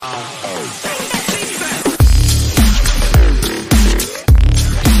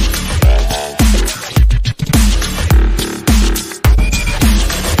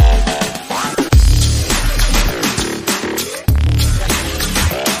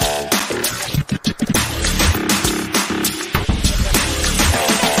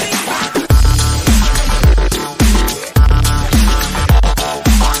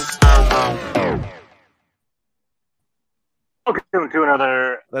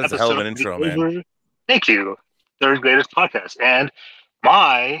That's a hell of an intro, man. Thank you. Third greatest podcast. And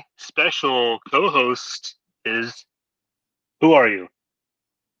my special co-host is, who are you?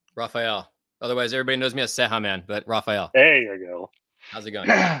 Raphael. Otherwise, everybody knows me as Seha Man, but Raphael. There you go. How's it going?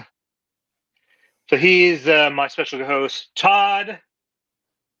 So he's my special host. Todd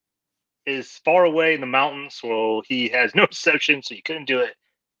is far away in the mountains, so he has no reception, so you couldn't do it.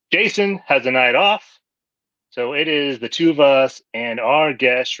 Jason has a night off, so it is the two of us and our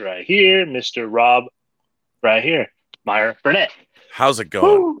guest right here, Mr. Rob, right here, Meyer Burnett. How's it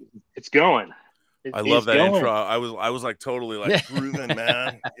going? Woo! It's going. I love that intro. I was like totally like grooving,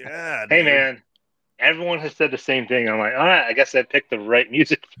 man. Yeah. Hey, man. Everyone has said the same thing. I'm like, all right, I guess I picked the right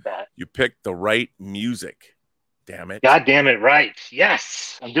music for that. You picked the right music. Damn it. God damn it, right.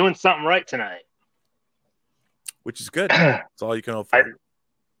 Yes. I'm doing something right tonight. Which is good. That's all you can hope for.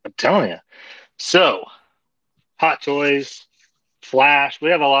 I'm telling you. So, Hot Toys, Flash. We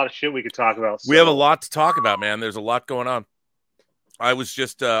have a lot of shit we could talk about. We have a lot to talk about, man. There's a lot going on. I was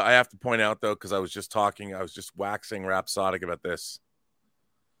just, I have to point out, though, because I was just waxing rhapsodic about this.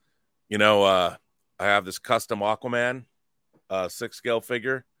 You know, I have this custom Aquaman 6-scale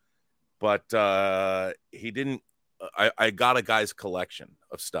figure, but he didn't, I got a guy's collection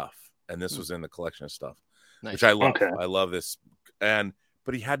of stuff, and this was in the collection of stuff, nice. Which I love. Okay. I love this.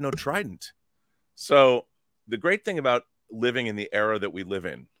 But he had no trident. So the great thing about living in the era that we live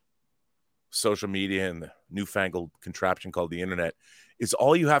in, social media and the newfangled contraption called the internet, is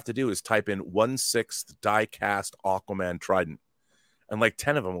all you have to do is type in 1/6 die cast Aquaman trident, and like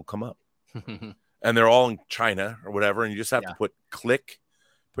 10 of them will come up. And they're all in China or whatever, and you just have to put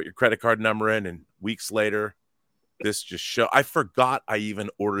your credit card number in, and weeks later this just show. I forgot I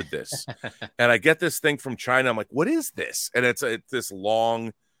even ordered this. And I get this thing from China. I'm like, what is this? And it's this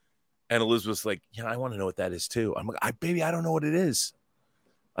long, and Elizabeth's like, yeah, I want to know what that is too. I'm like, baby, I don't know what it is.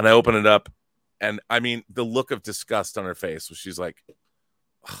 And I open it up. And I mean, the look of disgust on her face was, she's like,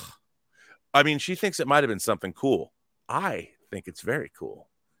 ugh. I mean, she thinks it might've been something cool. I think it's very cool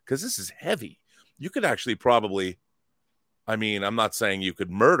because this is heavy. You could actually probably, I mean, I'm not saying you could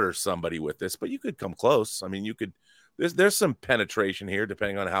murder somebody with this, but you could come close. I mean, you could, there's some penetration here,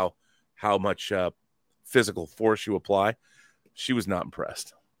 depending on how much physical force you apply. She was not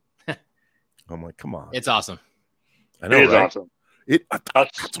impressed. I'm like, come on. It's awesome. I know, it is awesome.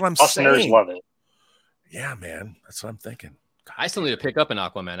 That's what I'm saying. Nerds love it. Yeah, man. That's what I'm thinking. I still need to pick up an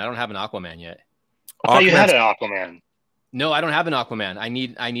Aquaman. I don't have an Aquaman yet. I thought you had an Aquaman. No, I don't have an Aquaman. I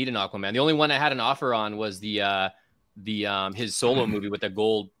need an Aquaman. The only one I had an offer on was the his solo movie with the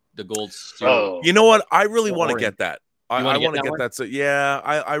gold Oh. You know what? I really want to get that. I want to get that. So yeah,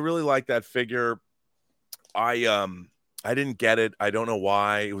 I really like that figure. I didn't get it. I don't know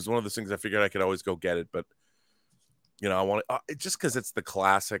why. It was one of those things I figured I could always go get it, but you know, I want it just because it's the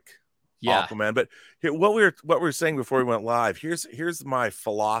classic Aquaman. But here, what we were saying before we went live. Here's my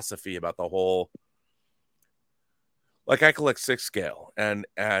philosophy about the whole. Like, I collect 6-scale,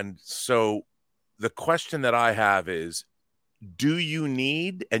 and so the question that I have is, do you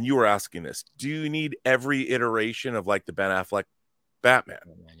need, and you were asking this, do you need every iteration of like the Ben Affleck Batman?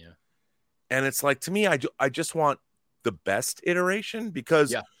 Yeah. And it's like, to me, I just want the best iteration,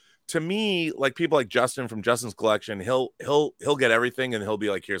 because to me, like people like Justin from Justin's collection, he'll get everything and he'll be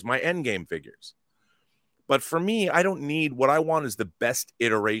like, here's my Endgame figures. But for me, I don't need, what I want is the best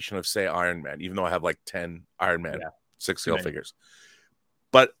iteration of, say, Iron Man, even though I have like 10 Iron Man 6-scale figures.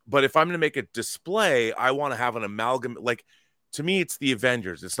 But if I'm going to make a display, I want to have an amalgam. Like, to me, it's the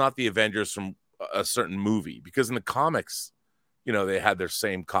Avengers. It's not the Avengers from a certain movie, because in the comics, you know, they had their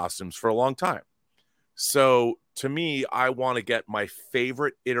same costumes for a long time. So to me, I want to get my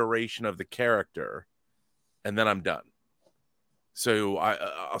favorite iteration of the character, and then I'm done. So I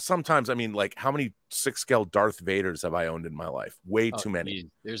sometimes, I mean, like, how many 6-scale Darth Vaders have I owned in my life? Way too many. Geez,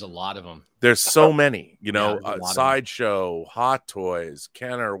 there's a lot of them. There's so many, you know, Sideshow, Hot Toys,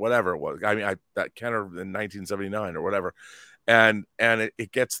 Kenner, whatever it was. I mean, that Kenner in 1979 or whatever. And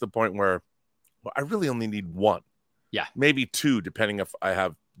it gets to the point where, well, I really only need one. Yeah. Maybe 2, depending if I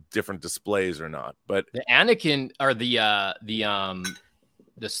have different displays or not. But the Anakin, or the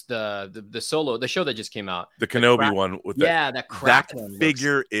solo, the show that just came out, the Kenobi one with that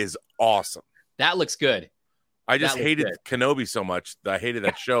figure is awesome. That looks good. I just hated Kenobi so much that I hated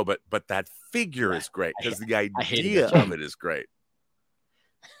that show, but that figure is great, because the idea of it is great.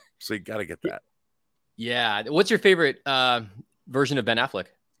 So you got to get that. Yeah. What's your favorite version of Ben Affleck?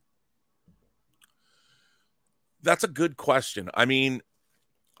 That's a good question. I mean,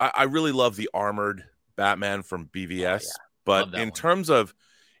 I really love the armored Batman from BVS, but in terms of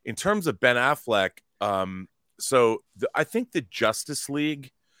Ben Affleck, I think the Justice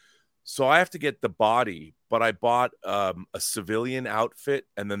League, So I have to get the body, but I bought a civilian outfit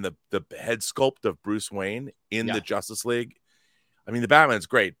and then the head sculpt of Bruce Wayne in the Justice League. I mean, the Batman's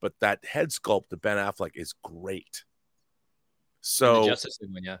great, but that head sculpt of Ben Affleck is great. So in the Justice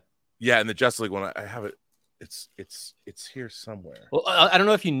League one, in the Justice League one, I have it. It's here somewhere. Well, I don't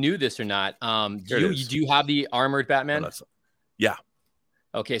know if you knew this or not. Do you have the armored Batman? Yeah.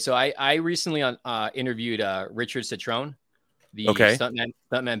 Okay, so I recently interviewed Richard Citrone, the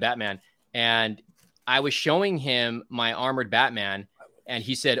stuntman Batman, and I was showing him my armored Batman, and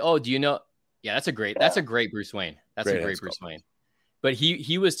he said, "Oh, do you know? Yeah, that's a great Bruce Wayne. That's a great Bruce Wayne." But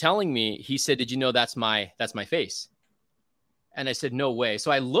he was telling me, he said, "Did you know that's my face?" And I said, "No way."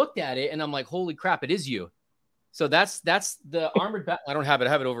 So I looked at it, and I'm like, "Holy crap, it is you!" So that's the armored Batman. I don't have it. I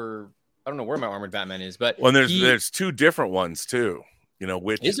have it over. I don't know where my armored Batman is, but there's two different ones too. You know,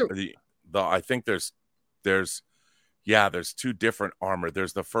 which is I think there's two different armor.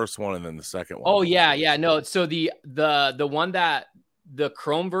 There's the first one and then the second one. Oh yeah. No, so the one that the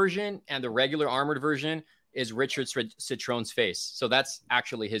chrome version and the regular armored version is Richard Citrone's face. So that's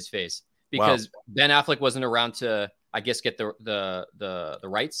actually his face because Ben Affleck wasn't around to, I guess, get the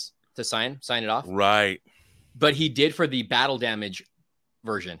rights to sign it off. Right. But he did for the battle damage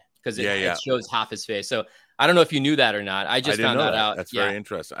version because it shows half his face. So I don't know if you knew that or not. I just found that out. That's very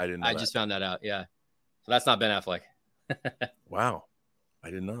interesting. I didn't know I just found that out. Yeah. So that's not Ben Affleck. Wow. I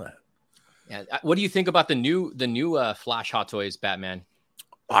didn't know that. Yeah. What do you think about the new Flash Hot Toys Batman?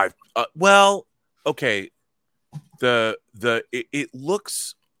 Okay. It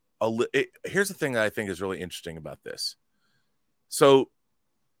looks here's the thing that I think is really interesting about this. So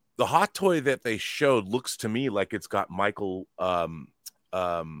the hot toy that they showed looks to me like it's got Michael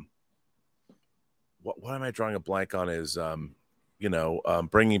what am I drawing a blank on is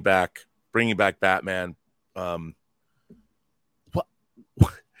bringing back Batman. What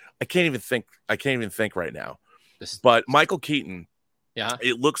I can't even think right now. But Michael Keaton,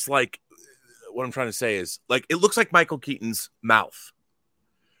 it looks like, what I'm trying to say is, like, it looks like Michael Keaton's mouth.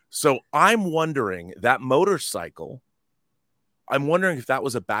 So I'm wondering that motorcycle. I'm wondering if that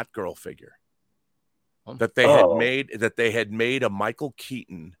was a Batgirl figure that they had made a Michael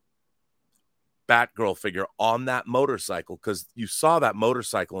Keaton Batgirl figure on that motorcycle, because you saw that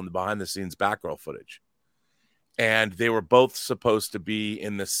motorcycle in the behind the scenes Batgirl footage, and they were both supposed to be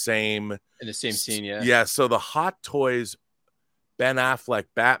in the same scene. Yeah. So the Hot Toys Ben Affleck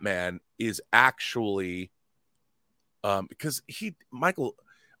Batman is actually because the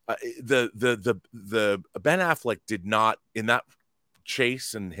Ben Affleck did not, in that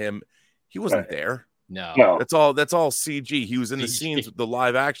chase, and him, he wasn't there. No. That's all CG. He was in the scenes with the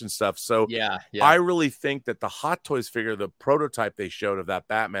live action stuff. So yeah. I really think that the Hot Toys figure, the prototype they showed of that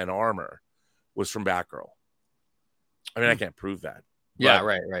Batman armor, was from Batgirl. I mean, I can't prove that.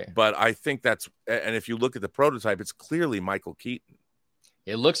 Right. But I think that's, and if you look at the prototype, it's clearly Michael Keaton.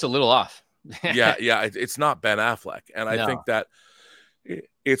 It looks a little off. yeah. It's not Ben Affleck. And I think that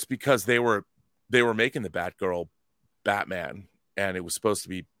it's because they were making the Batgirl Batman, and it was supposed to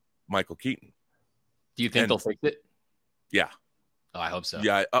be Michael Keaton. Do you think they'll fix it? Yeah. Oh, I hope so.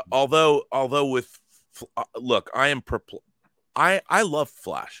 Yeah. Although with look, I am perplexed. I love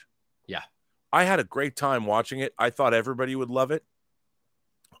Flash. Yeah. I had a great time watching it. I thought everybody would love it.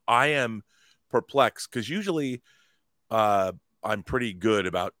 I am perplexed because usually I'm pretty good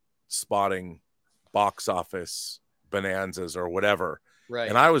about spotting box office bonanzas or whatever. Right.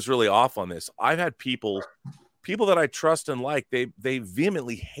 And I was really off on this. I've had people that I trust and like, they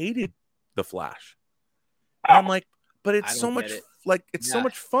vehemently hated the Flash. And I'm like, but it's so much so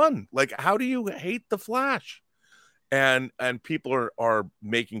much fun. Like, how do you hate the Flash? And people are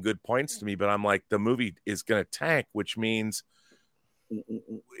making good points to me, but I'm like, the movie is going to tank, which means,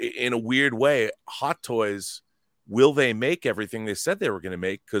 in a weird way, Hot Toys, will they make everything they said they were going to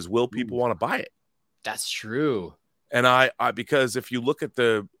make? Because will people want to buy it? That's true. And I because if you look at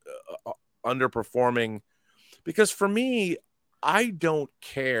the underperforming, because for me, I don't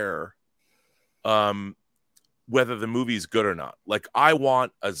care whether the movie's good or not. Like, I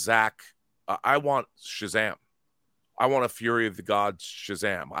want a I want Shazam. I want a Fury of the Gods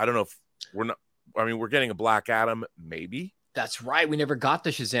Shazam. I don't know if we're getting a Black Adam, maybe. That's right. We never got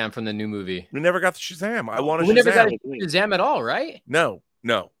the Shazam from the new movie. We never got the Shazam. I want a Shazam. We never got a Shazam at all, right? No.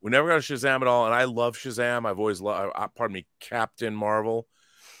 We never got a Shazam at all. And I love Shazam. I've always loved, Captain Marvel.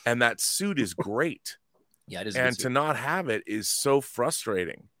 And that suit is great. Yeah, it is. And to not have it is so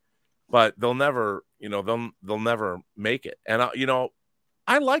frustrating. But they'll never, they'll never make it. And I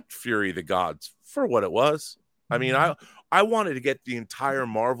liked Fury of the Gods for what it was. I mean, I wanted to get the entire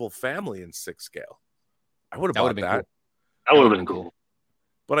Marvel family in 6 scale. I would have bought that. Cool. That would have been cool.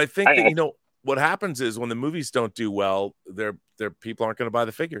 But I think that, what happens is when the movies don't do well, their people aren't going to buy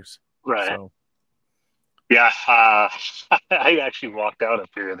the figures. Right. So. Yeah. I actually walked out of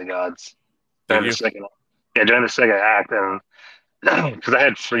Fear of the Gods during the second act, and because I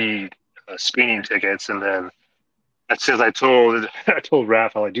had free screening tickets, and then as soon as I told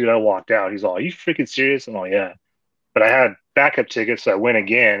Raph, I'm like, dude, I walked out. He's all, are you freaking serious? I'm like, yeah. But I had backup tickets, so I went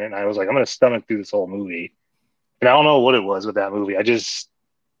again, and I was like, I'm gonna stomach through this whole movie. And I don't know what it was with that movie. I just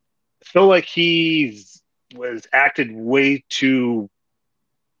feel like he was acted way too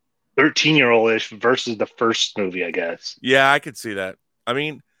 13-year-old-ish versus the first movie, I guess. Yeah, I could see that. I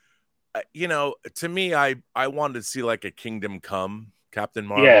mean, to me, I wanted to see like a Kingdom Come Captain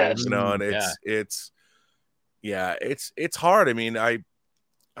Marvel, yes. And it's hard. I mean, I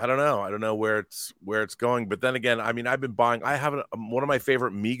don't know. I don't know where it's going. But then again, I mean, I've been buying. I have one of my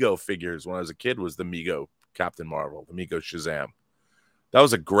favorite Mego figures when I was a kid was the Mego Captain Marvel, the Mego Shazam. That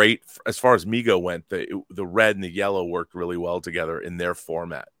was a great, as far as Mego went. The red and the yellow worked really well together in their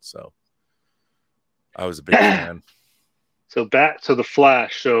format. So I was a big fan. So back to the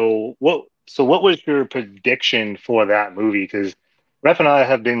Flash. So what was your prediction for that movie? Because Ref and I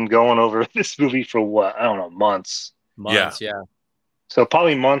have been going over this movie for what, I don't know, months. Yeah. So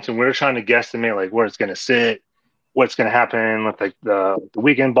probably months, and we're trying to guesstimate like where it's going to sit, what's going to happen with like the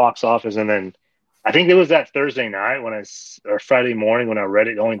weekend box office, and then I think it was that Thursday night or Friday morning when I read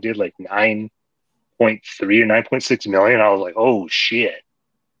it only did like 9.3 or 9.6 million. I was like, oh shit.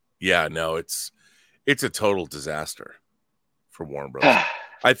 Yeah, no, it's a total disaster for Warner Bros.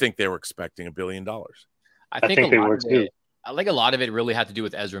 I think they were expecting $1 billion. I think they were too. I think a lot of it really had to do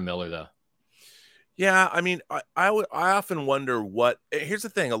with Ezra Miller, though. Yeah, I mean, I often wonder here's the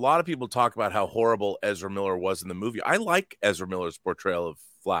thing. A lot of people talk about how horrible Ezra Miller was in the movie. I like Ezra Miller's portrayal of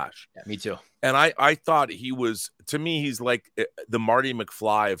Flash. Yeah, me too. And I thought to me, he's like the Marty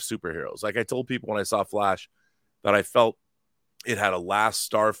McFly of superheroes. Like I told people when I saw Flash that I felt it had a Last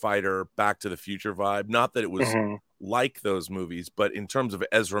Starfighter, Back to the Future vibe. Not that it was like those movies, but in terms of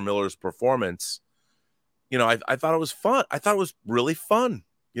Ezra Miller's performance, I thought it was fun. I thought it was really fun.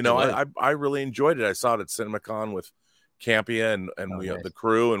 I really enjoyed it. I saw it at CinemaCon with Campia and nice. The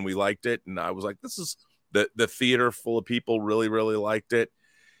crew, and we liked it. And I was like, this is the theater full of people really, really liked it.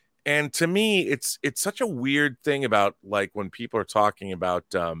 And to me, it's such a weird thing about like when people are talking about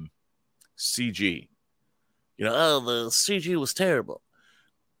CG, the CG was terrible.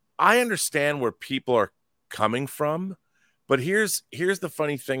 I understand where people are coming from, but here's the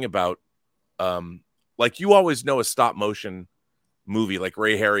funny thing about like you always know a stop motion movie like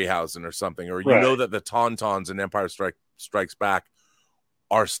Ray Harryhausen or something, or you know that the Tauntauns in Empire Strikes Back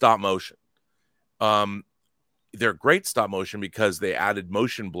are stop motion. They're great stop motion because they added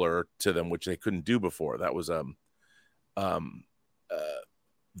motion blur to them, which they couldn't do before. That was that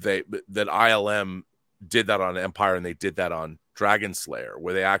ILM did that on Empire, and they did that on Dragon Slayer,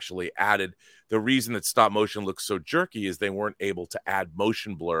 where they actually added. The reason that stop motion looks so jerky is they weren't able to add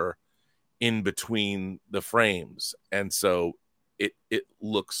motion blur in between the frames, and so it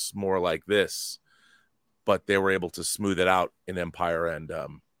looks more like this. But they were able to smooth it out in Empire and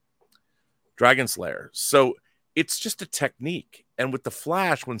Dragon Slayer. So it's just a technique. And with the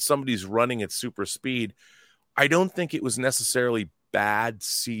Flash, when somebody's running at super speed, I don't think it was necessarily bad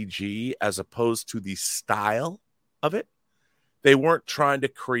CG as opposed to the style of it. They weren't trying to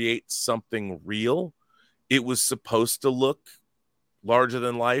create something real. It was supposed to look larger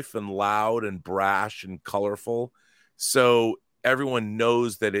than life and loud and brash and colorful. So everyone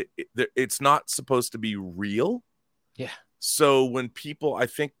knows that it's not supposed to be real. Yeah. So when people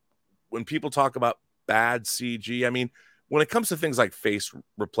talk about bad CG, I mean, when it comes to things like face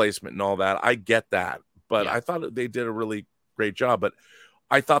replacement and all that, I get that. But I thought they did a really great job. But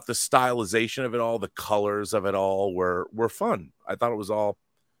I thought the stylization of it all, the colors of it all were fun. I thought it was all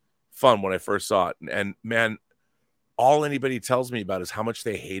fun when I first saw it. And man, all anybody tells me about is how much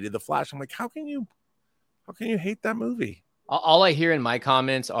they hated the Flash. I'm like, how can you hate that movie? All I hear in my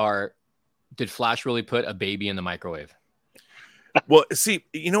comments are, did Flash really put a baby in the microwave? Well, see,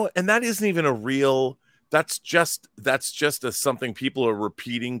 and that isn't even a real. That's just something people are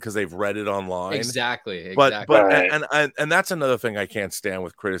repeating because they've read it online. Exactly. But and that's another thing I can't stand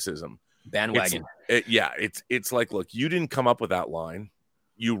with criticism. Bandwagon. It's like, look, you didn't come up with that line.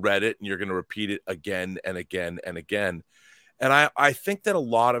 You read it, and you're going to repeat it again and again and again. And I think that a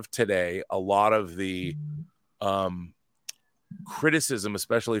lot of the criticism,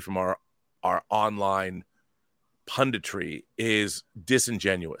 especially from our online punditry, is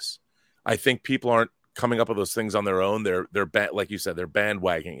disingenuous. I think people aren't coming up with those things on their own. They're like you said, they're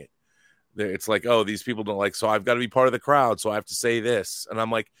bandwagoning it. It's like, oh, these people don't like, so I've got to be part of the crowd, so I have to say this. And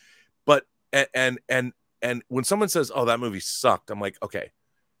I'm like, but and when someone says, oh, that movie sucked, I'm like, okay,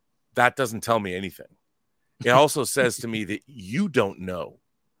 that doesn't tell me anything. It also says to me that you don't know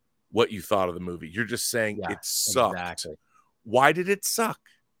what you thought of the movie. You're just saying it sucked. Exactly. Why did it suck?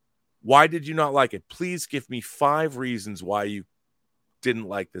 Why did you not like it? Please give me 5 reasons why you didn't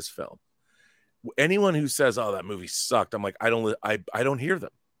like this film. Anyone who says, oh, that movie sucked, I'm like, I don't hear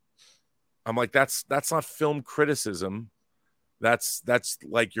them. I'm like, that's not film criticism. That's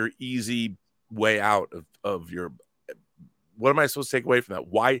like your easy way out of your, what am I supposed to take away from that?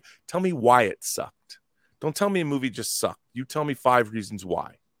 Why? Tell me why it sucked. Don't tell me a movie just sucked. You tell me 5 reasons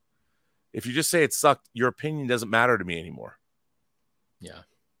why. If you just say it sucked, your opinion doesn't matter to me anymore. Yeah.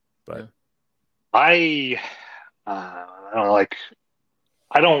 But yeah. I don't know, like,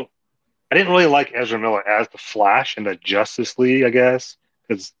 I didn't really like Ezra Miller as the Flash in the Justice League, I guess,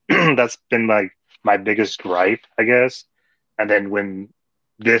 because that's been my biggest gripe, I guess. And then when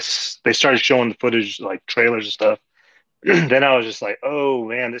they started showing the footage, like trailers and stuff, then I was just like, oh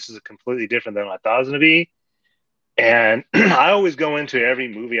man, this is completely different than what I thought it was going to be. And I always go into every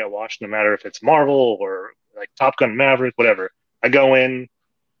movie I watch, no matter if it's Marvel or like Top Gun Maverick, whatever. I go in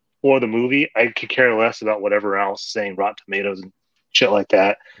for the movie. I could care less about whatever else saying Rotten Tomatoes and shit like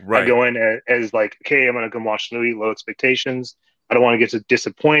that. right. I go in as like, okay, I'm going to come watch the movie, low expectations. I don't want to get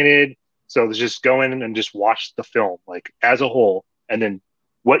disappointed. So let's just go in and just watch the film, like as a whole. And then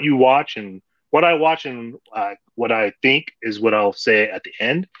what you watch and what I watch and what I think is what I'll say at the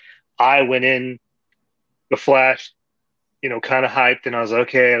end. I went in the Flash, kind of hyped, and I was like,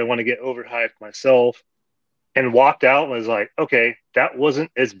 okay, I don't want to get overhyped myself, and walked out and was like, okay, that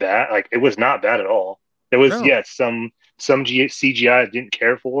wasn't as bad. Like, it was not bad at all. There was, yes, some CGI I didn't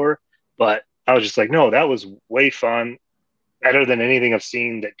care for, but I was just like, no, that was way fun, better than anything I've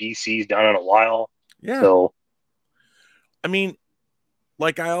seen that DC's done in a while. Yeah. So, I mean,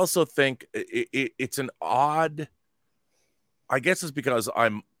 like, I also think it's an odd, I guess it's because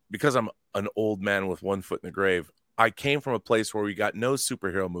I'm an old man with one foot in the grave. I came from a place where we got no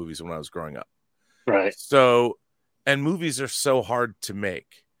superhero movies when I was growing up. right. So, and movies are so hard to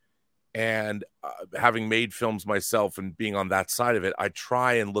make. And having made films myself and being on that side of it, I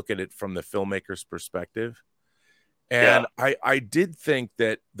try and look at it from the filmmaker's perspective. And I did think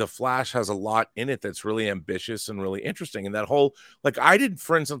that The Flash has a lot in it that's really ambitious and really interesting. And that whole, like,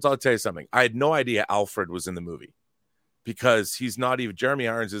 for instance, I'll tell you something. I had no idea Alfred was in the movie, because he's not even, Jeremy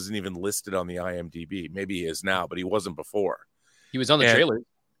Irons isn't even listed on the IMDb. Maybe he is now, but he wasn't before. He was on the trailer.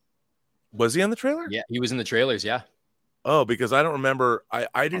 Was he on the trailer? Yeah, he was in the trailers. Yeah. Oh, because I don't remember. I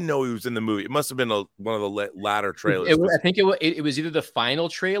didn't know he was in the movie. It must have been one of the latter trailers. I think it was either the final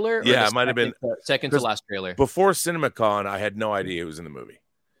trailer. Yeah, it might have been second to last trailer. Before CinemaCon, I had no idea he was in the movie.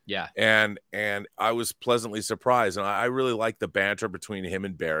 Yeah, and I was pleasantly surprised, and I really like the banter between him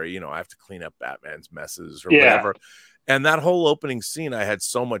and Barry. I have to clean up Batman's messes or whatever. And that whole opening scene,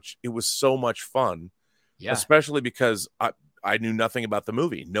 it was so much fun. Yeah, especially because I knew nothing about the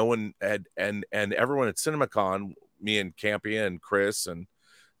movie. No one had, and everyone at CinemaCon, me and Campia and Chris and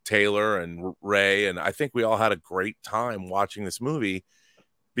Taylor and Ray, and I think we all had a great time watching this movie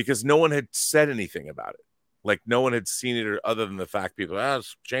because no one had said anything about it. Like, no one had seen it, other than the fact people,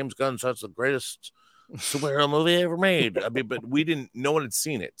 James Gunn says the greatest superhero movie ever made. I mean, but no one had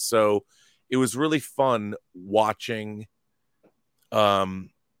seen it. So it was really fun watching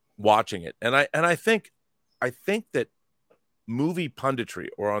it. And I think that movie punditry,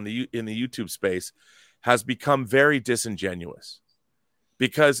 or in the YouTube space, has become very disingenuous,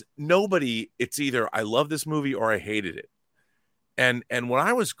 because it's either I love this movie or I hated it. And when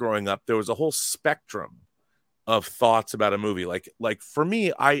I was growing up, there was a whole spectrum of thoughts about a movie. Like for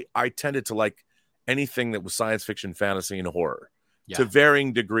me, I tended to like anything that was science fiction, fantasy, and horror to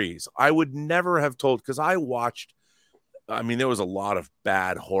varying degrees. I would never have told, because there was a lot of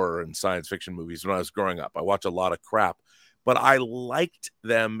bad horror and science fiction movies when I was growing up. I watched a lot of crap, but I liked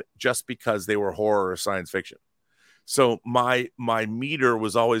them just because they were horror or science fiction. So my meter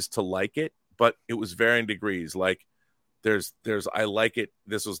was always to like it, but it was varying degrees. Like there's I like it.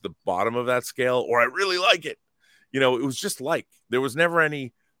 This was the bottom of that scale, or I really like it. It was just like, there was never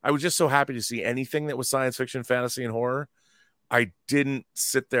any, I was just so happy to see anything that was science fiction, fantasy, and horror. I didn't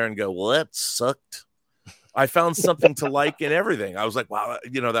sit there and go, well, that sucked. I found something to like in everything. I was like, wow,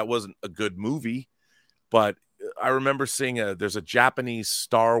 that wasn't a good movie. But I remember seeing there's a Japanese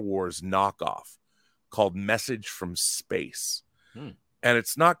Star Wars knockoff called Message from Space. And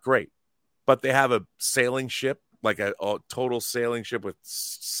it's not great, but they have a sailing ship, like a total sailing ship with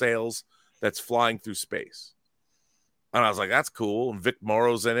sails that's flying through space. And I was like, that's cool. And Vic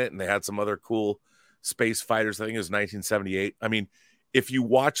Morrow's in it, and they had some other cool space fighters. I think it was 1978. I mean, if you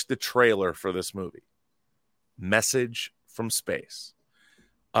watch the trailer for this movie, Message from Space,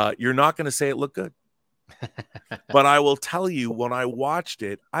 you're not going to say it looked good. But I will tell you, when I watched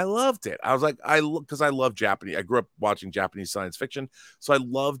it, I loved it. I was like, because I love Japanese. I grew up watching Japanese science fiction, so I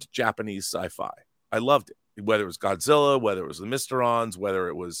loved Japanese sci-fi. I loved it, whether it was Godzilla, whether it was the Mysterons, whether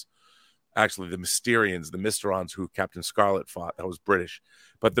it was actually the Mysterians, the Mysterons who Captain Scarlet fought. That was British,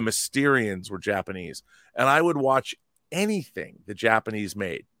 but the Mysterians were Japanese, and I would watch anything the Japanese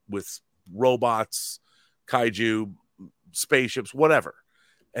made with robots, kaiju, spaceships, whatever.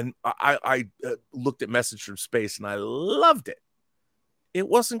 And I looked at Message from Space, and I loved it. It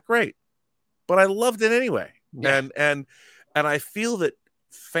wasn't great, but I loved it anyway. Yeah. And I feel that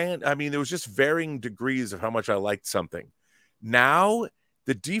I mean, there was just varying degrees of how much I liked something. Now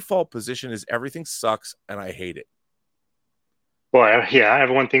the default position is everything sucks and I hate it. Well, yeah,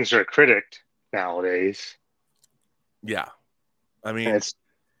 everyone thinks they're a critic nowadays. Yeah, I mean,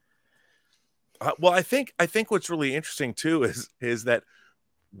 well, I think what's really interesting too is that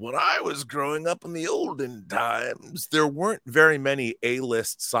when I was growing up in the olden times, there weren't very many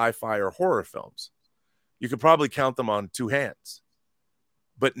A-list sci-fi or horror films. You could probably count them on two hands.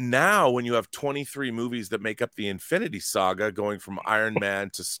 But now when you have 23 movies that make up the Infinity Saga, going from Iron Man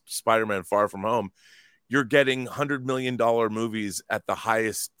to Spider-Man Far From Home, you're getting $100 million movies at the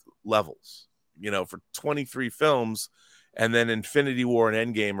highest levels, for 23 films. And then Infinity War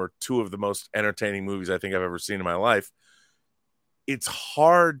and Endgame are two of the most entertaining movies I think I've ever seen in my life. It's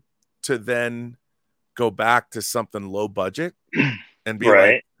hard to then go back to something low budget and be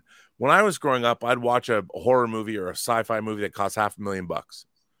right. Like, when I was growing up, I'd watch a horror movie or a sci-fi movie that cost $500,000.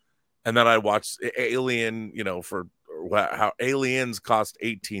 And then I'd watch Alien, for how Aliens cost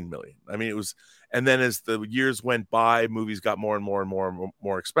 18 million. I mean, it was, and then as the years went by, movies got more and more and more and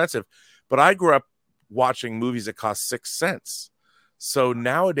more expensive. But I grew up watching movies that cost 6 cents. So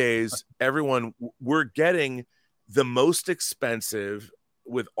nowadays, we're getting the most expensive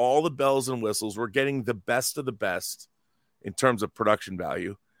with all the bells and whistles. We're getting the best of the best in terms of production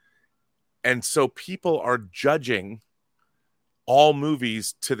value. And so people are judging all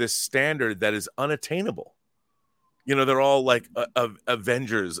movies to this standard that is unattainable. They're all like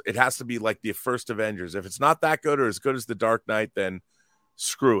Avengers. It has to be like the first Avengers. If it's not that good or as good as The Dark Knight, then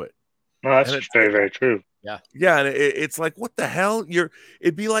screw it. No, that's very, very true. Yeah. Yeah. And it's like, what the hell?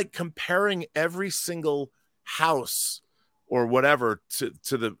 It'd be like comparing every single house or whatever to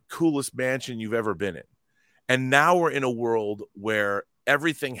the coolest mansion you've ever been in. And now we're in a world where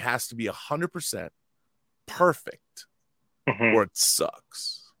everything has to be 100% perfect or it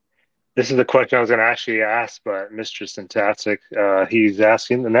sucks. This is the question I was going to actually ask, but Mr. Syntastic, he's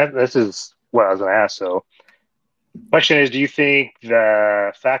asking, and this is what I was going to ask. So question is, do you think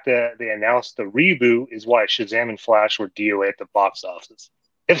the fact that they announced the reboot is why Shazam and Flash were DOA at the box office?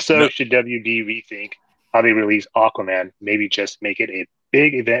 If so, should WB rethink how they release Aquaman? Maybe just make it a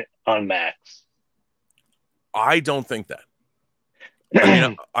big event on Max. I don't think that. I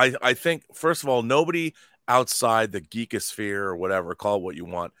mean, I think, first of all, nobody outside the geekosphere or whatever, call it what you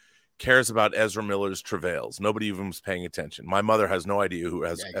want, cares about Ezra Miller's travails. Nobody even was paying attention. My mother has no idea who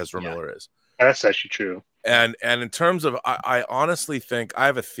Ezra Miller is. That's actually true. And in terms of, I honestly think, I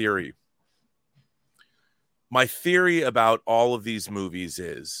have a theory. My theory about all of these movies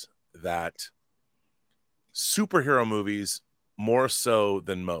is that superhero movies, more so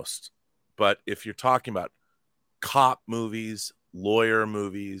than most, but if you're talking about cop movies, lawyer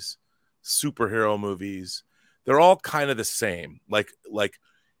movies, superhero movies, they're all kind of the same. Like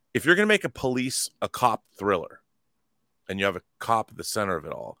if you're going to make a cop thriller and you have a cop at the center of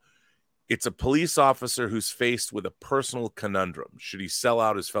it all, it's a police officer who's faced with a personal conundrum. Should he sell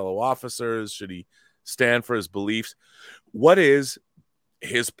out his fellow officers? Should he stand for his beliefs? What is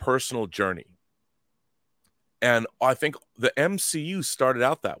his personal journey? And I think the MCU started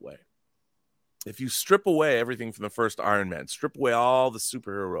out that way. If you strip away everything from the first Iron Man, strip away all the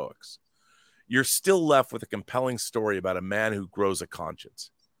superheroics, you're still left with a compelling story about a man who grows a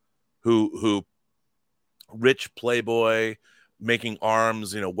conscience, who rich playboy, making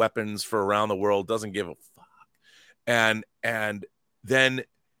arms, weapons for around the world, doesn't give a fuck. And then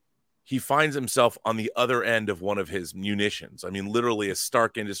he finds himself on the other end of one of his munitions. I mean, literally a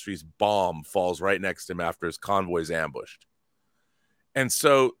Stark Industries bomb falls right next to him after his convoy's ambushed. And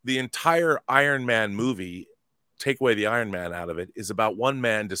so the entire Iron Man movie, take away the Iron Man out of it, is about one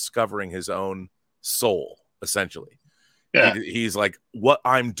man discovering his own soul, essentially. Yeah. He's like, what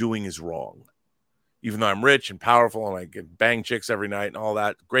I'm doing is wrong. Even though I'm rich and powerful and I can bang chicks every night and all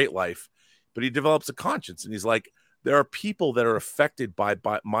that, great life. But he develops a conscience and he's like, There are people that are affected by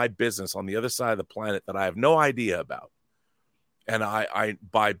my business on the other side of the planet that I have no idea about. And I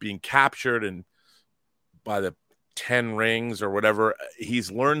by being captured and by the 10 rings or whatever,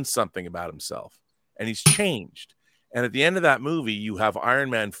 he's learned something about himself and he's changed. And at the end of that movie, you have Iron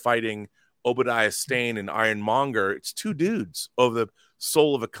Man fighting Obadiah Stane and Ironmonger. It's two dudes of the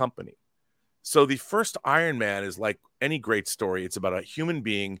soul of a company. So the first Iron Man is like any great story. It's about a human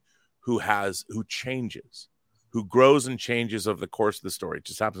being who changes, who grows and changes over the course of the story. It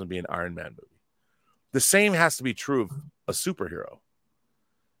just happens to be an Iron Man movie. The same has to be true of a superhero.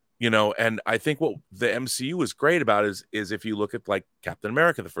 And I think what the MCU is great about is if you look at like Captain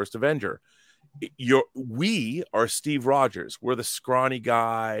America, the first Avenger, we are Steve Rogers. We're the scrawny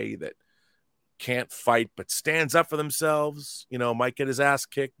guy that can't fight but stands up for themselves, might get his ass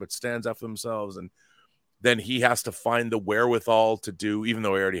kicked but stands up for themselves, and then he has to find the wherewithal to do, even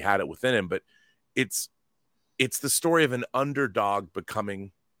though he already had it within him. But it's the story of an underdog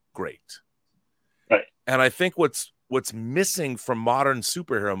becoming great. Right. And I think what's missing from modern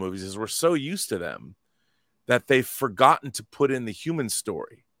superhero movies is we're so used to them that they've forgotten to put in the human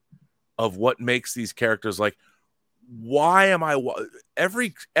story of what makes these characters like, why am I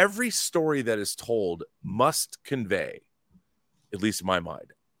every story that is told must convey, at least in my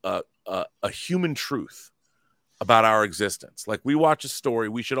mind, a human truth about our existence. Like, we watch a story,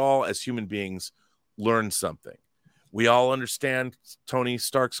 we should all as human beings learn something. We all understand Tony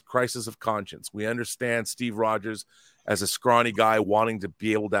Stark's crisis of conscience. We understand Steve Rogers as a scrawny guy wanting to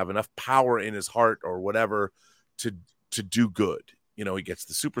be able to have enough power in his heart or whatever to do good. He gets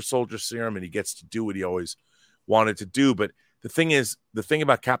the super soldier serum and he gets to do what he always wanted to do. But the thing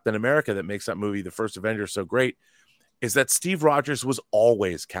about Captain America that makes that movie, the first Avenger, so great is that Steve Rogers was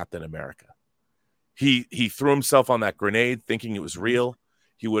always Captain America. He threw himself on that grenade thinking it was real.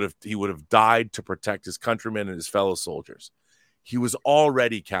 He would have died to protect his countrymen and his fellow soldiers. He was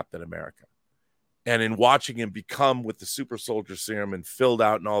already Captain America. And in watching him become with the super soldier serum and filled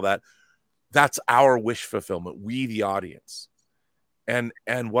out and all that, that's our wish fulfillment. We, the audience.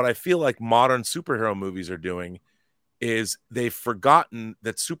 And what I feel like modern superhero movies are doing is they've forgotten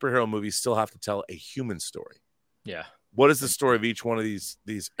that superhero movies still have to tell a human story. Yeah. What is the story of each one of these?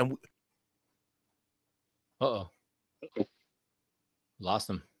 And lost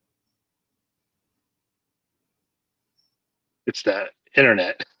them. It's the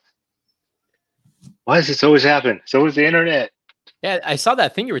internet. Why does this always happen? It's always the internet. Yeah, I saw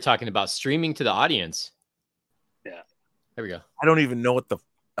that thing you were talking about, streaming to the audience. Yeah. There we go. I don't even know what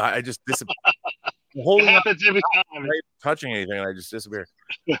I just disappear. It happens every time. Touching anything, and I just disappear.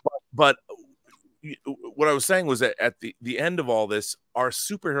 But what I was saying was that at the end of all this, our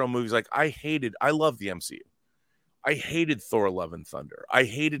superhero movies, like I love the MCU. I hated Thor: Love and Thunder. I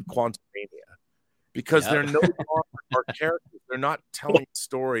hated Quantumania because they're no longer our characters. They're not telling a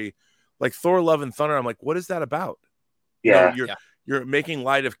story like Thor: Love and Thunder. I'm like, what is that about? Yeah. You're making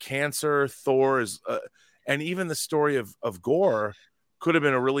light of cancer. Thor is, and even the story of Gore could have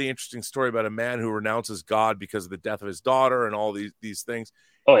been a really interesting story about a man who renounces God because of the death of his daughter and all these things.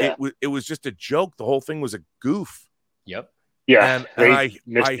 Oh, yeah. It was just a joke. The whole thing was a goof. Yep. Yeah. And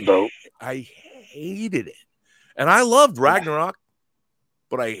I hated it. And I loved Ragnarok,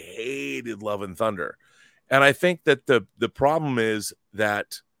 but I hated Love and Thunder. And I think that the problem is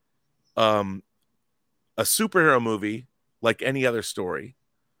that a superhero movie, like any other story,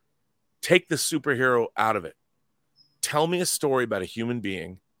 take the superhero out of it. Tell me a story about a human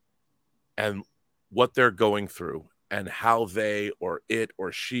being and what they're going through and how they or it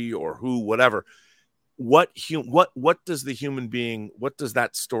or she or who, whatever, what does the human being, what does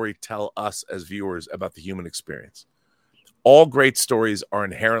that story tell us as viewers about the human experience? All great stories are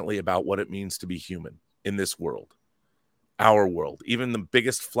inherently about what it means to be human in this world, our world. Even the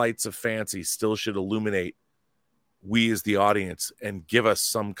biggest flights of fancy still should illuminate we as the audience and give us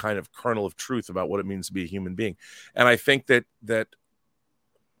some kind of kernel of truth about what it means to be a human being. And I think that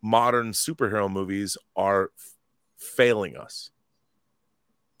modern superhero movies are failing us.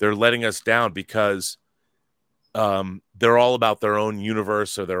 They're letting us down because they're all about their own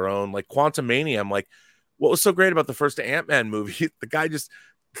universe or their own, like Quantumania. I'm like, what was so great about the first Ant-Man movie? The guy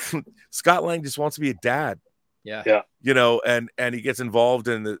Scott Lang just wants to be a dad. Yeah. And he gets involved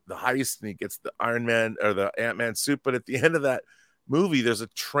in the heist and he gets the Iron Man or the Ant-Man suit. But at the end of that movie, there's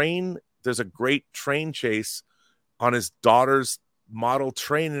a great train chase on his daughter's model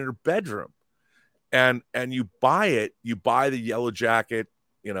train in her bedroom. And you buy the Yellow Jacket,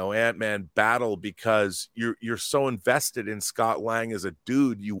 Ant-Man battle because you're so invested in Scott Lang as a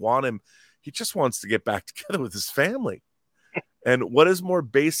dude. You want him. He just wants to get back together with his family. And what is more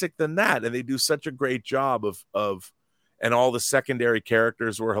basic than that? And they do such a great job of and all the secondary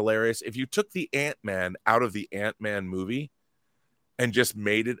characters were hilarious. If you took the Ant-Man out of the Ant-Man movie and just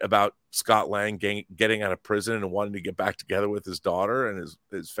made it about Scott Lang getting out of prison and wanting to get back together with his daughter and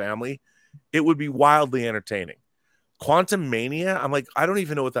his family, it would be wildly entertaining. Quantum Mania, I'm like, I don't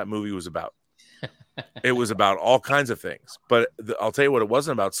even know what that movie was about. It was about all kinds of things. But I'll tell you what it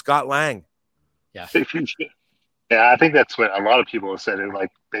wasn't about. Scott Lang. Yeah. Yeah, I think that's what a lot of people have said. Like,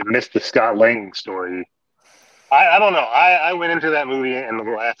 they missed the Scott Lang story. I don't know. I went into that movie and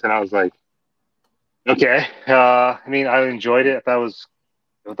I was like, okay. I mean, I enjoyed it. If that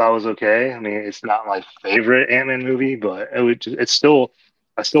was okay. I mean, it's not my favorite Ant-Man movie, but it's still,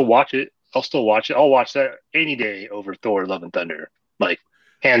 I still watch it. I'll still watch it. I'll watch that any day over Thor: Love and Thunder, like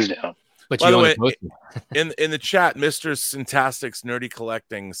hands down. But by the way, in the chat, Mr. Syntastic's Nerdy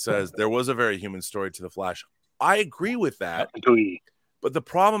Collecting says there was a very human story to the Flash. I agree with that. But the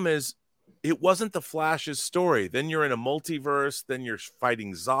problem is, it wasn't the Flash's story. Then you're in a multiverse. Then you're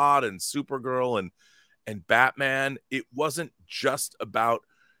fighting Zod and Supergirl and Batman. It wasn't just about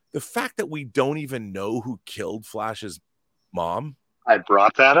the fact that we don't even know who killed Flash's mom. I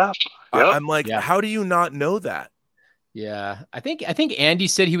brought that up. Yep. I'm like, how do you not know that? Yeah, I think Andy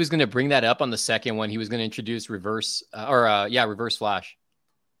said he was going to bring that up on the second one. He was going to introduce Reverse Flash.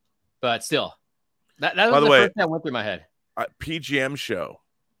 But still, that was the first thing that went through my head. PGM show.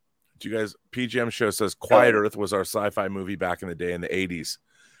 PGM show says Quiet Earth was our sci-fi movie back in the day in the 80s.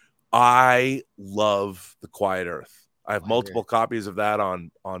 I love the Quiet Earth. I have multiple copies of that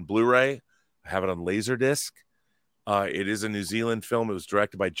on Blu-ray. I have it on Laserdisc. It is a New Zealand film. It was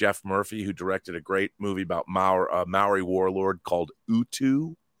directed by Jeff Murphy, who directed a great movie about Maori warlord called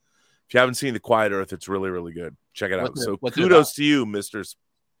Utu. If you haven't seen The Quiet Earth, it's really, really good. Check it out. So kudos to you, Misters.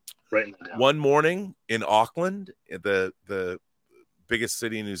 Right. One morning in Auckland, the biggest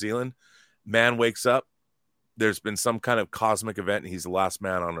city in New Zealand, man wakes up. There's been some kind of cosmic event, and he's the last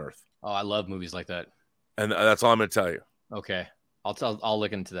man on Earth. Oh, I love movies like that. And that's all I'm going to tell you. Okay, I'll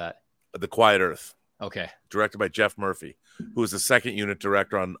look into that. The Quiet Earth. Okay. Directed by Jeff Murphy, who was the second unit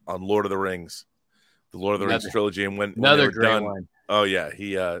director on Lord of the Rings, the Lord of the Rings trilogy. And when they were done, one. Oh yeah,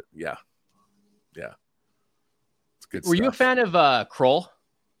 it's good. Were you a fan of Kroll?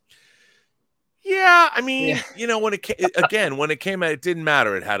 Yeah, I mean, when it came out, it didn't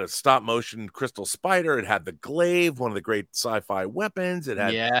matter. It had a stop motion crystal spider. It had the glaive, one of the great sci-fi weapons. It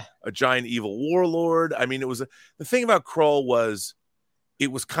had a giant evil warlord. I mean, the thing about Kroll was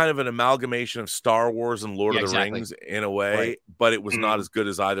it was kind of an amalgamation of Star Wars and Lord of the Rings in a way, but it was not as good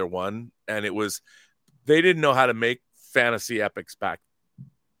as either one. And they didn't know how to make fantasy epics back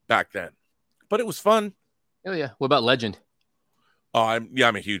then, but it was fun. Oh yeah. What about Legend? Oh, I'm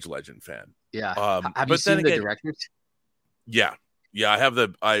a huge Legend fan. Yeah. Have you seen the directors? Yeah. I have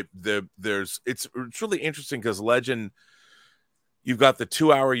it's really interesting because Legend, you've got the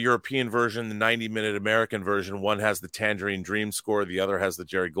 2-hour European version, the 90-minute American version. One has the Tangerine Dream score. The other has the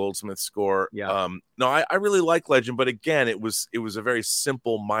Jerry Goldsmith score. Yeah. No, I really like Legend, but again, it was a very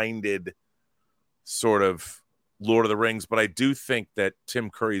simple-minded sort of Lord of the Rings. But I do think that Tim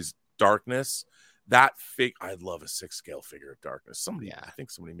Curry's Darkness, I'd love a 6-scale figure of Darkness. I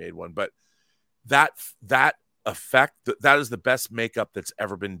think somebody made one, but that effect, that is the best makeup that's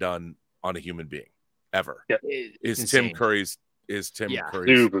ever been done on a human being ever. Yep. Tim Curry's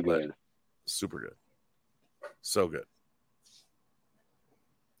super good. Super good. So good.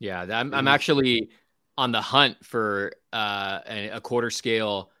 Yeah, I'm actually on the hunt for a quarter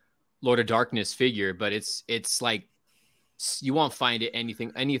scale Lord of Darkness figure, but it's like you won't find it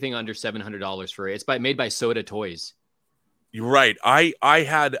anything under $700 for it. It's made by Soda Toys. You're right. I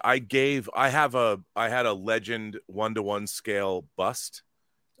had a Legend 1-to-1 scale bust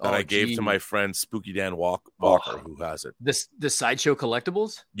that I gave to my friend Spooky Dan Walker, who has it. The Sideshow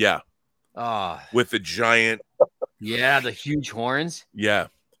Collectibles? Yeah. With the giant. Yeah, the huge horns. Yeah,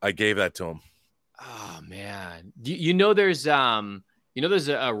 I gave that to him. Oh man, there's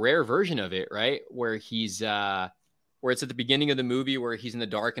a rare version of it, right? Where he's where it's at the beginning of the movie where he's in the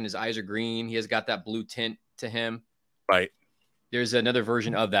dark and his eyes are green. He has got that blue tint to him. Right. There's another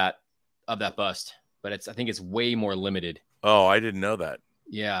version of that bust, but I think it's way more limited. Oh, I didn't know that.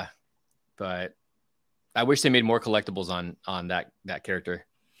 Yeah, but I wish they made more collectibles on that character.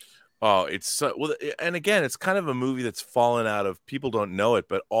 Oh, it's well, and again, it's kind of a movie that's fallen out of, people don't know it,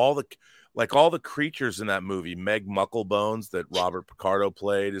 but all the creatures in that movie, Meg Mucklebones that Robert Picardo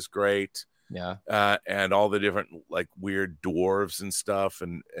played is great. Yeah, and all the different like weird dwarves and stuff,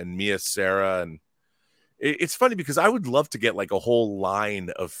 and Mia Sara, and It's funny because I would love to get like a whole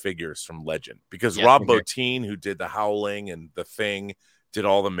line of figures from Legend, because Yeah, Rob same here. Bottin, who did The Howling and The Thing, did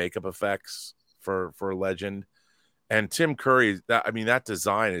all the makeup effects for Legend. And Tim Curry, that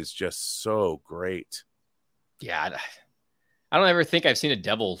design is just so great. Yeah, I don't ever think I've seen a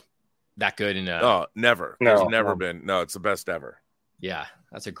devil that good in a. Oh, never. There's never been. No, it's the best ever. Yeah,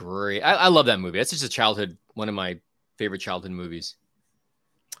 that's a great. I love that movie. That's just one of my favorite childhood movies.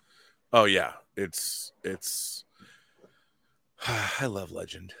 Oh yeah, it's. I love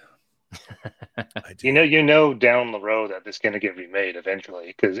Legend. I do. You know, down the road that it's going to get remade eventually,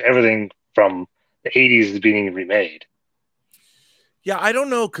 because everything from the '80s is being remade. Yeah, I don't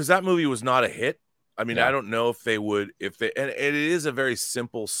know, because that movie was not a hit. I mean, yeah. I don't know if they would, and it is a very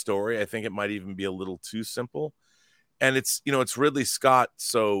simple story. I think it might even be a little too simple. And it's Ridley Scott.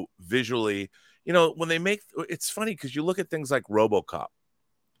 So visually, when they make, it's funny because you look at things like RoboCop.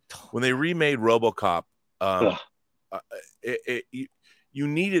 When they remade RoboCop, you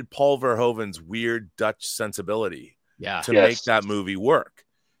needed Paul Verhoeven's weird Dutch sensibility to make that movie work.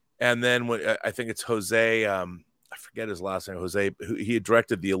 And then when I think it's Jose, I forget his last name, Jose, he had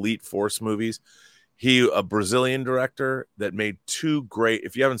directed the Elite Force movies. A Brazilian director that made two great,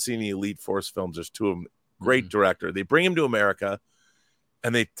 if you haven't seen the Elite Force films, there's two of them, great director. They bring him to America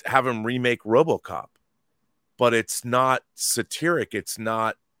and they have him remake RoboCop, but it's not satiric. It's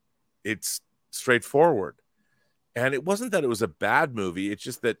straightforward. And it wasn't that it was a bad movie. It's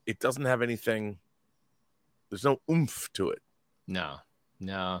just that it doesn't have anything. There's no oomph to it. No,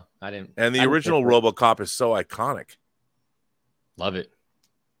 I didn't. And the original RoboCop is so iconic. Love it.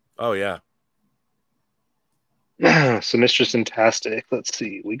 Oh yeah. So Mr. Fantastic. Let's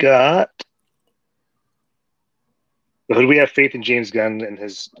see. We got. Who do we have faith in James Gunn and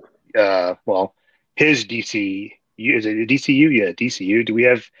his DC? Is it DCU? Yeah, DCU. Do we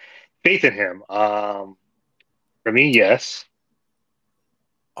have faith in him? For me, yes.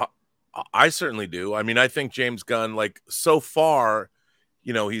 I certainly do. I mean, I think James Gunn, like, so far,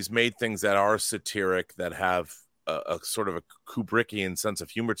 he's made things that are satiric, that have a sort of a Kubrickian sense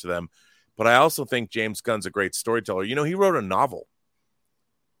of humor to them. But I also think James Gunn's a great storyteller. He wrote a novel.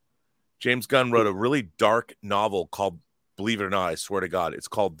 James Gunn wrote a really dark novel called, believe it or not, I swear to God, it's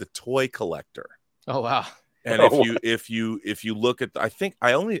called The Toy Collector. Oh, wow. And if you look at, I think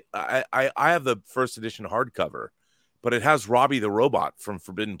I have the first edition hardcover, but it has Robbie the Robot from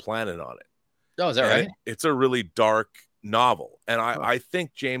Forbidden Planet on it. Oh, is that right? It's a really dark novel. And I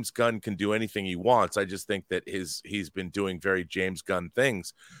think James Gunn can do anything he wants. I just think that he's been doing very James Gunn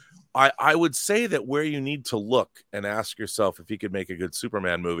things. I would say that where you need to look and ask yourself if he could make a good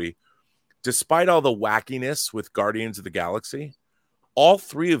Superman movie, despite all the wackiness with Guardians of the Galaxy, all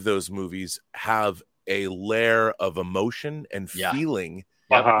three of those movies have a layer of emotion and feeling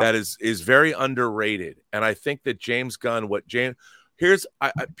that is very underrated. And I think that James Gunn,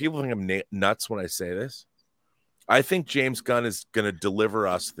 people think I'm nuts when I say this. I think James Gunn is going to deliver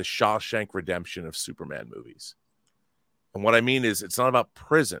us the Shawshank Redemption of Superman movies. And what I mean is, it's not about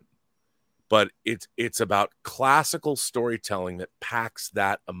prison, but it's about classical storytelling that packs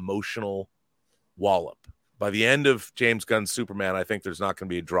that emotional wallop. By the end of James Gunn's Superman, I think there's not going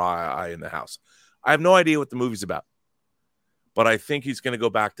to be a dry eye in the house. I have no idea what the movie's about, but I think he's going to go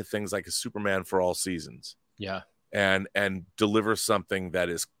back to things like a Superman for All Seasons. Yeah. And deliver something that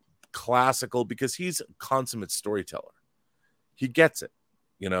is classical, because he's a consummate storyteller. He gets it.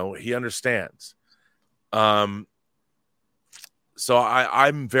 He understands. So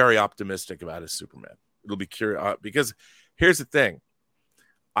I'm very optimistic about his Superman. It'll be curious, because here's the thing.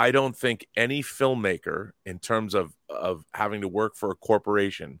 I don't think any filmmaker, in terms of having to work for a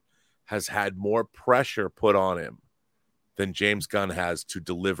corporation, has had more pressure put on him than James Gunn has to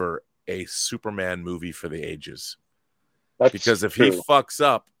deliver a Superman movie for the ages. Because if he fucks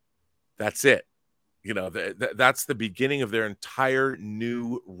up, that's it. That's the beginning of their entire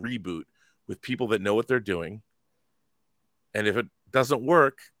new reboot with people that know what they're doing. And if it doesn't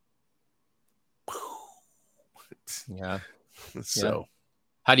work, yeah. So,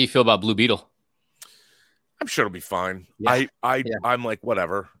 how do you feel about Blue Beetle? I'm sure it'll be fine. Yeah. I'm like,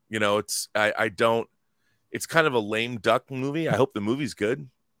 whatever. It's it's kind of a lame duck movie. I hope the movie's good.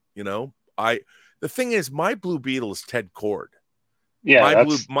 The thing is, my Blue Beetle is Ted Kord. Yeah,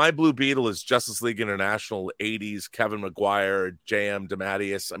 my Blue Beetle is Justice League International 80s, Kevin Maguire, J.M.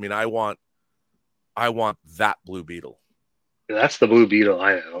 DeMatteis. I mean, I want that Blue Beetle. That's the Blue Beetle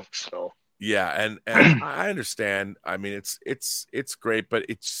I know. So yeah, and I understand. I mean, it's great, but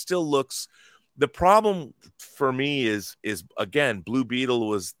it still looks. The problem for me is again, Blue Beetle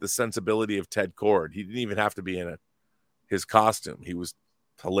was the sensibility of Ted Kord. He didn't even have to be in his costume. He was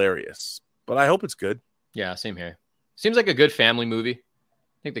hilarious. But I hope it's good. Yeah, same here. Seems like a good family movie.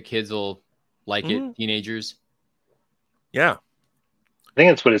 I think the kids will like it. Teenagers. Yeah. I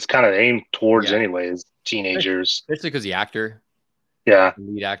think that's what it's kind of aimed towards, anyways. Teenagers, especially because the actor, the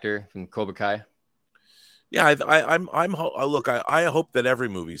lead actor from Cobra Kai. Yeah, I hope that every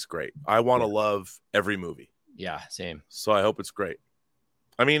movie's great. I want to love every movie. Yeah, same. So I hope it's great.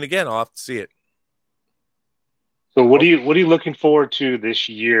 I mean, again, I'll have to see it. So what are you looking forward to this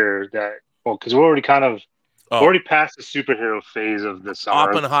year? Because we're already already past the superhero phase of the summer.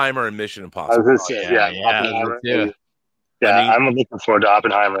 Oppenheimer and Mission Impossible. I was gonna say, Oppenheimer. I'm looking forward to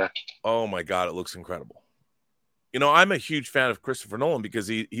Oppenheimer. Oh my God, it looks incredible. You know, I'm a huge fan of Christopher Nolan because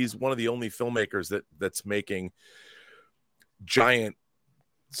he's one of the only filmmakers that's making giant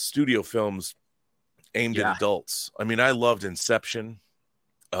studio films aimed at adults. I mean, I loved Inception.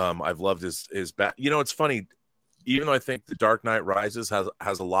 I've loved his You know, it's funny. Even though I think The Dark Knight Rises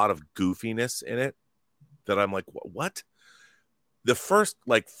has a lot of goofiness in it, that I'm like, what? The first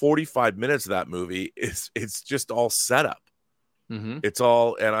 45 minutes of that movie it's just all setup. Mm-hmm. It's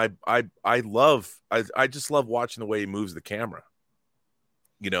all, and I just love watching the way he moves the camera.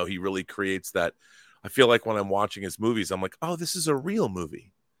 You know, he really creates that. I feel like when I'm watching his movies, I'm like, oh, this is a real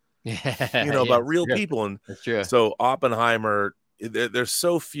movie. Yeah, you know, about real people. And that's true. So Oppenheimer, there's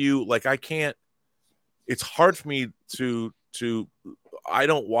so few. Like, I can't. It's hard for me to.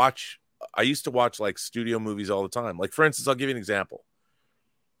 I used to watch studio movies all the time. Like, for instance, I'll give you an example.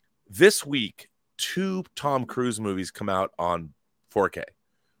 This week, 2 Tom Cruise movies come out on 4K.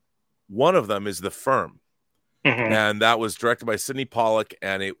 One of them is The Firm. Mm-hmm. And that was directed by Sidney Pollack,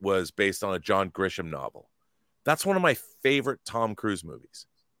 and it was based on a John Grisham novel. That's one of my favorite Tom Cruise movies.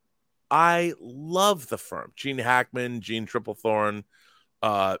 I love The Firm. Gene Hackman, Gene Triplethorne,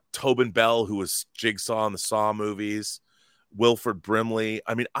 Tobin Bell, who was Jigsaw in the Saw movies, Wilford Brimley.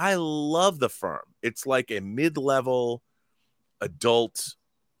 I mean, I love The Firm. It's like a mid-level adult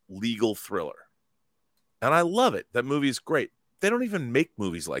legal thriller. And I love it. That movie is great. They don't even make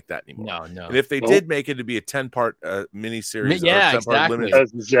movies like that anymore. No. And if they did make it to be a 10-part miniseries, yeah, or 10-part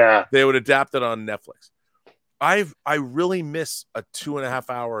limited, they would adapt it on Netflix. I really miss a 2.5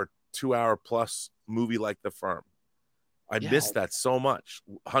 hour, 2 hour plus movie like The Firm. I miss that so much.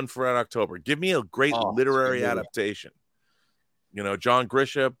 Hunt for Red October. Give me a great literary adaptation. You know, John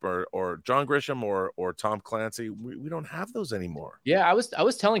Grisham or Tom Clancy. We don't have those anymore. Yeah, I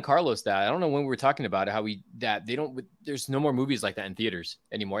was telling Carlos that. I don't know when we were talking about it, there's no more movies like that in theaters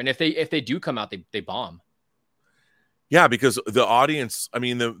anymore. And if they do come out, they bomb. Yeah, because the audience, I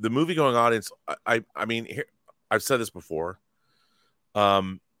mean, the movie going audience, I mean, here, I've said this before.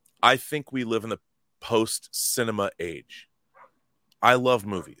 I think we live in the post-cinema age. I love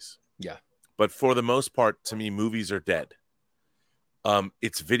movies. Yeah. But for the most part, to me, movies are dead.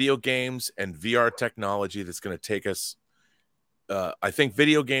 It's video games and VR technology that's going to take us. I think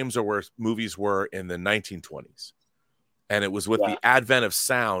video games are where movies were in the 1920s. And it was with the advent of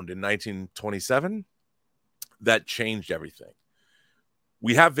sound in 1927 that changed everything.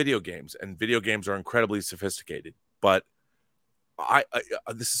 We have video games, and video games are incredibly sophisticated. But I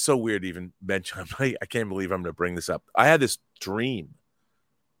this is so weird to even mention. I can't believe I'm going to bring this up. I had this dream,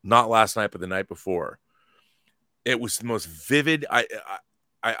 not last night, but the night before. It was the most vivid.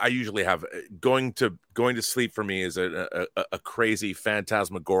 I usually have going to sleep for me is a crazy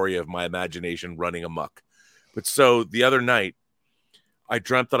phantasmagoria of my imagination running amok. But so the other night, I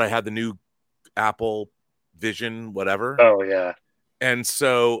dreamt that I had the new Apple Vision, whatever. Oh yeah. And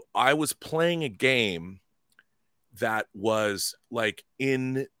so I was playing a game that was like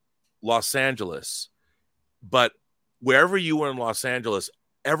in Los Angeles, but wherever you were in Los Angeles,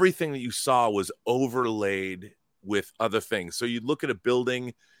 everything that you saw was overlaid with other things. So you'd look at a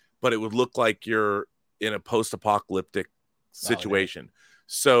building, but it would look like you're in a post-apocalyptic situation. Oh,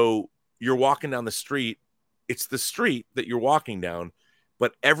 so you're walking down the street. It's the street that you're walking down,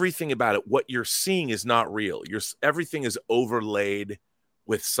 but everything about it, what you're seeing is not real. Everything is overlaid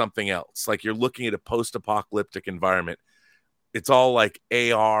with something else. Like you're looking at a post-apocalyptic environment. It's all like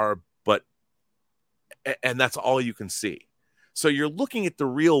AR, and that's all you can see. So you're looking at the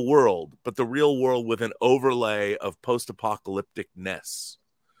real world, but the real world with an overlay of post-apocalypticness.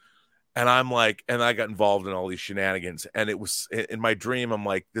 And I'm like, and I got involved in all these shenanigans. And it was in my dream, I'm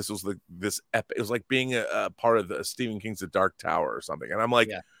like, this epic. It was like being a part of the Stephen King's The Dark Tower or something. And I'm like,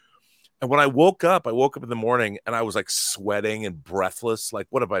 and when I woke up in the morning and I was like sweating and breathless. Like,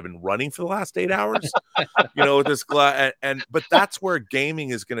 what have I been running for the last 8 hours? You know, with this but that's where gaming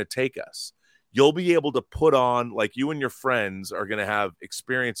is going to take us. You'll be able to put on, like, you and your friends are going to have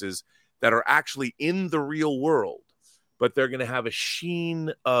experiences that are actually in the real world, but they're going to have a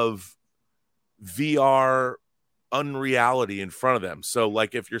sheen of VR unreality in front of them. So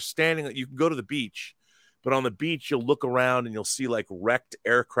like if you're standing, you can go to the beach, but on the beach you'll look around and you'll see like wrecked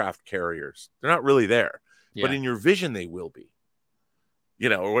aircraft carriers. They're not really there, but in your vision they will be, you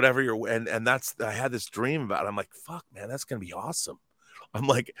know, or whatever and that's, I had this dream about it. I'm like, fuck man, that's gonna be awesome. I'm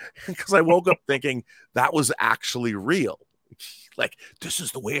like, because I woke up thinking that was actually real. Like, this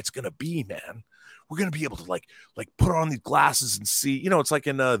is the way it's gonna be, man. We're gonna be able to like put on these glasses and see. You know, it's like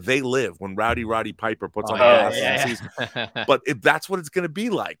in They Live when Roddy Piper puts on the glasses and sees. But that's what it's gonna be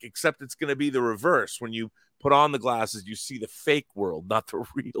like, except it's gonna be the reverse. When you put on the glasses, you see the fake world, not the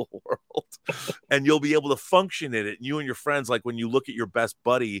real world, and you'll be able to function in it. And you and your friends, like when you look at your best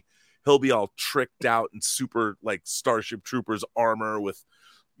buddy, he'll be all tricked out in super like Starship Troopers armor with,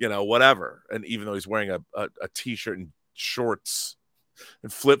 you know, whatever. And even though he's wearing a t-shirt and shorts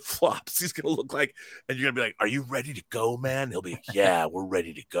and flip-flops, he's gonna look like, and you're gonna be like, are you ready to go, man? He'll be like, yeah, we're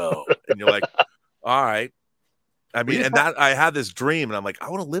ready to go. And you're like, all right. I mean, and that I had this dream and I'm like,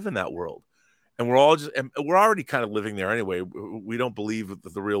 I want to live in that world. And we're all just, and we're already kind of living there anyway. We don't believe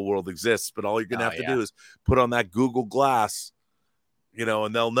that the real world exists, but all you're gonna have to do is put on that Google Glass, you know,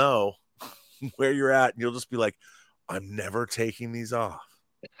 and they'll know where you're at, and you'll just be like, I'm never taking these off.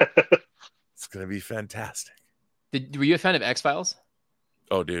 It's gonna be fantastic. Were you a fan of X-Files?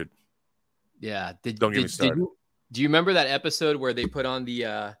 Oh, dude. Yeah. Don't get me started. Do you remember that episode where they put on the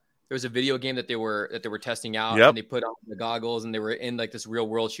there was a video game that they were testing out, and they put on the goggles and they were in like this real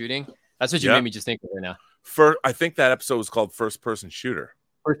world shooting? That's what you made me just think of right now. I think that episode was called First Person Shooter.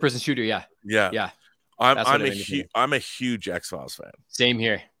 First Person Shooter, yeah. I'm a huge X-Files fan. Same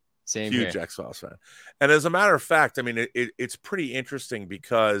here. Huge X-Files fan. And as a matter of fact, I mean, it's pretty interesting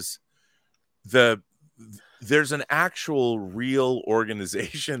because there's an actual real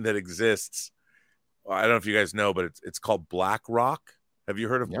organization that exists. I don't know if you guys know, but it's called BlackRock. Have you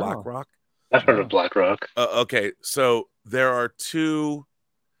heard of BlackRock? I've heard of BlackRock. Okay, so there are two.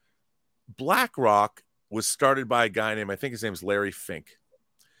 BlackRock was started by a guy named, I think his name's Larry Fink.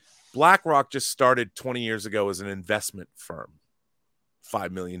 BlackRock just started 20 years ago as an investment firm,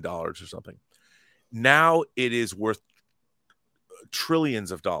 $5 million or something. Now it is worth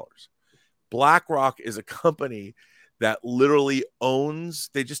trillions of dollars. BlackRock is a company that literally owns,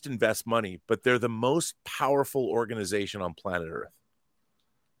 they just invest money, but they're the most powerful organization on planet Earth.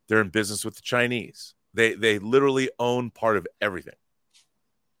 They're in business with the Chinese. They literally own part of everything.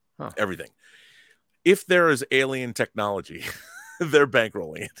 Everything. If there is alien technology, they're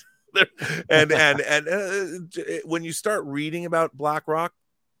bankrolling it. And when you start reading about BlackRock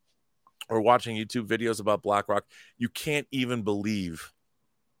or watching YouTube videos about BlackRock, you can't even believe.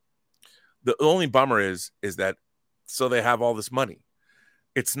 The only bummer is that so they have all this money.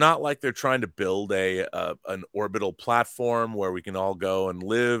 It's not like they're trying to build an orbital platform where we can all go and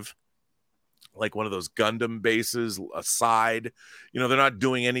live like one of those Gundam bases aside. You know, they're not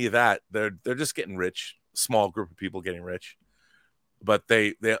doing any of that. They're just getting rich. Small group of people getting rich. But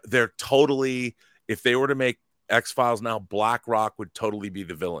they're totally, if they were to make X-Files now, BlackRock would totally be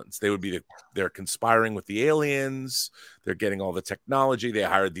the villains. They would be they're conspiring with the aliens. They're getting all the technology. They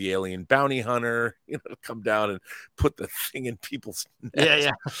hired the alien bounty hunter, you know, to come down and put the thing in people's necks.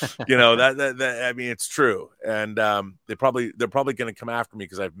 Yeah. You know, that I mean, it's true. And they're probably going to come after me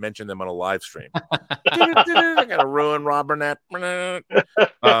because I've mentioned them on a live stream. I got to ruin Rob Burnett. But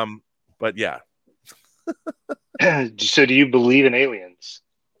yeah. So do you believe in aliens?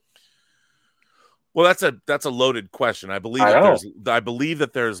 Well, that's a loaded question. I believe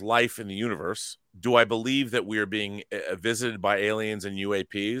that there's life in the universe. Do I believe that we are being visited by aliens and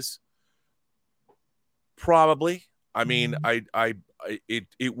UAPs? Probably. I mean,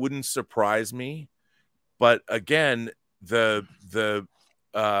 it wouldn't surprise me. But again,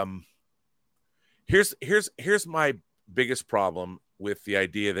 here's my biggest problem with the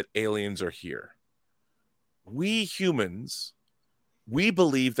idea that aliens are here. We humans, we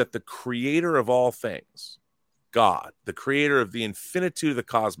believe that the creator of all things, God, the creator of the infinitude of the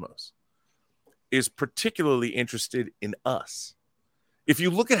cosmos, is particularly interested in us. If you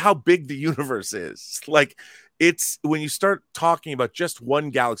look at how big the universe is, like it's when you start talking about just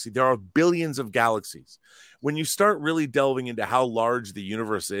one galaxy, there are billions of galaxies. When you start really delving into how large the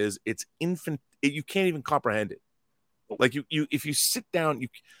universe is, it's infinite. You can't even comprehend it. Like you if you sit down,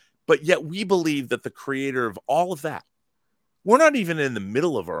 but yet we believe that the creator of all of that, we're not even in the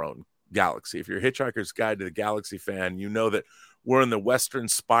middle of our own galaxy. If you're a Hitchhiker's Guide to the Galaxy fan, you know that we're in the western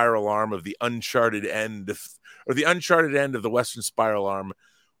spiral arm of the uncharted end of the western spiral arm.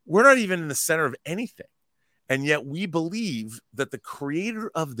 We're not even in the center of anything. And yet we believe that the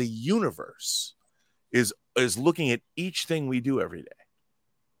creator of the universe is looking at each thing we do every day.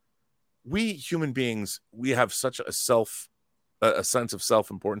 we human beings, we have such a sense of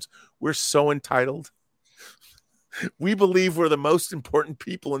self-importance. We're so entitled. We believe we're the most important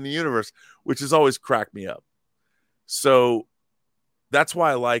people in the universe, which has always cracked me up. So that's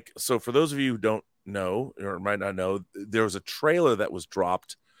why I like, so for those of you who don't know or might not know, there was a trailer that was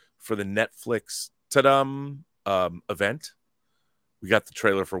dropped for the Netflix event. We got the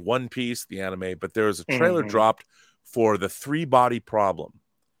trailer for One Piece, the anime, but there was a trailer dropped for the 3-Body Problem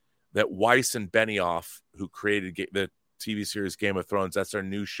that Weiss and Benioff, who created the TV series Game of Thrones, that's their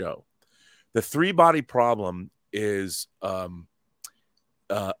new show. The 3-Body Problem is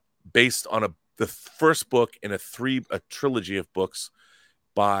based on the first book in a trilogy of books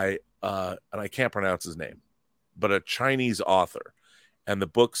by and I can't pronounce his name, but a Chinese author. And the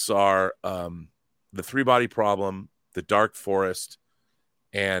books are the 3-Body Problem, The Dark Forest,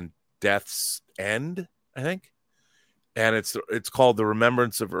 and Death's End, I think. And it's called The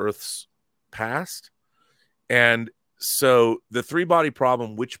Remembrance of Earth's Past. And so the 3-Body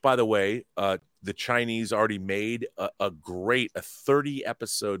Problem, which, by the way, the Chinese already made a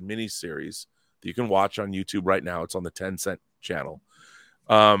 30-episode miniseries that you can watch on YouTube right now. It's on the Tencent channel.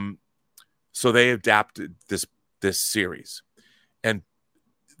 So they adapted this series. And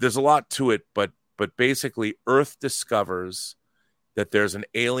there's a lot to it, but basically Earth discovers that there's an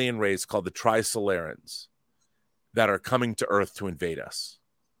alien race called the Trisolarans that are coming to Earth to invade us.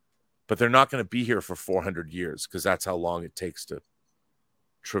 But they're not going to be here for 400 years because that's how long it takes to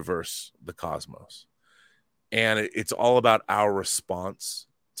traverse the cosmos. And it's all about our response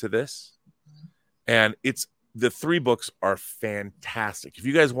to this. And the 3 books are fantastic. If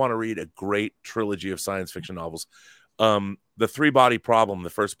you guys want to read a great trilogy of science fiction novels, the 3-Body Problem, the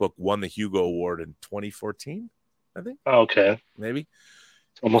first book, won the Hugo Award in 2014, I think. Okay. Maybe.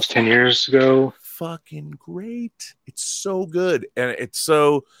 Almost 10 years ago. Fucking great. It's so good.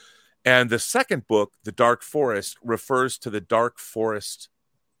 And the second book, The Dark Forest, refers to the Dark Forest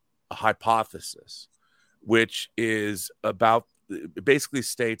hypothesis, which is basically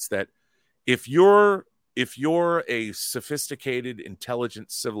states that if you're a sophisticated,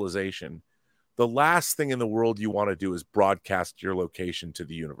 intelligent civilization, the last thing in the world you want to do is broadcast your location to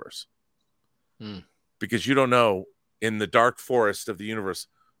the universe. Because you don't know, in the dark forest of the universe,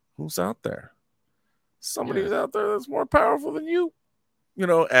 who's out there. Somebody's out there that's more powerful than you,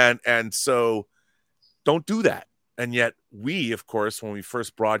 and so don't do that. And yet we, of course, when we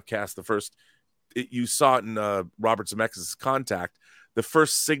first broadcast you saw it in Robert Zemeckis' Contact, the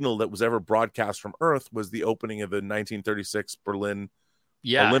first signal that was ever broadcast from Earth was the opening of the 1936 Berlin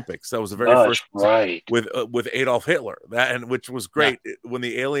Olympics. That was the very first, right, with Adolf Hitler, which was great. When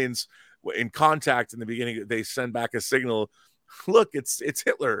the aliens in Contact in the beginning, they send back a signal. Look, it's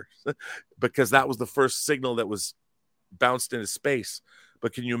Hitler, because that was the first signal that was bounced into space.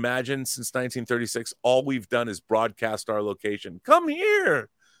 But can you imagine, since 1936, all we've done is broadcast our location. Come here,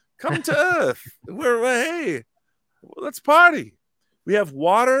 come to Earth. Hey, let's party. We have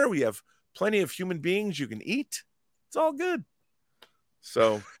water. We have plenty of human beings you can eat. It's all good.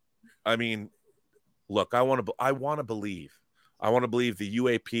 So, I mean, look, I want to believe the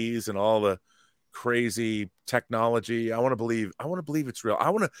UAPs and all the crazy technology. I want to believe it's real.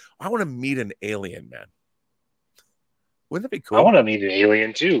 I want to meet an alien, man. Wouldn't that be cool? I want to meet an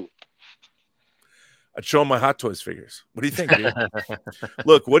alien too. I'd show him my Hot Toys figures. What do you think, dude?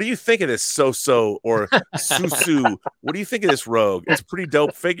 Look, what do you think of this So-So or Susu? What do you think of this Rogue? It's a pretty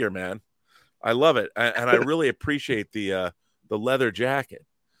dope figure, man. I love it. And I really appreciate the leather jacket.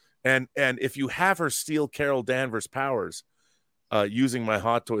 And if you have her steal Carol Danvers' powers using my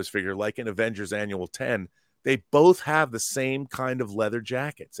Hot Toys figure, like in Avengers Annual 10, they both have the same kind of leather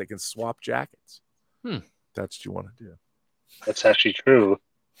jackets. They can swap jackets. That's what you want to do. That's actually true.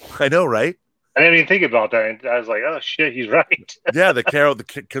 I know, right? I didn't even think about that. I was like, oh shit, he's right. Yeah,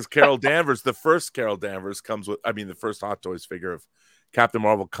 because Carol Danvers, the first Carol Danvers the first Hot Toys figure of Captain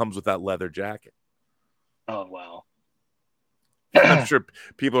Marvel comes with that leather jacket. Oh wow. I'm sure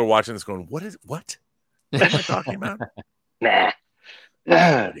people are watching this going, what am I talking about? Nah. What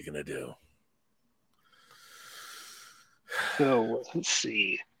are you gonna do? So let's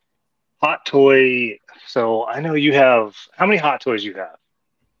see. Hot Toy. So I know you have, how many Hot Toys you have?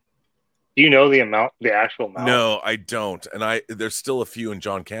 Do you know the actual amount? No, I don't. And there's still a few in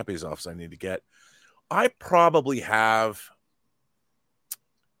John Campy's office I need to get. I probably have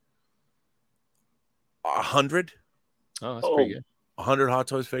 100. Oh, that's pretty good. 100 Hot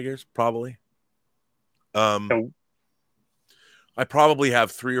Toys figures, probably. I probably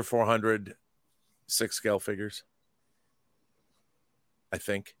have 300 or 400 6-scale figures. I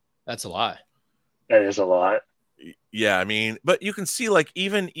think. That's a lot. That is a lot. Yeah, I mean, but you can see like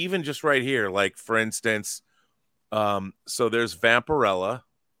even just right here, like for instance, so there's Vampirella,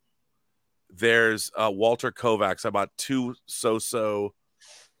 there's Walter Kovacs. I bought two so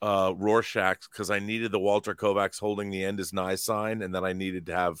Rorschachs because I needed the Walter Kovacs holding the end is nigh sign, and then I needed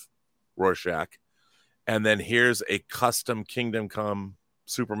to have Rorschach. And then here's a custom Kingdom Come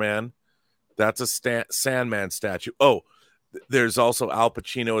Superman. That's a Sandman statue. Oh, there's also Al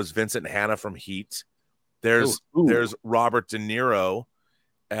Pacino as Vincent Hanna from Heat. There's Robert De Niro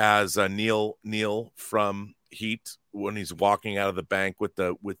as Neil from Heat when he's walking out of the bank with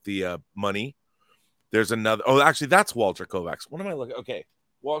the money. There's another. Oh, actually, that's Walter Kovacs. What am I looking? Okay,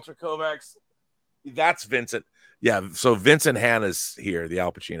 Walter Kovacs. That's Vincent. Yeah, so Vincent Hanna's here, the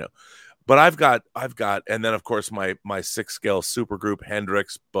Al Pacino. But I've got, and then of course my 6-scale supergroup: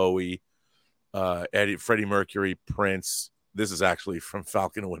 Hendrix, Bowie, Freddie Mercury, Prince. This is actually from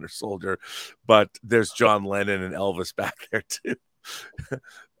Falcon and Winter Soldier, but there's John Lennon and Elvis back there too.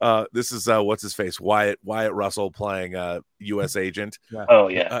 This is what's his face, Wyatt Russell playing U.S. agent. Yeah. Oh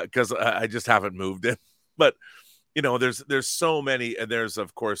yeah, because I just haven't moved it. But you know, there's so many, and there's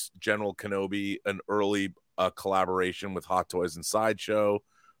of course General Kenobi, an early collaboration with Hot Toys and Sideshow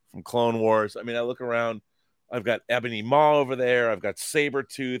from Clone Wars. I mean, I look around, I've got Ebony Maw over there, I've got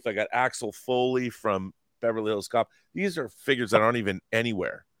Sabretooth, I got Axel Foley from Beverly Hills Cop. These are figures that aren't even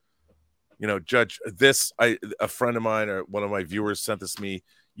anywhere. You know, a friend of mine or one of my viewers sent this to me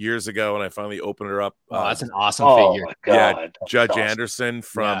years ago, and I finally opened her up. Oh, that's an awesome figure. My God, yeah, Judge awesome. Anderson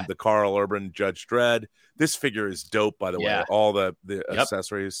from the Carl Urban Judge Dredd. This figure is dope, by the way. All the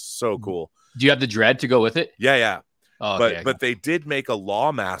accessories, so cool. Do you have the Dredd to go with it? Yeah. Oh, but they did make a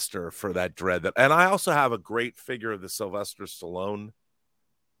Lawmaster for that Dredd. And I also have a great figure of the Sylvester Stallone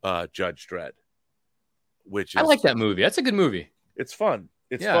Judge Dredd, which is, I like that movie. That's a good movie. It's fun.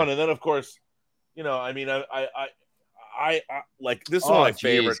 It's fun. And then of course, you know, I mean, I like this is one of my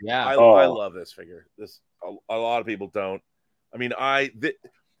favorite. Yeah. I love this figure. A lot of people don't. I mean,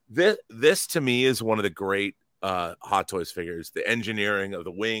 this to me is one of the great Hot Toys figures. The engineering of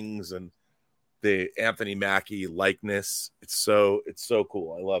the wings and the Anthony Mackie likeness. It's so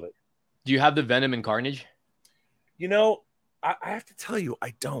cool. I love it. Do you have the Venom and Carnage? You know, I have to tell you,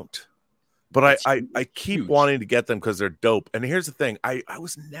 I don't. But I keep wanting to get them because they're dope. And here's the thing: I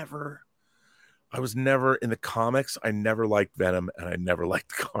was never in the comics. I never liked Venom, and I never liked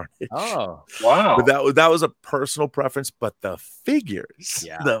Carnage. Oh, wow! But that was a personal preference. But the figures,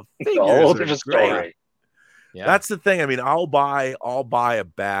 the figures, are great. Yeah, that's the thing. I mean, I'll buy a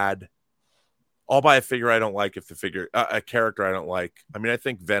figure I don't like if the figure a character I don't like. I mean, I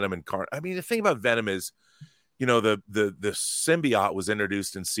think Venom and Carnage. I mean, the thing about Venom is, you know, the symbiote was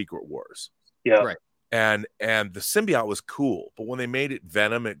introduced in Secret Wars. Yeah. Right. And the symbiote was cool, but when they made it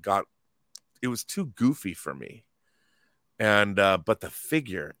Venom, it was too goofy for me. And but the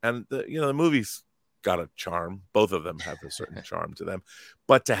figure and the movie's got a charm. Both of them have a certain charm to them.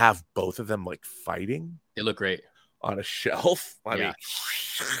 But to have both of them like fighting, they look great on a shelf. I mean,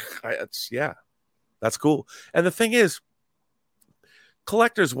 that's cool. And the thing is,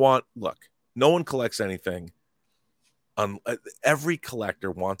 collectors no one collects anything. Every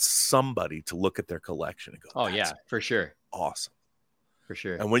collector wants somebody to look at their collection and go, "Oh yeah, for sure, awesome, for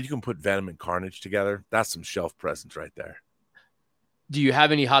sure." And when you can put Venom and Carnage together, that's some shelf presence right there. Do you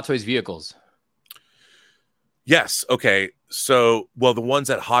have any Hot Toys vehicles? Yes. Okay. So, the ones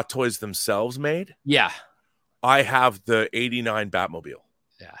that Hot Toys themselves made. Yeah. I have the '89 Batmobile.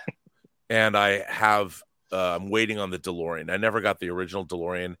 Yeah. And I have. I'm waiting on the DeLorean. I never got the original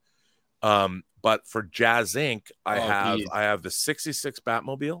DeLorean. But for Jazz Inc., I have the '66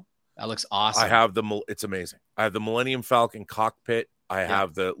 Batmobile. That looks awesome. It's amazing. I have the Millennium Falcon cockpit. I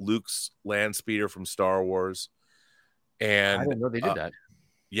have the Luke's land speeder from Star Wars. And I didn't know they did that.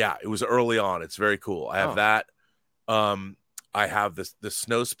 Yeah, it was early on. It's very cool. I have that. I have the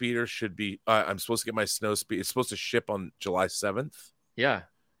snow speeder should be. I'm supposed to get my snow speeder. It's supposed to ship on July 7th. Yeah,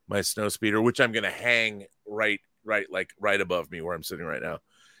 my snow speeder, which I'm going to hang right above me where I'm sitting right now.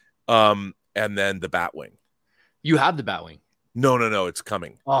 And then the Batwing. You have the Batwing? No, it's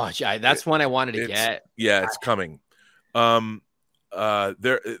coming. Oh, that's one I wanted to get. Yeah, it's coming. The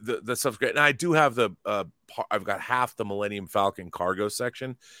stuff's great, and I do have I've got half the Millennium Falcon cargo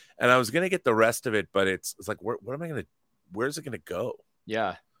section, and I was gonna get the rest of it, but it's like, where's it gonna go?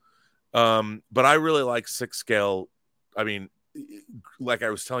 Yeah. But I really like 6-scale. I mean, like I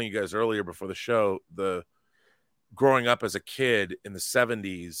was telling you guys earlier before the show, growing up as a kid in the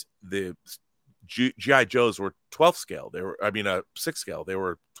 70s, the G.I. Joes were 12 scale. 6 scale. They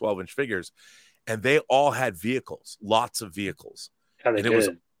were 12-inch figures, and they all had vehicles, lots of vehicles. And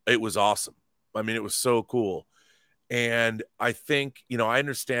it was awesome. I mean, it was so cool. And I think, I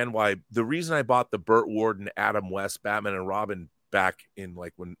understand why. The reason I bought the Burt Ward and Adam West Batman and Robin back in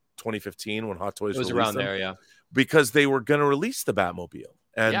like 2015 when Hot Toys It was released around them, there, yeah. because they were going to release the Batmobile.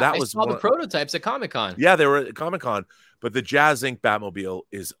 And yeah, that I was saw the prototypes at Comic-Con. Yeah, they were at Comic-Con. But the Jazz Inc. Batmobile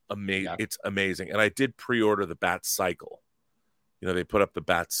is amazing. Yeah. It's amazing. And I did pre-order the Bat Cycle. They put up the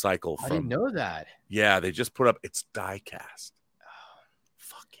Bat Cycle I didn't know that. Yeah, they just put up, it's die cast.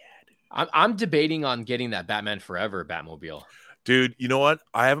 Fuck yeah, dude. I'm debating on getting that Batman Forever Batmobile. Dude, you know what?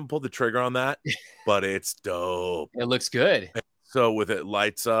 I haven't pulled the trigger on that, but it's dope. It looks good. So with it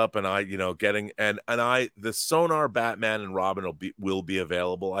lights up, and getting the Sonar Batman and Robin will be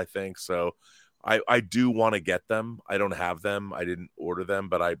available, I think. So I do want to get them. I don't have them. I didn't order them,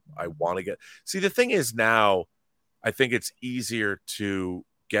 but I want to get. See, the thing is now, I think it's easier to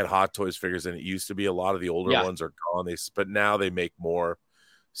get Hot Toys figures than it used to be. A lot of the older ones are gone. But now they make more.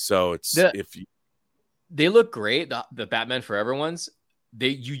 So it's they look great. The Batman Forever ones,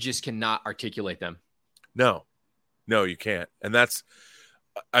 you just cannot articulate them. No, you can't. And that's,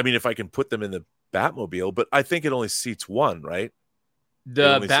 if I can put them in the Batmobile, but I think it only seats one, right?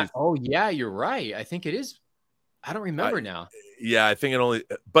 Oh yeah, you're right. I think it is. I don't remember now. Yeah, I think it only,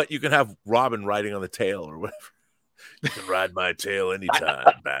 but you can have Robin riding on the tail or whatever. You can ride my tail anytime,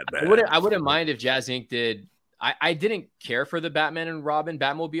 Batman. I wouldn't mind if Jazz Inc. did. I didn't care for the Batman and Robin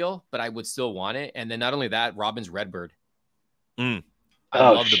Batmobile, but I would still want it. And then not only that, Robin's Redbird. I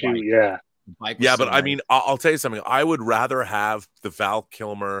love the bike. Yeah. Yeah, but nice. I'll tell you something. I would rather have the Val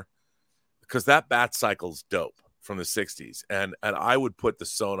Kilmer, because that Bat Cycle's dope from the 60s. And I would put the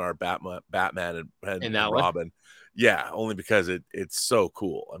Sonar Batman and Robin. One? Yeah, only because it's so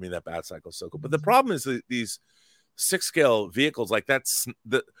cool. That Bat Cycle's so cool. But the problem is these 6-scale vehicles, like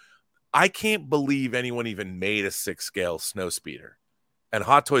I can't believe anyone even made a 6-scale Snowspeeder. And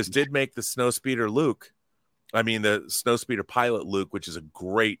Hot Toys did make the Snowspeeder Luke. The Snowspeeder Pilot Luke, which is a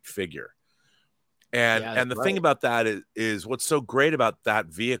great figure. And the thing about that is what's so great about that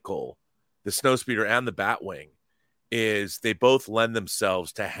vehicle, the Snowspeeder and the Batwing, is they both lend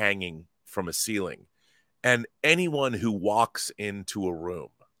themselves to hanging from a ceiling. And anyone who walks into a room,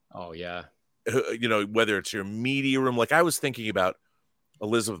 oh yeah, whether it's your media room, like I was thinking about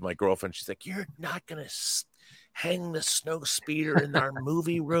Elizabeth, my girlfriend, she's like, you're not going to hang the Snowspeeder in our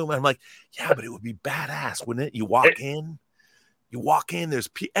movie room. And I'm like, yeah, but it would be badass, wouldn't it? You walk in, there's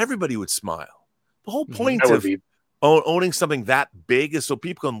everybody would smile. The whole point of owning something that big is so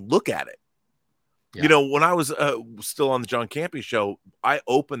people can look at it. Yeah. When I was still on the John Campy show, I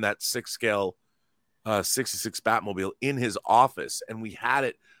opened that 6-scale 66 Batmobile in his office, and we had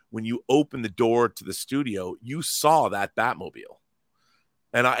it. When you open the door to the studio, you saw that Batmobile.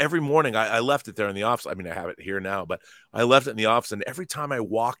 And every morning I left it there in the office. I have it here now, but I left it in the office. And every time I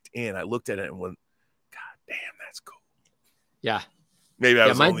walked in, I looked at it and went, God damn, that's cool. Yeah. Maybe I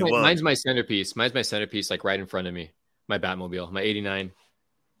was only one. Mine's my centerpiece. Mine's my centerpiece, like right in front of me. My Batmobile, my 89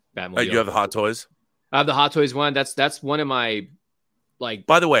 Batmobile. You have the Hot Toys? I have the Hot Toys one. That's one of my, like,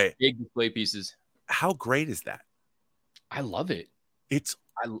 by the way, big display pieces. How great is that? I love it. It's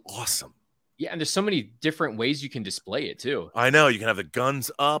awesome. Yeah, and there's so many different ways you can display it too. I know. You can have the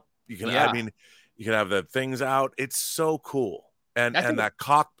guns up. You can, you can have the things out. It's so cool. And that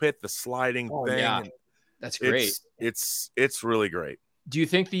cockpit, the sliding thing. Yeah. That's great. It's really great. Do you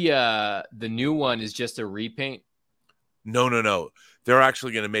think the new one is just a repaint? No. They're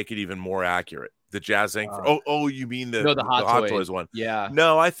actually going to make it even more accurate. The Jazz Inc. You mean the Hot Toys one? Yeah.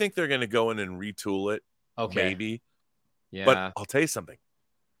 No, I think they're going to go in and retool it. Okay. Maybe. Yeah. But I'll tell you something.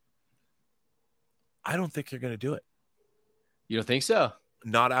 I don't think they're going to do it. You don't think so?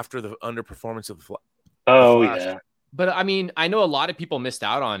 Not after the underperformance of the Flash. Yeah. But I know a lot of people missed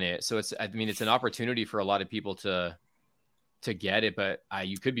out on it, so it's an opportunity for a lot of people to get it. But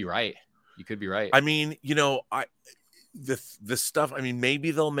you could be right. You could be right. The stuff. Maybe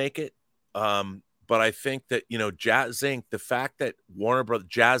they'll make it. But I think that Jazz Inc. The fact that Warner Brothers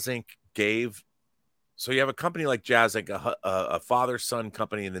Jazz Inc. gave. So you have a company like Jazz Inc., a father-son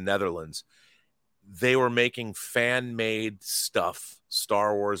company in the Netherlands. They were making fan-made stuff,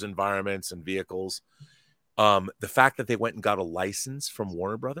 Star Wars environments and vehicles. The fact that they went and got a license from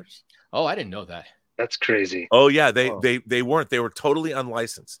Warner Brothers. Oh, I didn't know that. That's crazy. Oh yeah, they weren't. They were totally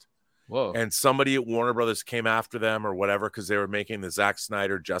unlicensed. Whoa. And somebody at Warner Brothers came after them or whatever because they were making the Zack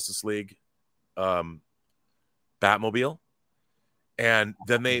Snyder Justice League Batmobile. And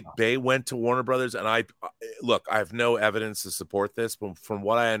then they went to Warner Brothers, and I have no evidence to support this, but from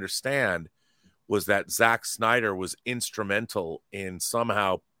what I understand was that Zack Snyder was instrumental in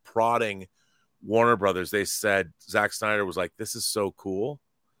somehow prodding Warner Brothers. They said Zack Snyder was like, this is so cool.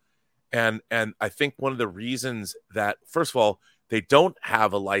 And I think one of the reasons that, first of all, they don't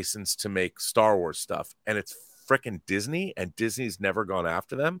have a license to make Star Wars stuff, and it's frickin' Disney, and Disney's never gone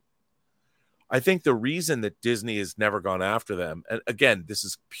after them. I think the reason that Disney has never gone after them, and again, this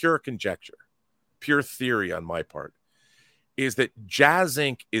is pure conjecture, pure theory on my part, is that Jazz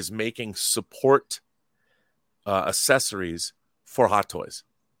Inc. is making support accessories for Hot Toys.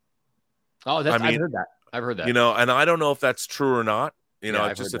 Oh, I've heard that. I've heard that. You know, and I don't know if that's true or not. You know,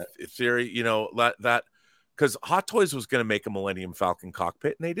 Yeah, it's just a theory, you know, that because Hot Toys was going to make a Millennium Falcon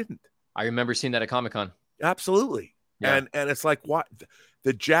cockpit and they didn't. I remember seeing that at Comic-Con. Absolutely. Yeah. And it's like, what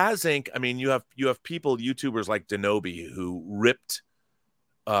the Jazz Inc. I mean, you have people, YouTubers like Denobi, who ripped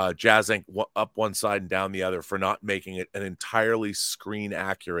Jazz Inc. up one side and down the other for not making it an entirely screen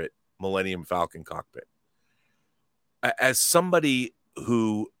accurate Millennium Falcon cockpit. As somebody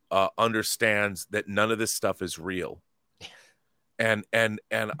who understands that none of this stuff is real, and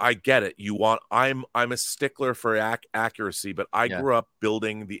I get it. I'm a stickler for accuracy, but I grew up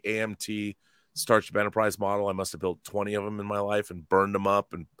building the AMT Starship Enterprise model. I must have built 20 of them in my life and burned them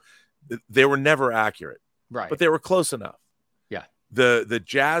up, and they were never accurate, right? But they were close enough. Yeah. The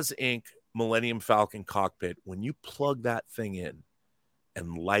Jazz Inc. Millennium Falcon cockpit, when you plug that thing in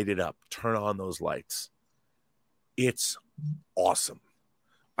and light it up, turn on those lights, it's awesome.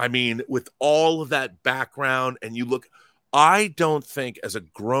 I mean, with all of that background, and you look, I don't think as a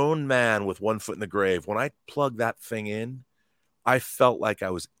grown man with one foot in the grave, when I plugged that thing in, I felt like I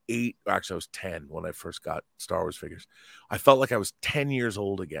was 8, actually I was 10 when I first got Star Wars figures. I felt like I was 10 years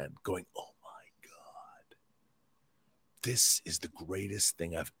old again, going, oh my God, this is the greatest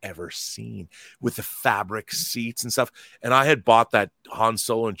thing I've ever seen, with the fabric seats and stuff. And I had bought that Han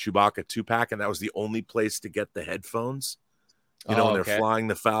Solo and Chewbacca 2-pack, and that was the only place to get the headphones. You know, when they're flying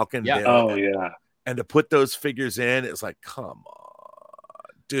the Falcon. Yeah. And to put those figures in, it's like, come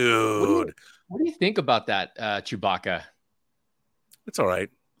on, dude. What do you think about that Chewbacca? It's all right.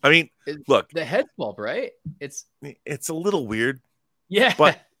 I mean, look. The head sculpt, right? It's a little weird. Yeah.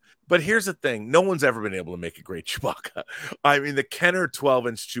 But here's the thing. No one's ever been able to make a great Chewbacca. I mean, the Kenner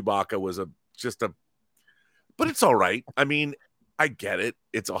 12-inch Chewbacca was but it's all right. I mean, I get it.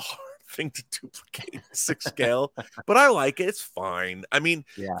 It's a hard thing to duplicate 6 scale, but I like it. It's fine. I mean,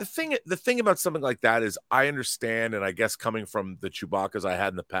 the thing about something like that is I understand, and I guess coming from the Chewbaccas I had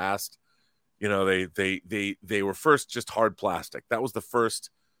in the past, you know, they were first just hard plastic. That was the first,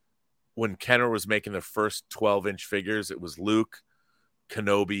 when Kenner was making the first 12-inch figures, it was Luke,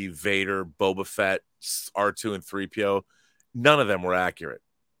 Kenobi, Vader, Boba Fett, R2 and 3PO. None of them were accurate.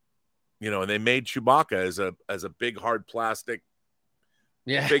 You know, and they made Chewbacca as a big hard plastic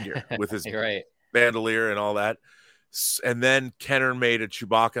figure with his bandolier and all that. And then Kenner made a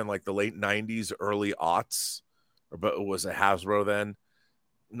Chewbacca in like the late 90s, early aughts, but it was a Hasbro then.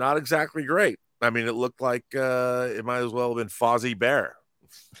 Not exactly great. I mean, it looked like it might as well have been Fozzie Bear.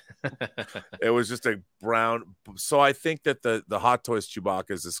 It was just a brown. So I think that the Hot Toys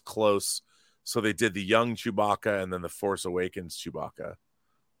Chewbacca is close. So they did the young Chewbacca and then the Force Awakens Chewbacca.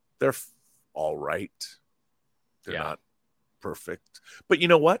 They're all right. They're not perfect. But you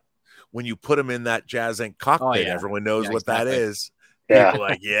know what? When you put them in that Jazz Inc. cockpit, everyone knows what that is. Yeah. People are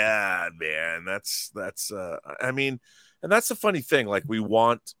like, yeah, man, that's I mean, and that's the funny thing. Like,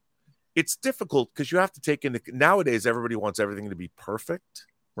 it's difficult because you have to take into, nowadays everybody wants everything to be perfect.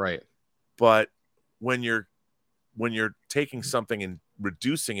 Right. But when you're taking something and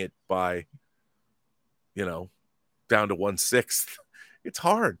reducing it by, you know, down to 1/6, it's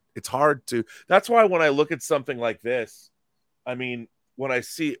hard. It's hard to, that's why when I look at something like this, I mean, when I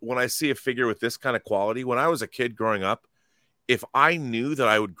see a figure with this kind of quality, when I was a kid growing up, if I knew that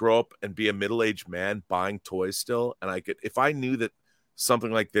I would grow up and be a middle-aged man buying toys still, and if I knew that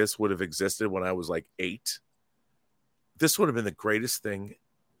something like this would have existed when I was like 8, this would have been the greatest thing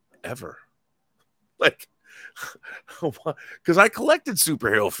ever. Like, because I collected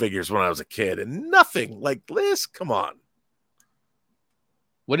superhero figures when I was a kid, and nothing like this. Come on.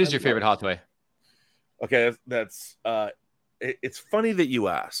 What is your favorite Hot Toy? Okay, that's it's funny that you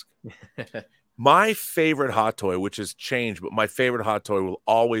ask. My favorite Hot Toy, which has changed, but my favorite Hot Toy will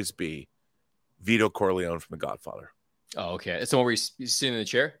always be Vito Corleone from The Godfather. Oh, okay. It's the one where he's sitting in the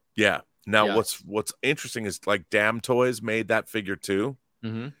chair? Yeah. Now, what's interesting is like Damn Toys made that figure too.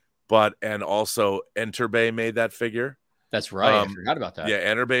 Mm-hmm. And also Enterbay made that figure. That's right. I forgot about that.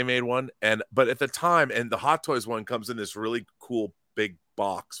 Yeah, Enterbay made one. But at the time, and the Hot Toys one comes in this really cool big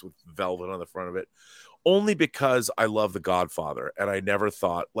box with velvet on the front of it, only because I love The Godfather. And I never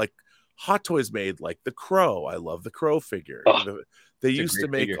thought, like, Hot Toys made like the Crow. I love the Crow figure. They used to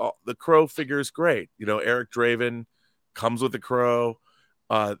make the Crow figures great. You know, Eric Draven comes with the Crow.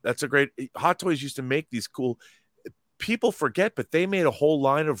 That's a great. Hot Toys used to make these cool. People forget, but they made a whole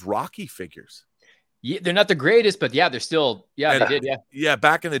line of Rocky figures. Yeah, they're not the greatest, but yeah, they're still. Yeah, And, they did. Yeah, yeah.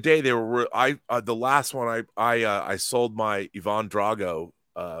 Back in the day, they were. The last one I sold my Ivan Drago.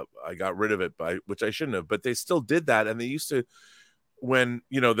 I got rid of it which I shouldn't have, but they still did that, and they used to. When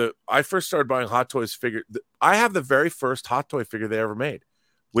I first started buying Hot Toys figure, I have the very first Hot Toy figure they ever made,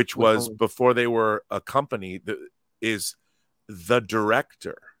 which was before they were a company. That is the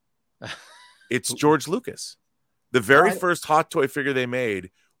director. It's George Lucas. The very first Hot Toy figure they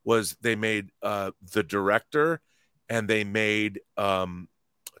made was the director, and they made Tom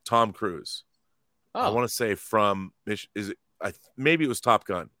Cruise. I want to say from maybe it was Top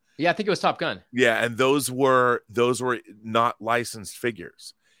Gun. Yeah, I think it was Top Gun. Yeah, and those were not licensed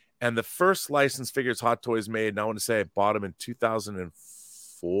figures. And the first licensed figures Hot Toys made, and I want to say I bought them in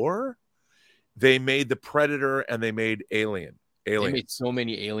 2004. They made the Predator and they made Aliens. They made so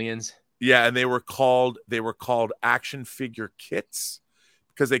many aliens. Yeah, and they were called action figure kits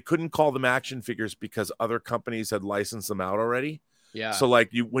because they couldn't call them action figures because other companies had licensed them out already. Yeah. So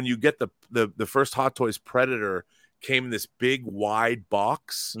like when you get the first Hot Toys Predator came in this big wide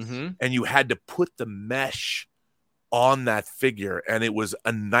box, and you had to put the mesh on that figure, and it was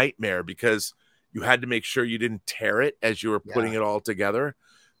a nightmare because you had to make sure you didn't tear it as you were putting it all together.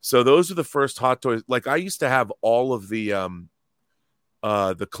 So those are the first Hot Toys. Like I used to have all of the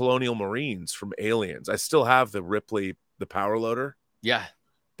Colonial Marines from Aliens. I still have the Ripley, the power loader. Yeah.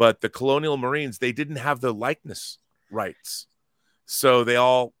 But the Colonial Marines, they didn't have the likeness rights. So they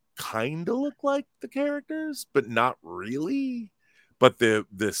all kind of look like the characters, but not really. But the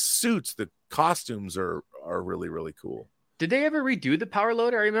suits, the costumes are really, really cool. Did they ever redo the power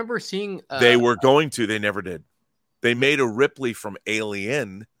loader? I remember seeing they were going to, they never did. They made a Ripley from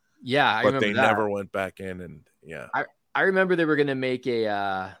Alien. Yeah, but they never went back in, and yeah. I remember they were going to make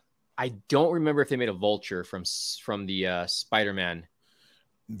a I don't remember if they made a Vulture from the Spider-Man.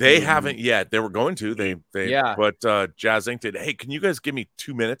 They haven't yet. They were going to. But Jazz Inc. did. Hey, can you guys give me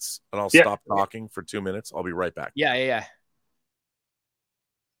 2 minutes and I'll stop talking for 2 minutes? I'll be right back. Yeah,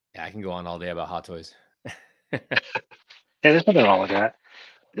 I can go on all day about Hot Toys. Yeah, there's nothing wrong with that.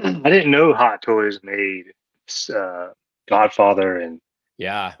 I didn't know Hot Toys made Godfather and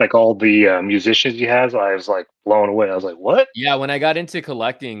like all the musicians he has. I was like blown away. I was like, what? Yeah, when I got into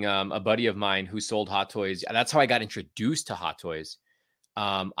collecting, a buddy of mine who sold Hot Toys, that's how I got introduced to Hot Toys.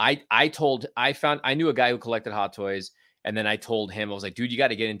 I knew a guy who collected Hot Toys, and then I told him, I was like, dude, you got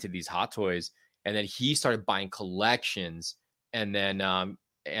to get into these Hot Toys. And then he started buying collections, and then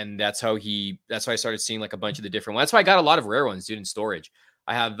and that's how I started seeing like a bunch of the different ones. That's why I got a lot of rare ones, dude, in storage.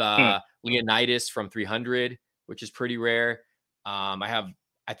 I have Leonidas from 300, which is pretty rare. I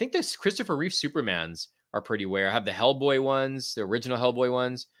think this Christopher Reeve Supermans are pretty rare. I have the Hellboy ones, the original Hellboy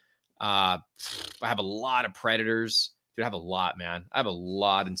ones. I have a lot of Predators. Dude, I have a lot, man. I have a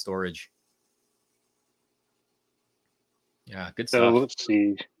lot in storage. Yeah, good stuff. So let's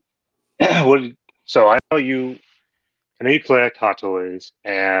see. So I know you collect Hot Toys,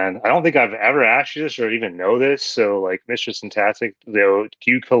 and I don't think I've ever asked you this or even know this. So, like, Mr. Fantastic, do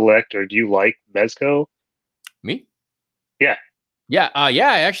you collect or do you like Mezco? Me? Yeah. Yeah.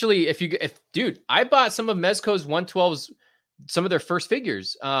 Actually, dude, I bought some of Mezco's 112s, some of their first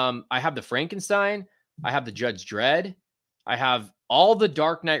figures. I have the Frankenstein. I have the Judge Dredd. I have all the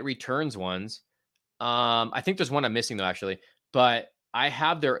Dark Knight Returns ones. I think there's one I'm missing though, actually, but I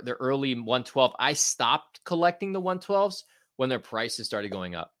have their early 112. I stopped collecting the 112s when their prices started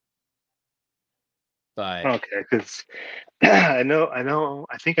going up. But okay, because I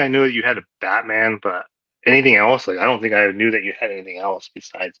think I knew that you had a Batman, but anything else? Like, I don't think I knew that you had anything else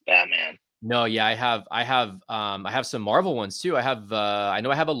besides Batman. No, yeah, I have some Marvel ones too. I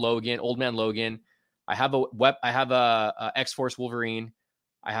know I have a Logan, Old Man Logan. I have a X-Force Wolverine.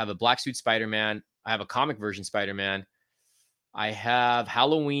 I have a Black Suit Spider-Man. I have a comic version Spider-Man. I have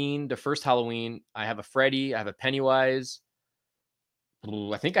Halloween, the first Halloween. I have a Freddy. I have a Pennywise.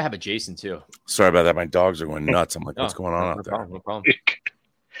 Ooh, I think I have a Jason too. Sorry about that. My dogs are going nuts. I'm like, what's going on out there? No problem.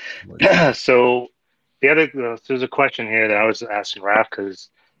 So there's a question here that I was asking Raph, because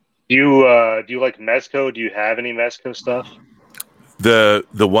do you like Mezco? Do you have any Mezco stuff? The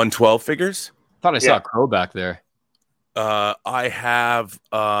 112 figures? I thought I saw a crow back there. I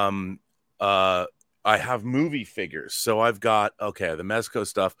have movie figures. So I've got the Mezco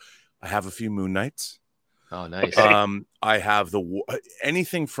stuff. I have a few Moon Knights. Oh, nice. I have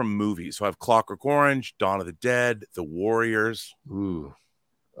anything from movies. So I have Clockwork Orange, Dawn of the Dead, The Warriors. Ooh.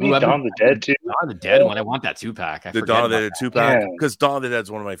 Dawn of the Dead too. Dawn of the Dead one. I want that 2-pack. The Dawn of the Dead 2-pack, because Dawn of the Dead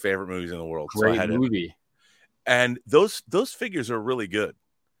is one of my favorite movies in the world. Great movie. And those figures are really good.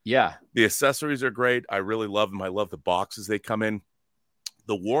 Yeah. The accessories are great. I really love them. I love the boxes they come in.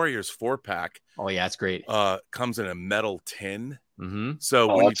 The Warriors 4-pack. Oh yeah, it's great. Comes in a metal tin. Mm-hmm.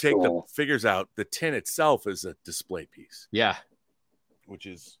 So when you take cool. the figures out, the tin itself is a display piece. Yeah. Which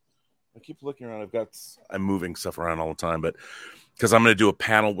is, I keep looking around. I'm moving stuff around all the time, but because I'm going to do a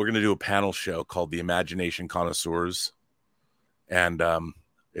panel, we're going to do a panel show called the Imagination Connoisseurs, and we're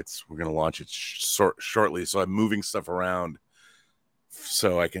going to launch it shortly. So I'm moving stuff around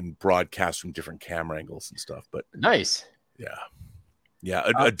so I can broadcast from different camera angles and stuff. But nice. Yeah.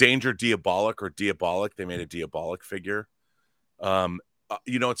 A Danger Diabolic or Diabolic. They made a Diabolic figure.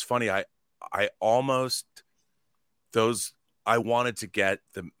 It's funny. I wanted to get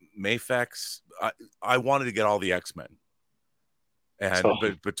the Mafex. I wanted to get all the X-Men,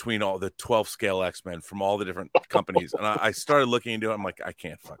 and between all the 12 scale X-Men from all the different companies, and I started looking into it. I'm like, I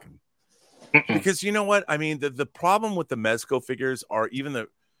can't fucking, because you know what I mean. The problem with the Mezco figures are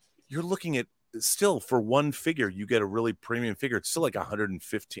you're looking at still for one figure, you get a really premium figure. It's still like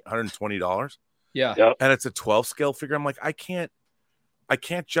 $120. Yeah, yep. And it's a 12 scale figure. I'm like, I can't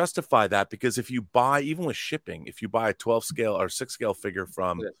justify that, because if you buy, even with shipping, if you buy a 12 scale or 6 scale figure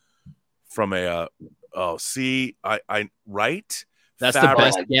from a right, that's the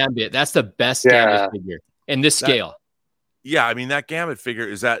best Gambit. That's the best Gambit figure in this scale. Yeah, I mean that Gambit figure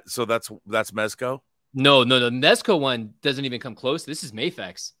is that. So that's Mezco. No, the Mezco one doesn't even come close. This is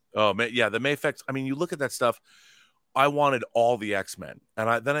Mafex. Oh yeah, the Mafex. I mean, you look at that stuff. I wanted all the X-Men,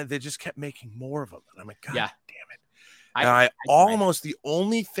 and they just kept making more of them, and I'm like, God damn it! And the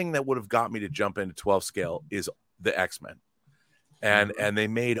only thing that would have got me to jump into 12 scale is the X-Men, and they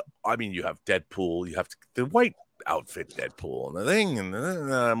made. I mean, you have Deadpool, you have the white outfit Deadpool, and the thing, and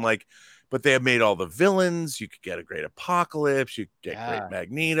I'm like, but they have made all the villains. You could get a great Apocalypse, you could get great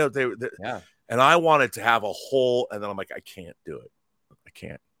Magneto. And I wanted to have a whole, and then I'm like, I can't do it. I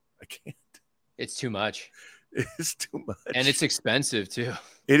can't. It's too much. It's too much. And it's expensive too.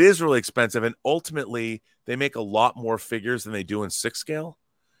 It is really expensive. And ultimately they make a lot more figures than they do in 6 scale,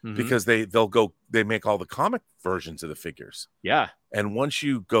 because they make all the comic versions of the figures. Yeah. And once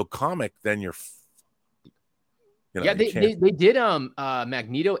you go comic, then they did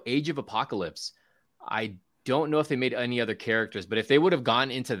Magneto Age of Apocalypse. I don't know if they made any other characters, but if they would have gone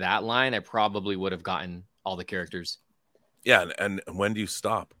into that line, I probably would have gotten all the characters. Yeah. And when do you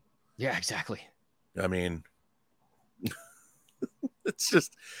stop? Yeah, exactly. I mean, it's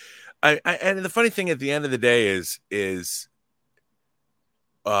just, and the funny thing at the end of the day is,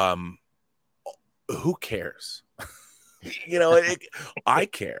 who cares? I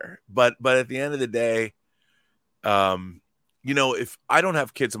care, but at the end of the day, if I don't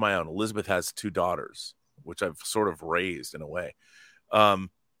have kids of my own, Elizabeth has 2 daughters, which I've sort of raised in a way.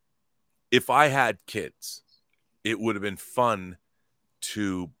 If I had kids, it would have been fun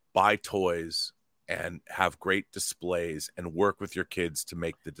to buy toys and have great displays and work with your kids to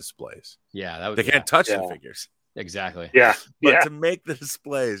make the displays. Yeah, they can't touch the figures. Exactly. Yeah. But to make the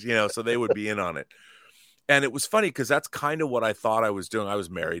displays, so they would be in on it. And it was funny because that's kind of what I thought I was doing. I was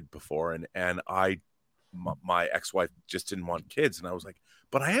married before, and my ex-wife just didn't want kids. And I was like,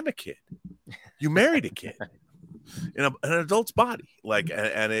 but I am a kid. You married a kid in an adult's body.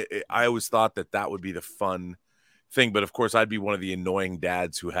 I always thought that would be the fun thing. But of course, I'd be one of the annoying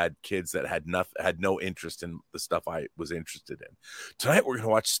dads who had kids that had no interest in the stuff I was interested in. Tonight, we're going to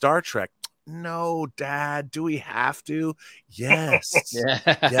watch Star Trek. No, Dad, do we have to? Yes.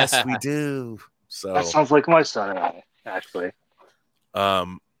 Yes, we do. So that sounds like my son and I, actually.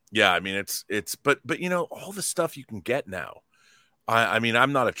 Yeah, I mean, it's but all the stuff you can get now. I mean,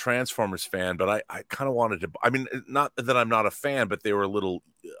 I'm not a Transformers fan, but I kind of wanted to. I mean, not that I'm not a fan, but they were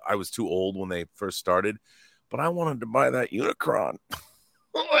I was too old when they first started. But I wanted to buy that Unicron.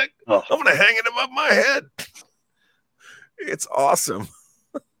 I'm going to hang it above my head. It's awesome.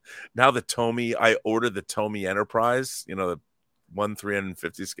 Now the Tomy, I ordered the Tomy Enterprise, the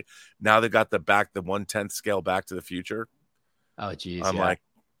 1/350 scale. Now they got the 1/10 scale Back to the Future. Oh, geez. I'm like,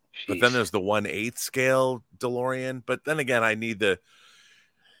 but then there's the 1/8 scale DeLorean. But then again, I need they're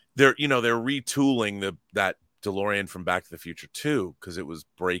retooling that DeLorean from Back to the Future 2 because it was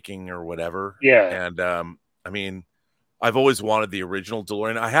breaking or whatever. Yeah. And I mean, I've always wanted the original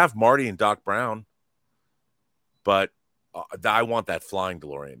DeLorean. I have Marty and Doc Brown, but I want that flying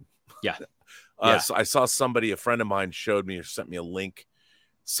DeLorean. Yeah. So I saw a friend of mine showed me or sent me a link.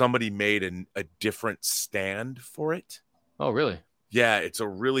 Somebody made a different stand for it. Oh, really? Yeah, it's a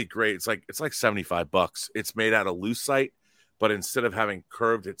really great. It's like $75. It's made out of lucite, but instead of having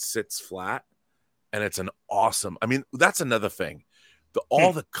curved, it sits flat, and it's an awesome. I mean, that's another thing.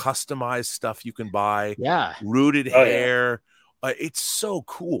 All the customized stuff you can buy. Yeah. Rooted hair, It's so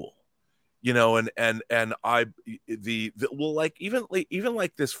cool, you know, and I well, like even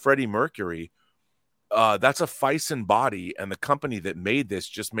like this Freddie Mercury, that's a Fison body, and the company that made this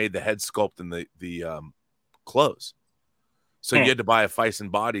just made the head sculpt and the clothes. So you had to buy a Fison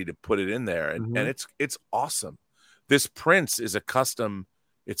body to put it in there, and it's awesome. This Prince is a custom.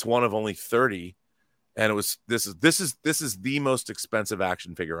 It's one of only 30, and this is the most expensive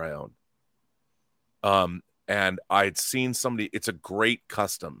action figure I own. And I'd seen somebody. It's a great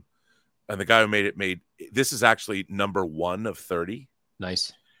custom, and the guy who made it this is actually number 1 of 30.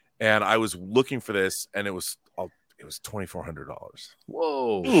 Nice. And I was looking for this, and it was $2,400.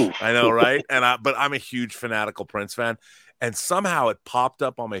 Whoa! I know, right? But I'm a huge fanatical Prince fan, and somehow it popped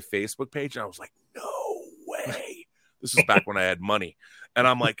up on my Facebook page, and I was like, no way. This was back when I had money, and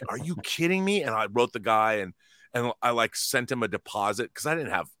I'm like, are you kidding me? And I wrote the guy, and I like sent him a deposit because I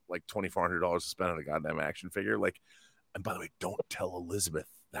didn't have like $2,400 to spend on a goddamn action figure. Like, and by the way, don't tell Elizabeth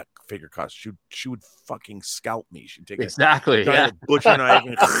that figure cost. She would fucking scalp me. She'd take a butcher knife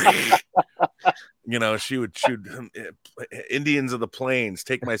and you know, she would shoot Indians of the Plains,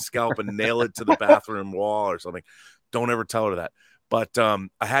 take my scalp and nail it to the bathroom wall or something. Don't ever tell her that. But I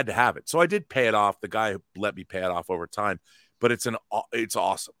had to have it. So I did pay it off. The guy let me pay it off over time. But it's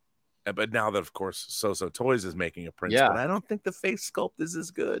awesome. But now that, of course, So Toys is making a Prince, but I don't think the face sculpt is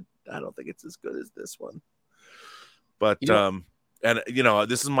as good. I don't think it's as good as this one. But and you know,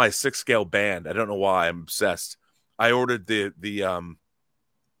 this is my 6 scale band. I don't know why I'm obsessed. I ordered the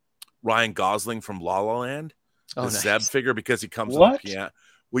Ryan Gosling from La La Land, Zeb figure, because he comes with a piano.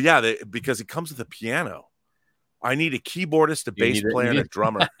 Well, yeah, because he comes with a piano. I need a keyboardist, a bass player, and a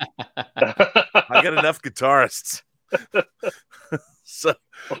drummer. I got enough guitarists. So,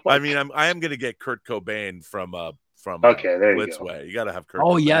 I mean, I am going to get Kurt Cobain from Blitzway. You got to have Kurt.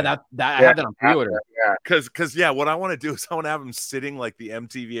 Oh, Cobain. Yeah, that I have that on pre-order. Because what I want to do is I want to have him sitting like the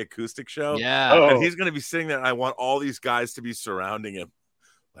MTV acoustic show. Yeah, and he's going to be sitting there. And I want all these guys to be surrounding him.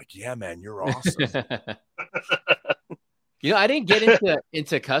 Like, yeah, man, you're awesome. You know, I didn't get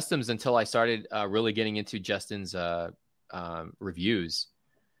into customs until I started really getting into Justin's reviews.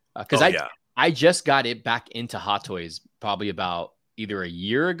 Because I just got it back into Hot Toys probably about either a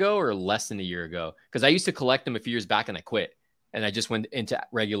year ago or less than a year ago. Because I used to collect them a few years back and I quit. And I just went into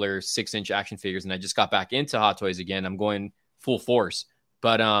regular 6-inch action figures and I just got back into Hot Toys again. I'm going full force.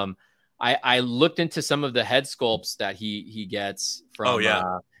 But I looked into some of the head sculpts that he gets from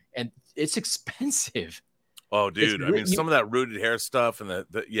and it's expensive. Oh, dude. I mean, some of that rooted hair stuff and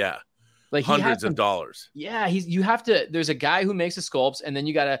like hundreds of dollars. Yeah, there's a guy who makes the sculpts, and then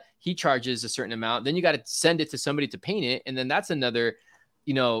he charges a certain amount. Then you got to send it to somebody to paint it, and then that's another,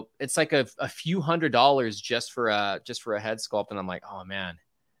 you know, it's like a few $100s just for a head sculpt. And I'm like, oh man,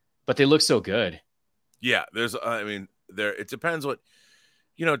 but they look so good. Yeah, it depends it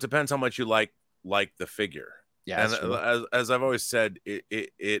depends how much you like the figure. Yeah, and as I've always said,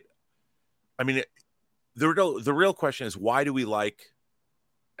 the real question is, why do we like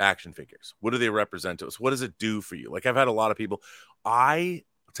action figures? What do they represent to us? What does it do for you? Like, I've had a lot of people. I'll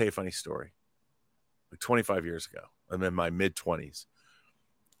tell you a funny story. Like 25 years ago, I'm in my mid-20s.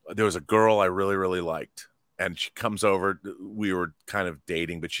 There was a girl I really, really liked, and she comes over. We were kind of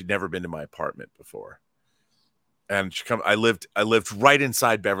dating, but she'd never been to my apartment before. And I lived right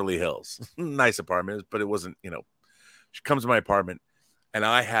inside Beverly Hills. Nice apartment, but it wasn't, she comes to my apartment, and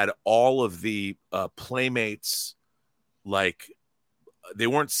I had all of the Playmates, like, they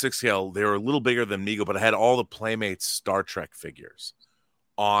weren't 6 scale. They were a little bigger than Mego, but I had all the Playmates Star Trek figures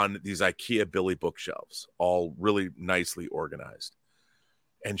on these IKEA Billy bookshelves, all really nicely organized.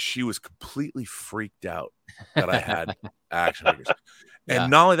 And she was completely freaked out that I had action figures. And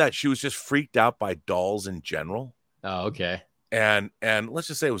not only that, she was just freaked out by dolls in general. Oh, okay. And let's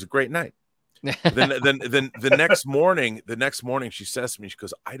just say it was a great night. then the next morning she says to me, she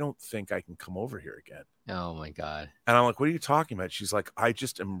goes, I don't think I can come over here again. Oh my God. And I'm like, what are you talking about? She's like, I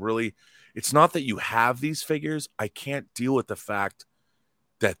just am really, it's not that you have these figures. I can't deal with the fact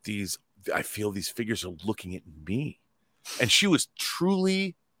that I feel these figures are looking at me. And she was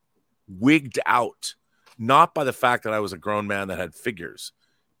truly wigged out, not by the fact that I was a grown man that had figures,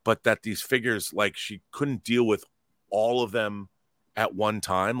 but that these figures, like, she couldn't deal with all of them at one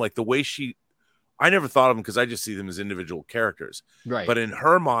time. Like, the way I never thought of them because I just see them as individual characters. Right. But in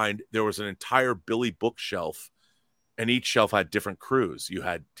her mind, there was an entire Billy bookshelf, and each shelf had different crews. You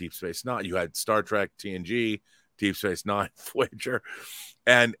had Deep Space Nine, you had Star Trek, TNG, Deep Space Nine, Voyager,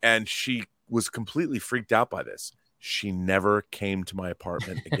 and she was completely freaked out by this. She never came to my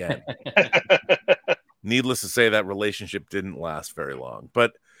apartment again. Needless to say, that relationship didn't last very long.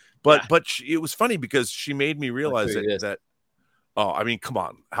 But it was funny because she made me realize that Oh, I mean, come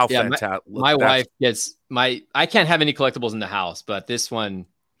on. How fantastic. My wife gets I can't have any collectibles in the house, but this one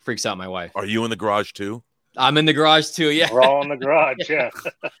freaks out my wife. Are you in the garage too? I'm in the garage too. Yeah. We're all in the garage. Yeah.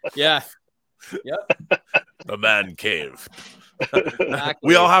 Yeah. Yep. The man cave. Exactly.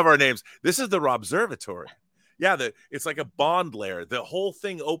 We all have our names. This is the Robservatory. Yeah, it's like a Bond lair. The whole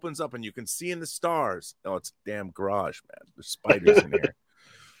thing opens up and you can see in the stars. Oh, it's a damn garage, man. There's spiders in here.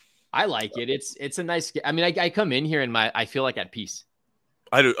 I like it. It's a nice. I mean, I come in here and I feel like at peace.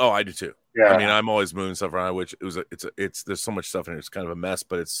 I do. Oh, I do too. Yeah. I mean, I'm always moving stuff around, which it's there's so much stuff in here. It's kind of a mess,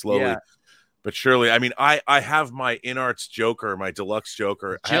 but it's slowly, but surely. I mean, I have my InArts Joker, my deluxe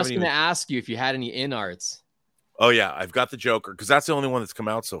Joker. Just going to ask you if you had any InArts. Oh yeah, I've got the Joker because that's the only one that's come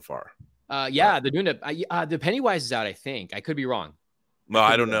out so far. Yeah, they're doing it. The Pennywise is out. I think I could be wrong. No,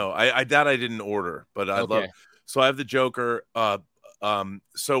 I don't know. I doubt I didn't order, but I love. So I have the Joker.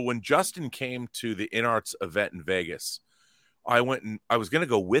 So when Justin came to the InArts event in Vegas, I went and I was going to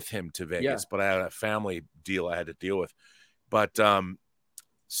go with him to Vegas, but I had a family deal I had to deal with. But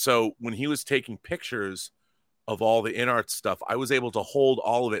so when he was taking pictures of all the InArts stuff, I was able to hold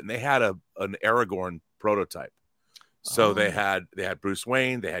all of it, and they had an Aragorn prototype. So they had Bruce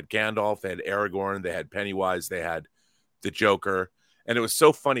Wayne, they had Gandalf, they had Aragorn, they had Pennywise, they had the Joker. And it was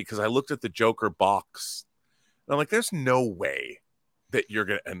so funny because I looked at the Joker box and I'm like, there's no way that you're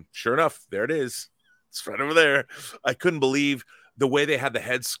going to, and sure enough, there it is. It's right over there. I couldn't believe the way they had the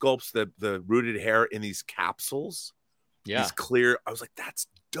head sculpts, the rooted hair in these capsules. Yeah. These clear. I was like, that's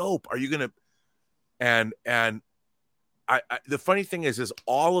dope. Are you going to, and I the funny thing is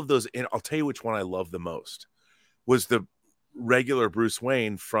all of those, and I'll tell you which one I love the most. Was the regular Bruce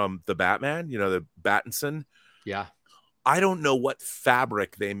Wayne from the Batman, the Battinson. Yeah. I don't know what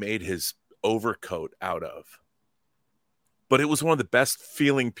fabric they made his overcoat out of, but it was one of the best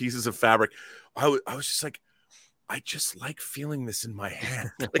feeling pieces of fabric. I was just like, I just like feeling this in my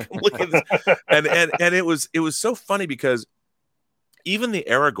hand. Like, I'm looking at this. And it was so funny because even the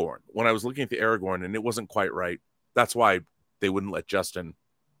Aragorn, when I was looking at the Aragorn and it wasn't quite right, that's why they wouldn't let Justin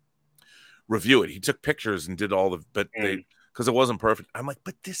review it. He took pictures and did all the, but because it wasn't perfect. I'm like,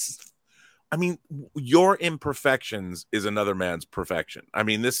 but this is, I mean, your imperfections is another man's perfection. I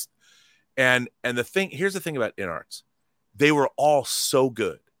mean, this, and the thing, here's the thing about InArts. They were all so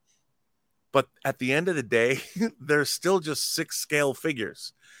good, but at the end of the day, they're still just 6 scale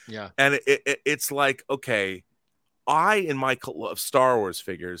figures. Yeah. And it's like, okay, in my Star Wars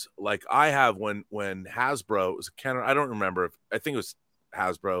figures, like I have when Hasbro, it was a Canon, I don't remember, I think it was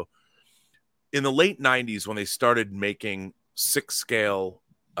Hasbro, in the late 90s, when they started making 6 scale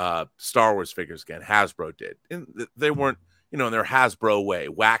Star Wars figures again, Hasbro did. And they weren't, in their Hasbro way,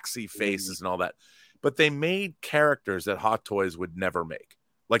 waxy faces and all that. But they made characters that Hot Toys would never make,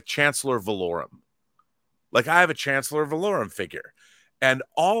 like Chancellor Valorum. Like I have a Chancellor Valorum figure. And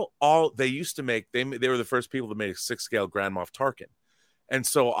all they used to make, they were the first people to make a 6 scale Grand Moff Tarkin. And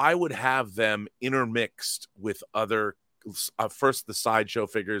so I would have them intermixed with other, first the Sideshow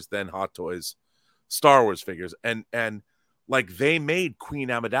figures, then Hot Toys Star Wars figures, and like they made Queen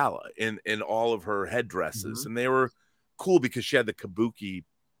Amidala in all of her headdresses, and they were cool because she had the kabuki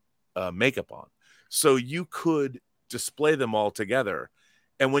makeup on, so you could display them all together.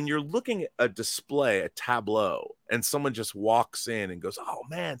 And when you're looking at a display, a tableau, and someone just walks in and goes, "Oh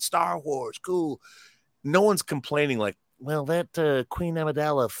man, Star Wars, cool," no one's complaining like, well, that Queen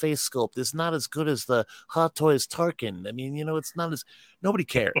Amidala face sculpt is not as good as the Hot Toys Tarkin. I mean, it's not as, nobody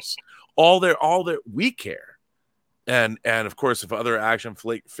cares. We care. And of course, if other action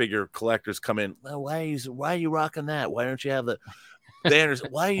figure collectors come in, well, why are you rocking that? Why don't you have the banners?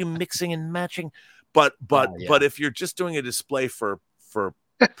 Why are you mixing and matching? But if you're just doing a display for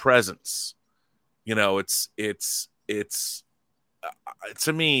presence, it's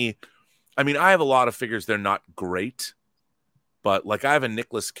to me, I mean, I have a lot of figures. They're not great. But like I have a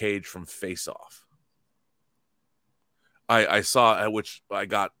Nicolas Cage from Face Off. I saw, which I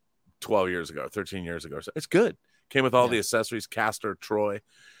got 12 years ago, 13 years ago. So it's good. Came with all the accessories. Castor Troy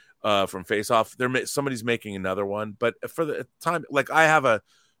from Face Off. Somebody's making another one, but for the time, like I have a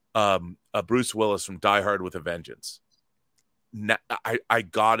Bruce Willis from Die Hard with a Vengeance. I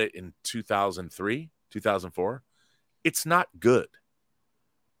got it in 2003, 2004. It's not good.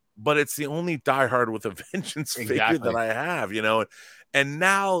 But it's the only Die Hard with a Vengeance figure that I have, and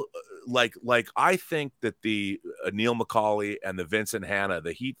now, like I think that the Neil McCauley and the Vincent Hanna,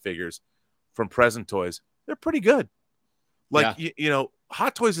 the Heat figures from Present Toys, they're pretty good. Like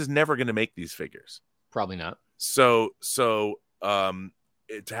Hot Toys is never going to make these figures, probably not. So to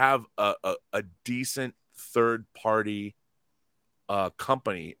have a decent third party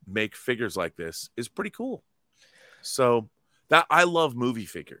company make figures like this is pretty cool. So That I love movie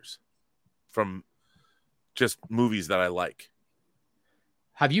figures from just movies that I like.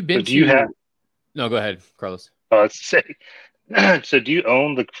 Have you been do you to? have? No, go ahead, Carlos. Let's say. So, do you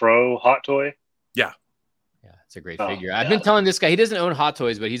own the Crow hot toy? Yeah. Yeah, it's a great Oh, figure. I've yeah. been telling this guy he doesn't own Hot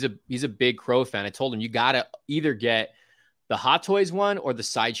Toys, but he's a big Crow fan. I told him you gotta either get the Hot Toys one or the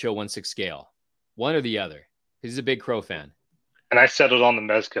Sideshow 1/6 scale, one or the other. He's a big Crow fan. And I settled on the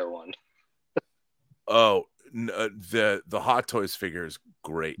Mezco one. Oh, the Hot Toys figure is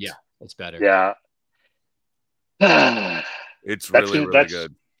great. Yeah, it's better. Yeah. It's really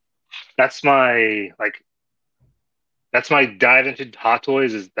good. That's my dive into Hot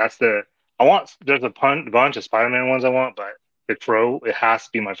Toys. There's a bunch of Spider-Man ones I want, but the Crow, it has to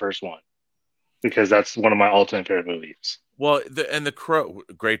be my first one because that's one of my all-time favorite movies. Well, the Crow,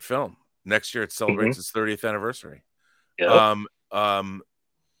 great film. Next year it celebrates its 30th anniversary. Yep.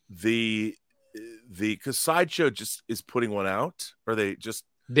 Because Sideshow just is putting one out, or they just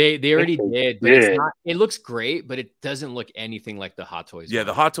they already did, but it's not. It looks great, but it doesn't look anything like the Hot Toys. Yeah,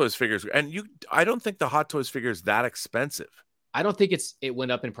 the Hot Toys figures, and I don't think the Hot Toys figure is that expensive. I don't think it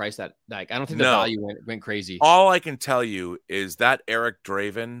went up in price that I don't think the value went crazy. All I can tell you is that Eric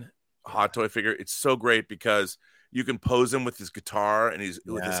Draven Hot Toy figure, it's so great because you can pose him with his guitar and he's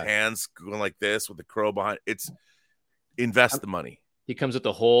with his hands going like this with the Crow behind. Invest the money. He comes with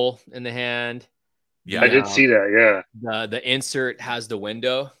the hole in the hand. Yeah, I did see that. Yeah, the insert has the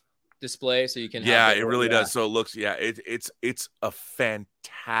window display, so you can. Yeah, it really does. So it looks. Yeah, it's a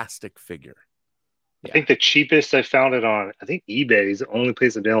fantastic figure. I think the cheapest I found it on, I think eBay is the only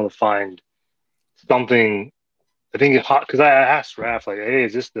place I've been able to find something. I think it's hot because I asked Raph, like, hey,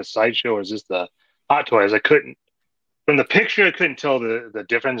 is this the Sideshow or is this the Hot Toys? I couldn't, from the picture, I couldn't tell the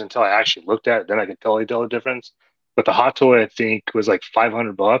difference until I actually looked at it. Then I could totally tell the difference. But the Hot Toy, I think, was like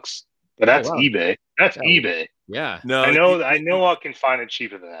 $500, but that's eBay. That's eBay. Yeah. No, I know I can find it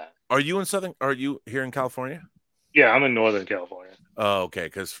cheaper than that. Are you here in California? Yeah, I'm in Northern California. Oh, okay.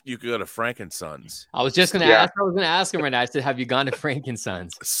 Because you could go to Frankensons. I was just going to ask. I was going to ask him right now. I said, "Have you gone to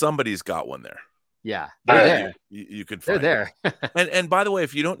Frankensons?" Somebody's got one there. Yeah, they're there. You can find they're there. and by the way,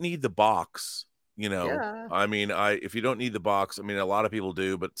 if you don't need the box, I mean, if you don't need the box, I mean, a lot of people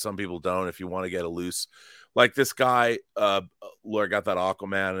do, but some people don't. If you want to get a loose, like this guy, Laura got that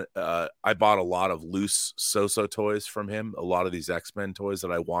Aquaman. I bought a lot of loose So-So toys from him. A lot of these X-Men toys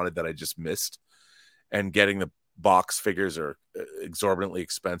that I wanted that I just missed, and getting the box figures are exorbitantly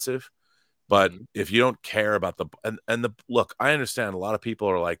expensive. But if you don't care about look, I understand a lot of people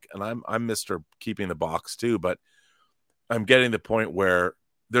are like, and I'm Mr. keeping the box too, but I'm getting the point where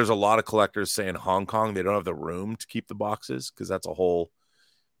there's a lot of collectors saying Hong Kong, they don't have the room to keep the boxes because that's a whole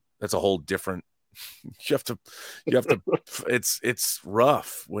different, you have to, it's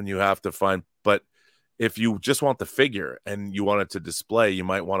rough when you have to find, but if you just want the figure and you want it to display, you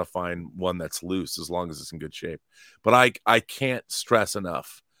might want to find one that's loose as long as it's in good shape. But I can't stress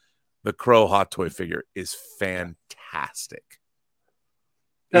enough, the Crow Hot Toy figure is fantastic.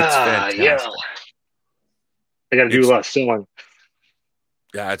 It's fantastic. Yeah. I got to do a lot of sewing.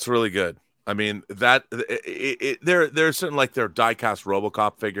 Yeah, it's really good. I mean, there's certain, like their die-cast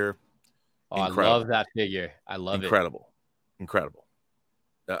RoboCop figure. Oh, incredible. I love that figure. I love incredible.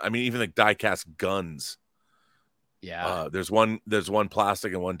 I mean, even the die-cast guns. Yeah. There's one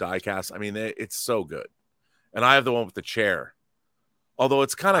plastic and one die-cast. I mean, it's so good. And I have the one with the chair. Although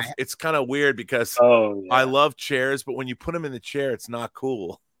it's kind of weird because I love chairs, but when you put him in the chair, it's not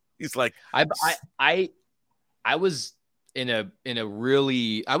cool. He's like, I was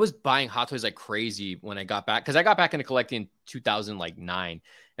I was buying Hot Toys like crazy when I got back, because I got back into collecting in 2009,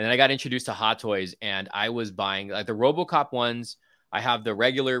 and then I got introduced to Hot Toys, and I was buying like the RoboCop ones. I have the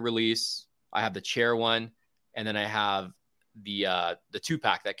regular release, I have the chair one, and then I have the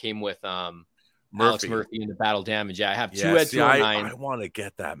 2-pack that came with Alex Murphy and the Battle Damage. Yeah, I have two at 209. I want to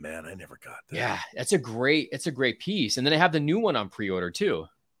get that, man. I never got that. Yeah, it's a great piece. And then I have the new one on pre-order too.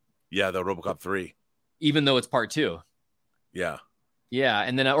 Yeah, the RoboCop 3. Even though it's part 2. Yeah. Yeah,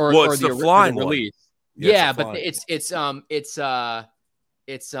 and then or the flying release. Yeah, but it's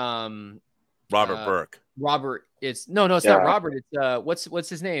Robert Burke. Robert, it's not Robert. It's what's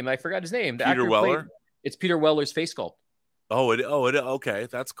his name? I forgot his name. Peter Weller. It's Peter Weller's face sculpt. Okay,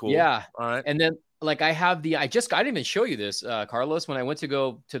 that's cool. Yeah. All right. And then like I didn't even show you this, Carlos, when I went to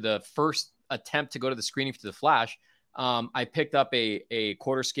go to the first attempt to go to the screening for The Flash. I picked up a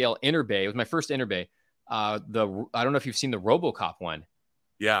quarter scale inner bay. It was my first inner bay. I don't know if you've seen the RoboCop one.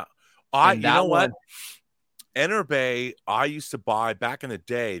 Yeah. You know what? Inner bay, I used to buy back in the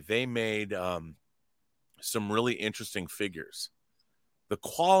day. They made some really interesting figures. The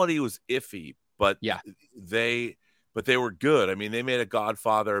quality was iffy, but but they were good. I mean, they made a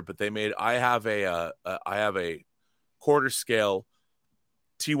Godfather, but I have a quarter scale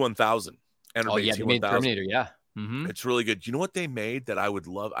T1000 Enterbay Oh yeah, they made T1000. Terminator. Yeah. Mm-hmm. It's really good. You know what they made that I would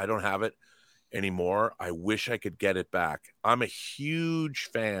love? I don't have it anymore. I wish I could get it back. I'm a huge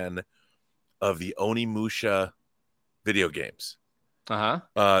fan of the Onimusha video games.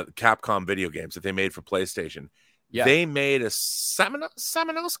 Capcom video games that they made for PlayStation. Yeah. They made a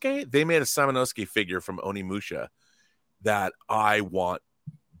Samanosuke. They made a Samanosuke figure from Onimusha that I want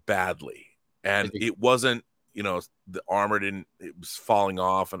badly. And it wasn't, the armor it was falling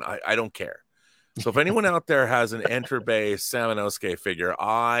off, and I don't care. So if anyone out there has an Enterbay Samanosuke figure,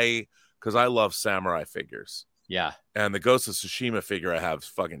 because I love samurai figures. Yeah. And the Ghost of Tsushima figure I have is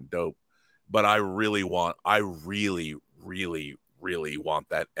fucking dope. But I really, really, really want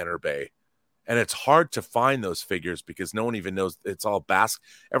that Enterbay. And it's hard to find those figures because no one even knows it's all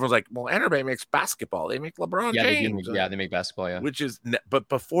Everyone's like, well, Enterbay makes basketball. They make LeBron James. They make basketball, yeah. But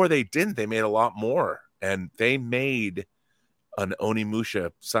before they didn't, they made a lot more. And they made an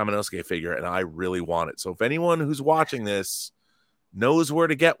Onimusha Samanosuke figure, and I really want it. So if anyone who's watching this knows where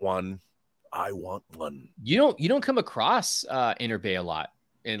to get one, I want one. You don't come across Enterbay a lot,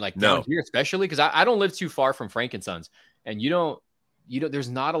 and down here especially, because I don't live too far from Frankensons, and you don't. There's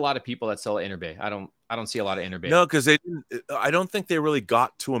not a lot of people that sell Enterbay. I don't see a lot of Enterbay. No, because I don't think they really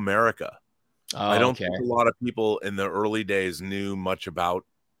got to America. I don't think a lot of people in the early days knew much about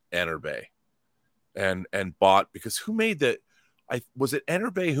Enterbay, and bought, because who made was it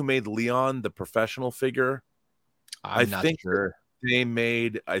Enterbay who made Leon the professional figure? I'm not sure. They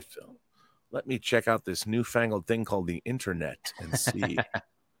made. Let me check out this newfangled thing called the internet and see.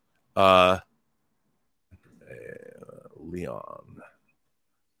 Leon.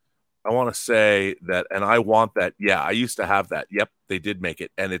 I want to say that, and I want that. Yeah, I used to have that. Yep, they did make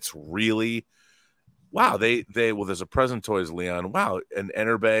it, and it's really wow. There's a Present Toys Leon. Wow, an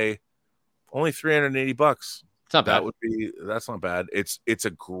Enterbay, only $380. It's not bad. That's not bad. It's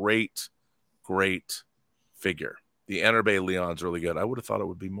a great figure. The Enterbay Leon's really good. I would have thought it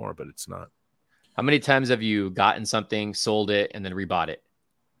would be more, but it's not. How many times have you gotten something, sold it, and then rebought it?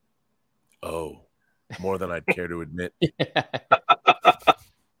 Oh, more than I'd care to admit.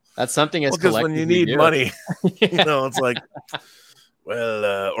 That's something as because when you need money, it's like,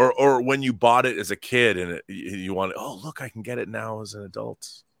 well, or when you bought it as a kid and you want, oh, look, I can get it now as an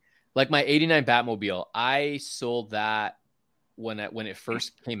adult. Like my 89 Batmobile, I sold that when it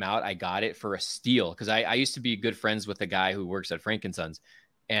first came out. I got it for a steal because I used to be good friends with the guy who works at Frankensons,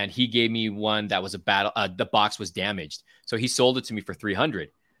 and he gave me one that was the box was damaged, so he sold it to me for $300.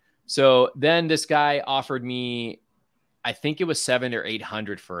 So then this guy offered me, I think it was $700 or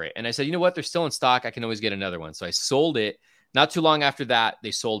 $800 for it. And I said, you know what? They're still in stock. I can always get another one. So I sold it. Not too long after that,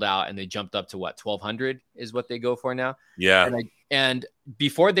 they sold out and they jumped up to what? $1,200 is what they go for now. Yeah. And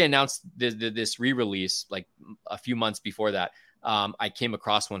before they announced this re-release, like a few months before that, I came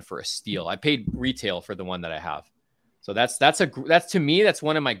across one for a steal. I paid retail for the one that I have. So that's to me, that's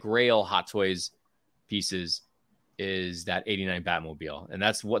one of my grail Hot Toys pieces, is that 89 Batmobile. And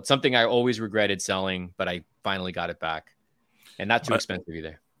that's something I always regretted selling, but I finally got it back, and not too expensive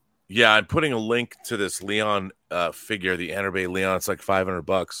either. Yeah. I'm putting a link to this Leon figure, the Enterbay Leon. It's like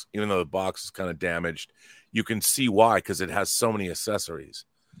 $500, even though the box is kind of damaged. You can see why, because it has so many accessories.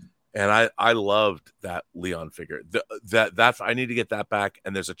 And I loved that Leon figure. That's I need to get that back.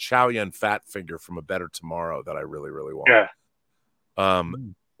 And there's a Chow Yun Fat figure from A Better Tomorrow that I really, really want. Yeah.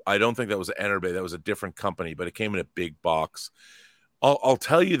 I don't think that was Enterbay. That was a different company, but it came in a big box. I'll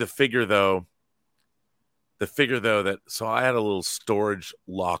tell you the figure though. So I had a little storage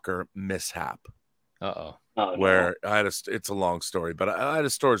locker mishap. Where I had it's a long story, but I had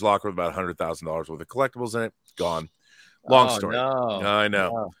a storage locker with about $100,000 worth of collectibles in it. Gone. Long story. No. I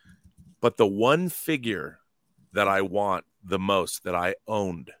know. No. But the one figure that I want the most, that I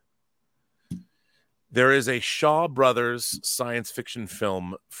owned, there is a Shaw Brothers science fiction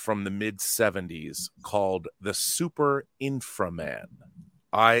film from the mid-70s called The Super Inframan.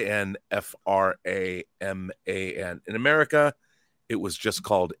 Inframan. In America, it was just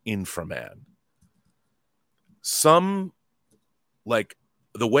called Inframan.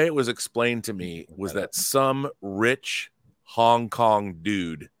 The way it was explained to me was that some rich Hong Kong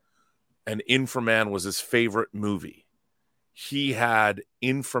dude, and Inframan was his favorite movie. He had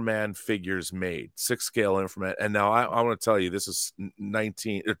Inframan figures made, 6-scale Inframan. And now I want to tell you, this is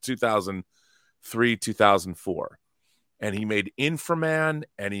 2003, 2004. And he made Inframan,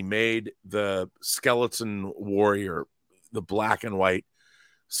 and he made the Skeleton Warrior, the black and white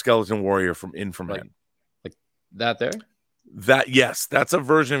Skeleton Warrior from Inframan. Like that there? Yes, that's a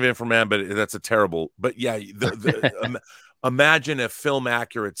version of Inframan, but that's a terrible. But yeah, imagine a film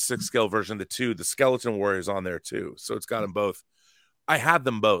accurate 6-scale version of the 2. The Skeleton Warrior is on there too, so it's got them both. I had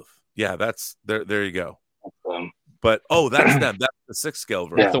them both. Yeah, that's there. There you go. But that's them. That's the 6-scale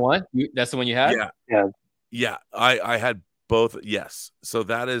version. That's the one. That's the one you had. Yeah. I had both. Yes. So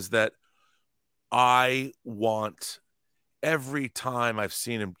that is that. I want every time I've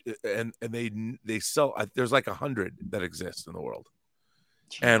seen them, and they sell. There's like 100 that exist in the world.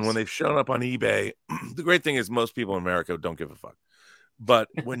 Jeez. And when they've shown up on eBay, the great thing is most people in America don't give a fuck. But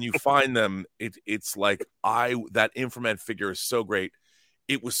when you find them, it's like that Inframan figure is so great.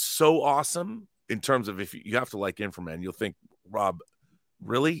 It was so awesome in terms of, if you have to like Inframan, you'll think, Rob,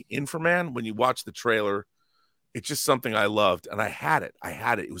 really Inframan? When you watch the trailer, it's just something I loved, and I had it.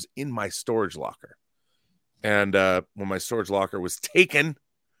 It was in my storage locker. And when my storage locker was taken,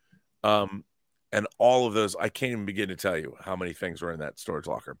 and all of those, I can't even begin to tell you how many things were in that storage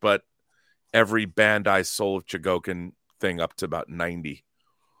locker. But every Bandai Soul of Chogokin thing up to about 90.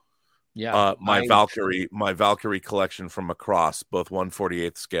 Yeah. My Valkyrie collection from across both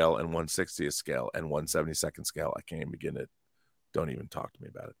 1/48th scale and 1/60th scale and 1/72nd scale. I can't even begin to. Don't even talk to me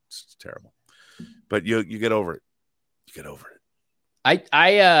about it. It's terrible. But you get over it. You get over it.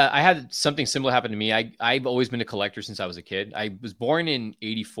 I had something similar happen to me. I've always been a collector since I was a kid. I was born in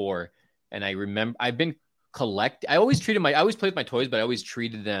 '84, and I remember I've been I always played with my toys, but I always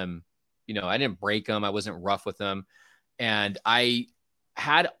treated them. I didn't break them. I wasn't rough with them, and I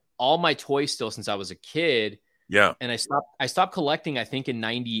had all my toys still since I was a kid. Yeah. And I stopped collecting, I think in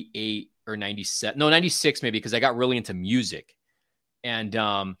 98 or 97. No, 96 maybe, because I got really into music.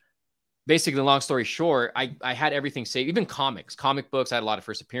 And basically, long story short, I had everything saved, even comic books. I had a lot of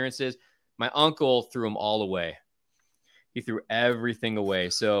first appearances. My uncle threw them all away. He threw everything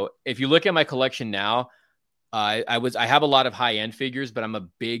away. So if you look at my collection now, I have a lot of high-end figures, but I'm a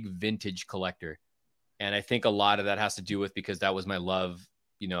big vintage collector. And I think a lot of that has to do with, because that was my love,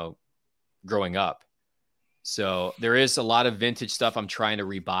 growing up. So there is a lot of vintage stuff I'm trying to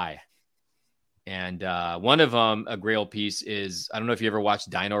rebuy. And one of them, a grail piece, is, I don't know if you ever watched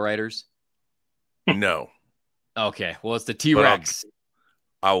Dino Riders. No. Okay. Well, it's the T-Rex.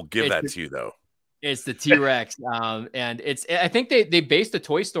 I'll give that to you, though. It's the T-Rex. And I think they based the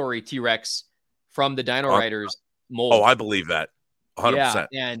Toy Story T-Rex from the Dino Riders mold. Oh, I believe that. 100%.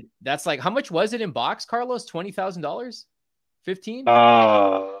 Yeah. And that's like, how much was it in box, Carlos? $20,000? 15?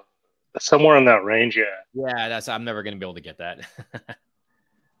 Somewhere in that range, yeah. Yeah, I'm never going to be able to get that.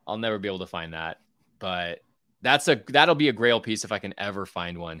 I'll never be able to find that. But that'll be a grail piece if I can ever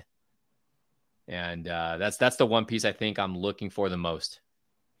find one. And that's the one piece I think I'm looking for the most.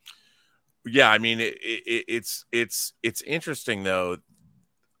 Yeah, I mean it's interesting though.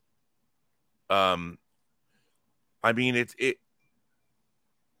 I mean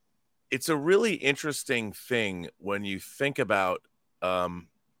it's a really interesting thing when you think about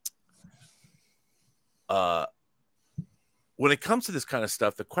when it comes to this kind of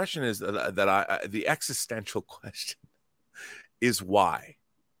stuff. The question is the existential question is why?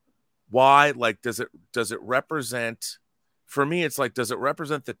 Why? Like, does it represent? For me, it's like, does it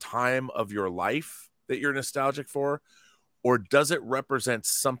represent the time of your life that you're nostalgic for, or does it represent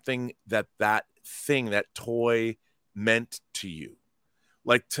something that thing, that toy, meant to you?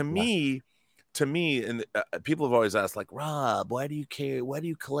 Like, to me, and people have always asked, like, Rob, why do you care? Why do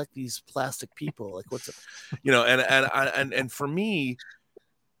you collect these plastic people? Like, what's it? And for me,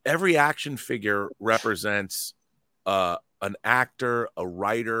 every action figure represents an actor, a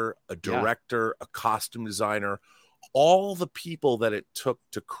writer, a director, a costume designer, all the people that it took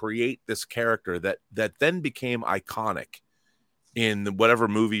to create this character that then became iconic in whatever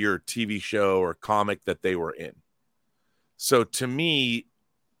movie or TV show or comic that they were in. So to me,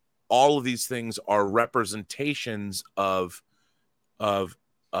 all of these things are representations of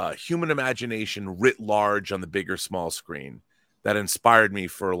human imagination writ large on the big or small screen that inspired me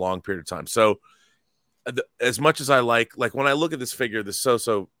for a long period of time. So as much as I like when I look at this figure, the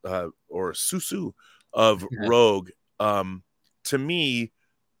Soso or Susu of Rogue, to me,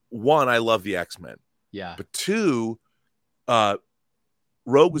 one, I love the X-Men. Yeah. But two,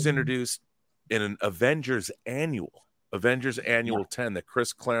 Rogue was introduced in an Avengers Annual 10 that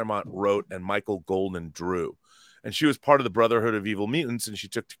Chris Claremont wrote and Michael Golden drew. And she was part of the Brotherhood of Evil Mutants, and she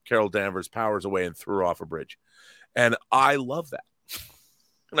took Carol Danvers' powers away and threw her off a bridge. And I love that.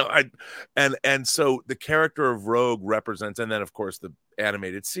 So the character of Rogue represents, and then of course the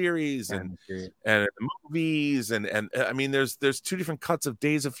animated series and the movies, and I mean there's two different cuts of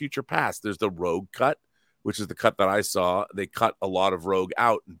Days of Future Past. There's the Rogue cut, which is the cut that I saw. They cut a lot of Rogue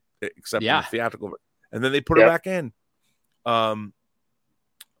out, except in the theatrical, and then they put it back in. The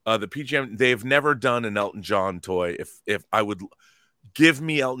PGM, they've never done an Elton John toy. If I would give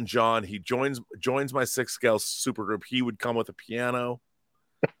me Elton John, he joins my 6-scale supergroup. He would come with a piano,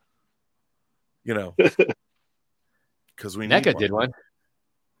 because we need NECA did one.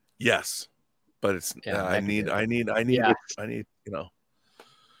 Yes, but it's I need.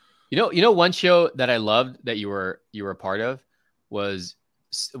 One show that I loved that you were a part of was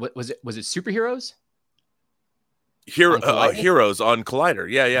it superheroes? Heroes on Collider.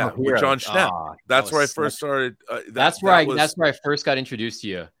 Yeah. With John Schnapp. That's where I first started. That's where I first got introduced to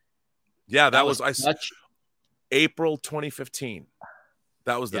you. Yeah, that was April 2015.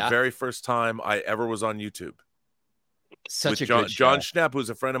 That was the very first time I ever was on YouTube. Such a good show. John Schnapp,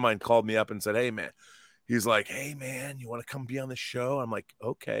 who's a friend of mine, called me up and said, "Hey man," he's like, "Hey man, you want to come be on the show?" I'm like,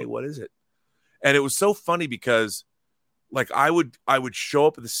 "Okay, what is it?" And it was so funny because, like, I would show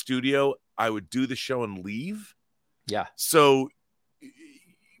up at the studio, I would do the show and leave. Yeah. So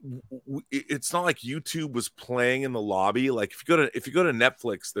it's not like YouTube was playing in the lobby. Like if you go to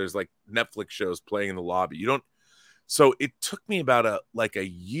Netflix, there's like Netflix shows playing in the lobby. You don't. So it took me about a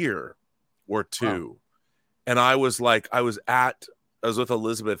year or two. Wow. And I was with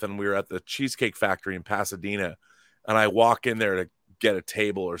Elizabeth, and we were at the Cheesecake Factory in Pasadena, and I walk in there to get a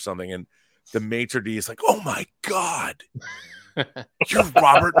table or something, and the maitre d' is like, "Oh my God, you're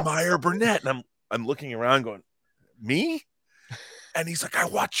Robert Meyer Burnett." And I'm looking around going, "Me?" And he's like, "I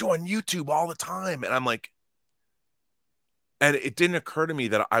watch you on YouTube all the time." And I'm like, and it didn't occur to me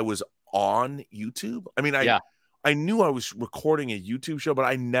that I was on YouTube. I mean, I knew I was recording a YouTube show, but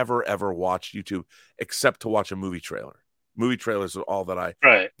I never, ever watched YouTube except to watch a movie trailer. Movie trailers are all that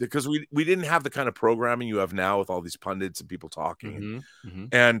because we didn't have the kind of programming you have now with all these pundits and people talking.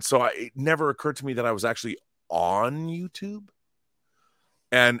 And so it never occurred to me that I was actually on YouTube.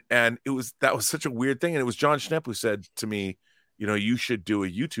 And that was such a weird thing. And it was John Schnapp who said to me, "You should do a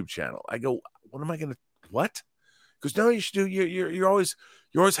YouTube channel." I go, "What am I going to, what?" Because no, you should do. You're always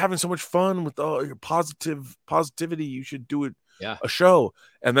having so much fun with all your positivity. You should do it. Yeah. A show.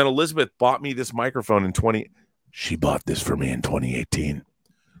 And then Elizabeth bought me this microphone she bought this for me in 2018.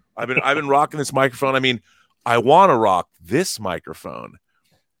 I've been rocking this microphone. I mean, I want to rock this microphone,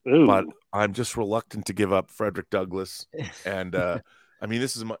 but I'm just reluctant to give up Frederick Douglass. And I mean,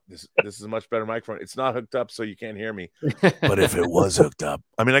 this is a much better microphone. It's not hooked up, so you can't hear me. But if it was hooked up,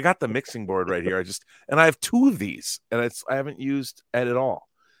 I mean, I got the mixing board right here. I have two of these, and I haven't used it at all.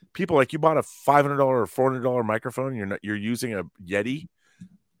 People like, you bought a $500 or $400 microphone. You're using a Yeti.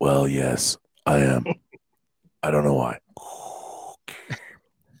 Well, yes, I am. I don't know why.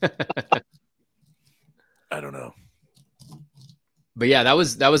 I don't know. But yeah, that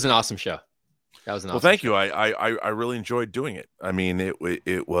was an awesome show. That was an awesome Well, thank show. you. I really enjoyed doing it. I mean,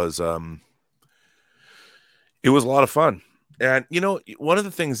 it was a lot of fun. And one of the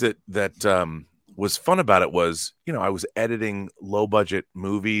things that was fun about it was, I was editing low budget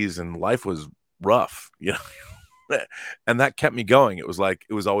movies and life was rough, and that kept me going. It was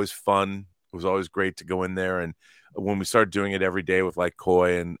always fun. It was always great to go in there. And when we started doing it every day with like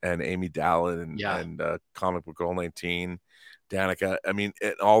Coy and Amy Dallin and Comic Book Girl 19, Danica, I mean,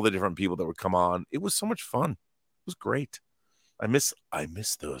 all the different people that would come on, it was so much fun. It was great. I miss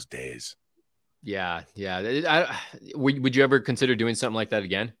those days. Yeah. Would you ever consider doing something like that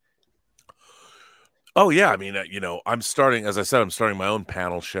again? Oh yeah. I mean, I'm starting my own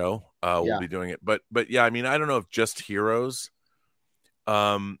panel show. We'll be doing it, but yeah, I mean, I don't know if just Heroes.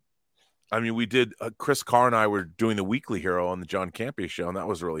 I mean, we did. Chris Carr and I were doing the Weekly Hero on the John Campea show, and that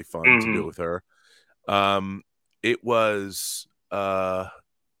was really fun to do with her. It was, yeah.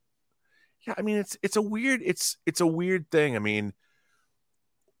 I mean, it's a weird thing. I mean,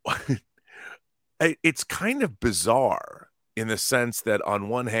 it's kind of bizarre in the sense that on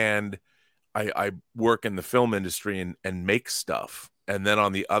one hand, I work in the film industry and make stuff, and then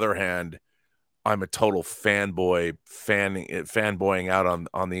on the other hand, I'm a total fanboying out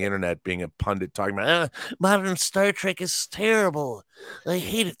on the internet, being a pundit talking about modern Star Trek is terrible. I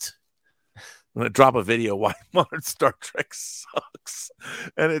hate it. I'm gonna drop a video why modern Star Trek sucks,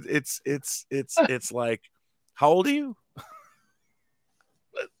 and it's like, how old are you?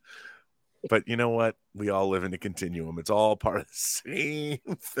 But you know what? We all live in a continuum. It's all part of the same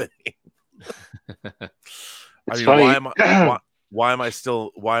thing. It's funny. Why am I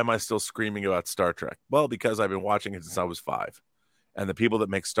still screaming about Star Trek? Well, because I've been watching it since I was 5, and the people that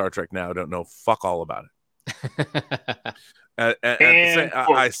make Star Trek now don't know fuck all about it.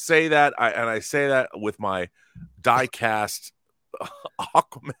 I say that with my die-cast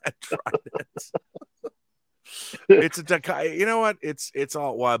Aquaman trident. It's you know what? It's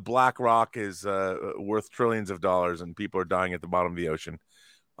all why BlackRock is worth trillions of dollars and people are dying at the bottom of the ocean.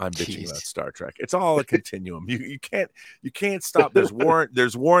 I'm bitching about Star Trek. It's all a continuum. You can't stop. There's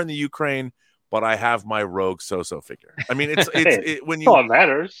war in the Ukraine, but I have my rogue so figure. I mean, when you all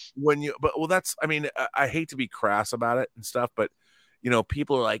matters that's, I mean, I hate to be crass about it and stuff, but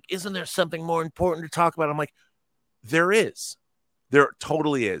people are like, isn't there something more important to talk about? I'm like, there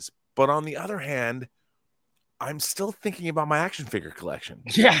totally is. But on the other hand, I'm still thinking about my action figure collection.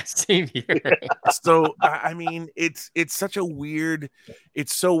 Yeah, same here. So, I mean, it's such a weird,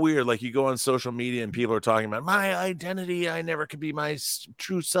 it's so weird. Like you go on social media and people are talking about my identity. I never could be my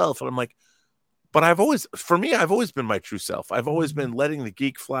true self. And I'm like, but I've always been my true self. I've always been letting the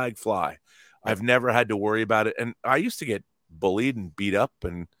geek flag fly. I've never had to worry about it. And I used to get bullied and beat up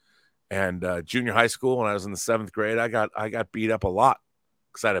and junior high school when I was in the 7th grade, I got beat up a lot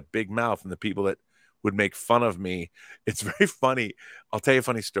because I had a big mouth, and the people that would make fun of me. It's very funny. I'll tell you a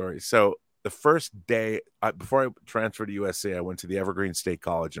funny story. So the first day before I transferred to USC, I went to the Evergreen State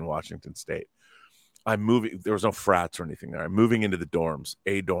College in Washington State. I'm moving. There was no frats or anything there. I'm moving into the dorms,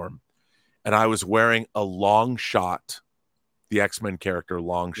 a dorm, and I was wearing a Long Shot, the X-Men character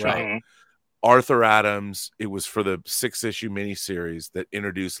Long Shot. Right. Arthur Adams. It was for the 6-issue miniseries that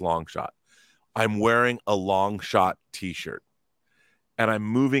introduced Long Shot. I'm wearing a Long Shot T-shirt. And I'm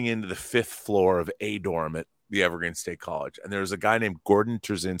moving into the 5th floor of a dorm at the Evergreen State College. And there's a guy named Gordon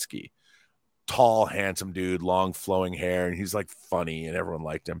Trzynski, tall, handsome dude, long flowing hair. And he's like funny and everyone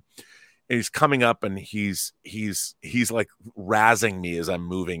liked him. And he's coming up and he's like razzing me as I'm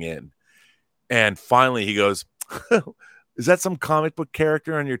moving in. And finally he goes, is that some comic book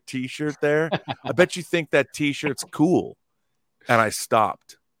character on your T-shirt there? I bet you think that T-shirt's cool. And I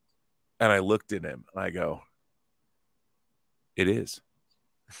stopped and I looked at him and I go, it is.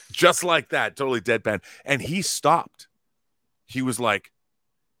 Just like that, totally deadpan. And he stopped. He was like,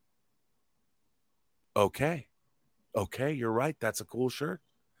 okay, you're right. That's a cool shirt.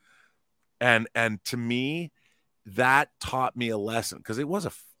 And to me, that taught me a lesson because it was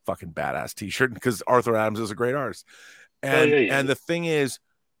a fucking badass T-shirt because Arthur Adams is a great artist. And and the thing is,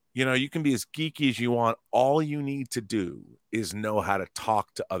 you can be as geeky as you want. All you need to do is know how to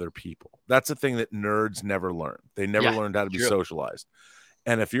talk to other people. That's the thing that nerds never learn. They never learned how to be socialized.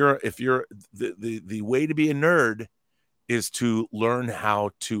 And if you're the way to be a nerd is to learn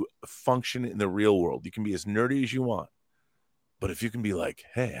how to function in the real world. You can be as nerdy as you want, but if you can be like,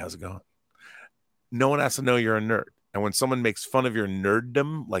 hey, how's it going? No one has to know you're a nerd. And when someone makes fun of your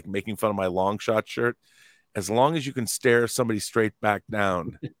nerddom, like making fun of my Long Shot shirt, as long as you can stare somebody straight back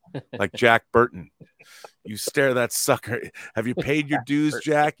down, like Jack Burton, you stare that sucker. Have you paid your dues,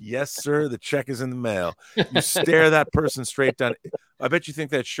 Jack? Yes, sir. The check is in the mail. You stare that person straight down. I bet you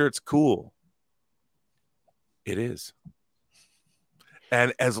think that shirt's cool. It is.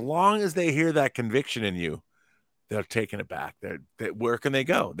 And as long as they hear that conviction in you, they're taking it back. Where can they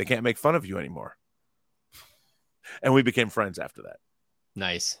go? They can't make fun of you anymore. And we became friends after that.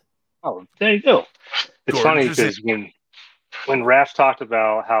 Nice. Oh, there you go. It's funny because when Raph talked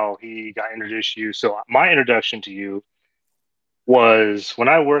about how he got introduced to you, so my introduction to you was when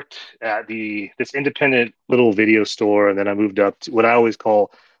I worked at this independent little video store, and then I moved up to what I always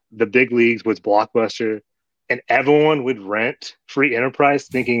call the big leagues was Blockbuster, and everyone would rent Free Enterprise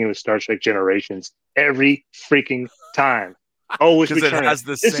thinking it was Star Trek Generations every freaking time. Always because it has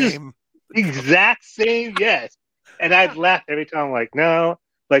the same exact same, yes. And I'd laugh every time. I'm like, no,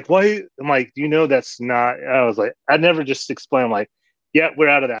 like why? I'm like, do you know that's not? I was like, I'd never just explain. I'm like, yeah, we're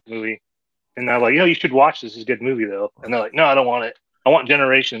out of that movie. And they're like, you should watch this. It's a good movie, though. And they're like, no, I don't want it. I want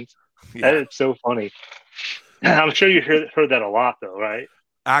Generations. Yeah. It's so funny. I'm sure you heard that a lot, though, right?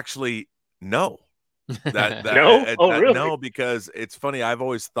 Actually, no. No? Really? No, because it's funny. I've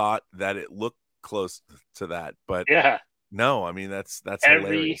always thought that it looked close to that. But yeah, no, I mean, that's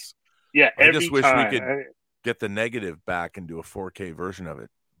hilarious. Yeah, I just wish we could get the negative back and do a 4K version of it.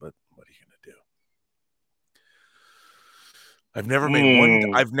 But what are you going to do? I've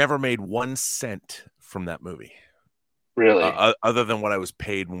never made 1 cent from that movie. Really? Other than what I was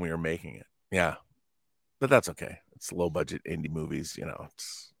paid when we were making it. Yeah. But that's okay. It's low budget indie movies,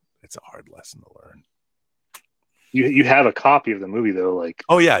 it's a hard lesson to learn. You have a copy of the movie though, like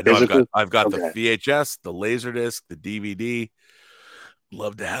oh yeah, no, I've got the VHS, the Laserdisc, the DVD.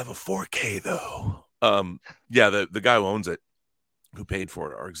 Love to have a 4K though. Yeah, the guy who owns it, who paid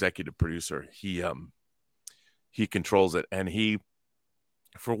for it, our executive producer, he controls it, and he,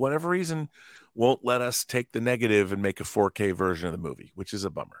 for whatever reason, won't let us take the negative and make a 4K version of the movie, which is a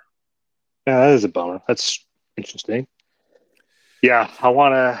bummer. Yeah, that is a bummer. That's interesting. Yeah, I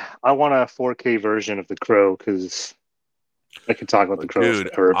want a 4K version of The Crow because I could talk about The Crow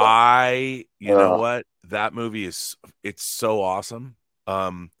Dude, forever. But you know what? That movie it's so awesome.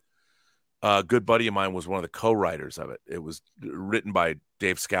 A good buddy of mine was one of the co-writers of it. It was written by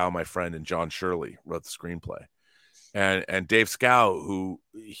Dave Scow, my friend, and John Shirley wrote the screenplay. And Dave Scow,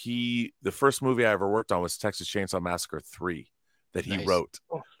 the first movie I ever worked on was Texas Chainsaw Massacre 3 that he wrote.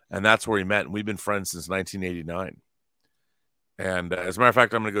 And that's where he met. And we've been friends since 1989. And as a matter of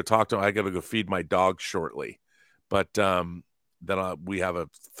fact, I'm going to go talk to him. I got to go feed my dog shortly. But then we have a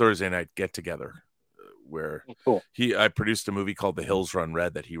Thursday night get together where I produced a movie called The Hills Run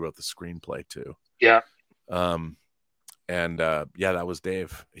Red that he wrote the screenplay to. Yeah. That was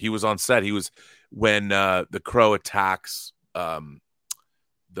Dave. He was on set. He was when the Crow attacks the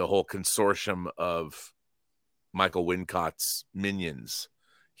whole consortium of Michael Wincott's minions.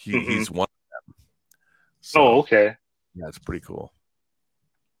 He's one of them. So, okay. Yeah, it's pretty cool.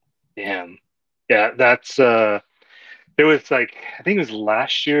 Damn. Yeah, that's there was I think it was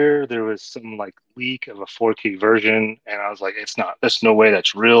last year, there was some leak of a 4K version, and I was like, there's no way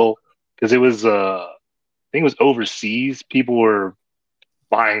that's real. Because it was I think it was overseas. People were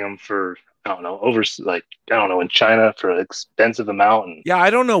buying them for I don't know, in China for an expensive amount. And yeah, I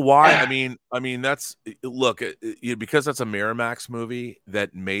don't know why. I mean that's because that's a Miramax movie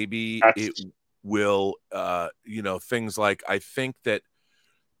that maybe it will things like I think that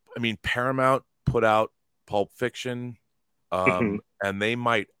Paramount put out Pulp Fiction and they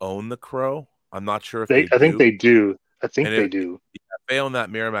might own The Crow. I'm not sure if they do. I think they do. If they own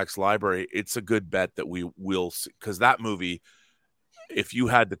that Miramax library, it's a good bet that we will see, because that movie, if you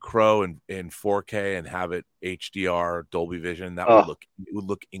had The Crow in 4K and have it HDR Dolby Vision, would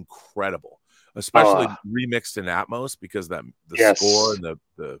look incredible, especially remixed in Atmos, because the score and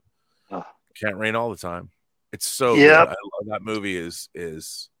the Can't Rain All the Time. It's so good. I love that movie. Is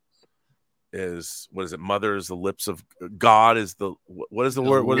what is it? Mother is the lips of God. Is the what is the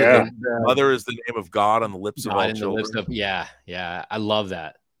word? What is it? Mother is the name of God on the lips of all children. Yeah. I love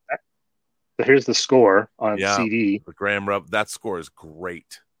that. So here's the score on CD. The Graham Rubb. That score is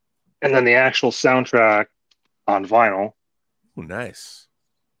great. And then the actual soundtrack on vinyl. Oh, nice.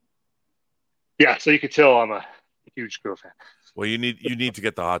 Yeah, so you could tell I'm a huge Crow fan. Well, you need to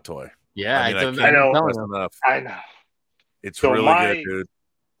get the hot toy. Yeah, I know. It's so really good, dude.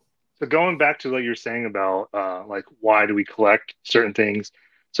 So going back to what you're saying about why do we collect certain things?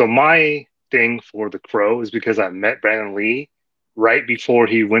 So my thing for The Crow is because I met Brandon Lee right before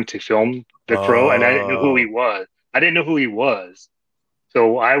he went to film The Crow, and I didn't know who he was.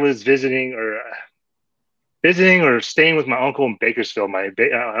 So I was visiting or staying with my uncle in Bakersfield. My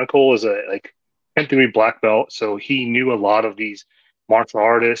uncle was a 10-3 black belt, so he knew a lot of these martial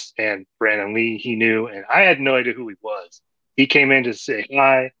artists, and Brandon Lee he knew, and I had no idea who he was. He came in to say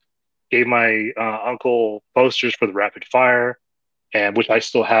hi, gave my uncle posters for the Rapid Fire, and which I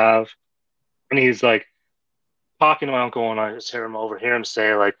still have, and he's talking to my uncle, and I just hear him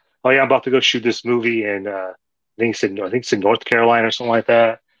say "Oh yeah, I'm about to go shoot this movie," and I think he said North Carolina or something like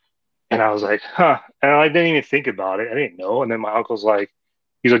that. And I was like, huh. And I didn't even think about it. I didn't know. And then my uncle's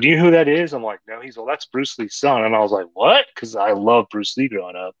he's like, do you know who that is? I'm like, no. He's like, well, that's Bruce Lee's son. And I was like, what? Because I love Bruce Lee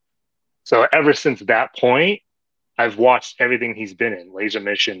growing up. So ever since that point, I've watched everything he's been in. Laser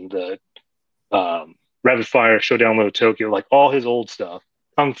Mission, the Rapid Fire, Showdown Little Tokyo, all his old stuff.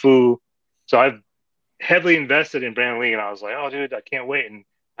 Kung Fu. So I've heavily invested in Brandon Lee. And I was like, oh, dude, I can't wait. And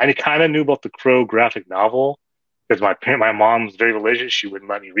I kind of knew about the Crow graphic novel, because my mom was very religious. She wouldn't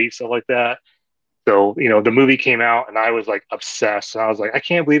let me read stuff like that. So, the movie came out and I was obsessed. And I was like, I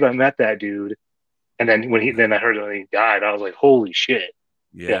can't believe I met that dude. And then then I heard when he died, I was like, holy shit.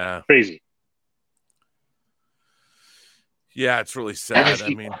 Yeah. Crazy. Yeah, it's really sad.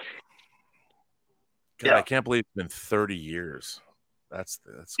 I can't believe it's been 30 years. That's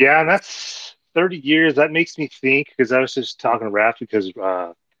and that's 30 years. That makes me think, because I was just talking to Raph, because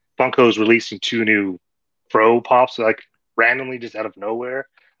Funko's releasing 2 new Crow pops randomly just out of nowhere.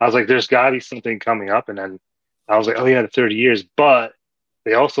 I was like, there's gotta be something coming up, and then I was like, oh yeah, the 30 years. But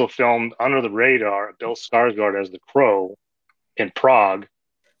they also filmed under the radar Bill Skarsgård as the Crow in Prague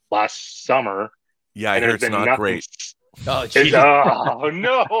last summer. Yeah, I heard it's not great. Oh, geez. Oh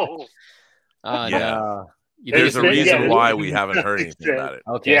no. No. There's a reason why we haven't heard anything about it.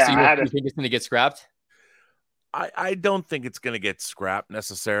 Okay, so you think it's going to get scrapped? I don't think it's going to get scrapped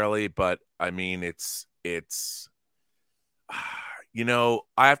necessarily, but it's I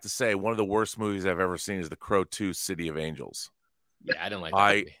have to say, one of the worst movies I've ever seen is The Crow 2: City of Angels. Yeah, I don't like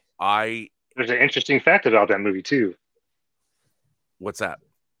that movie. There's an interesting fact about that movie too. What's that?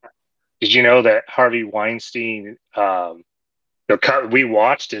 Did you know that Harvey Weinstein, the The cut we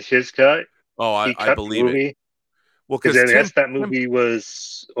watched is his cut. Oh, He I cut the believe it. movie. Well, Because because I guess that movie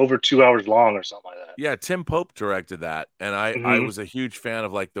was over 2 hours long or something like that. yeah, Tim Pope directed that, and I was a huge fan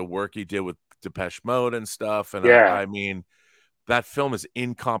of like the work he did with Depeche Mode and stuff. And Yeah. I mean, that film is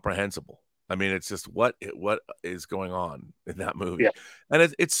incomprehensible. I mean, it's just what is going on in that movie,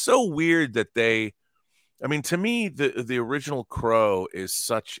 and it's so weird that they. I mean, to me, the original Crow is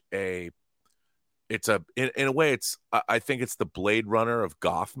such a. It's in a way, it's I think it's the Blade Runner of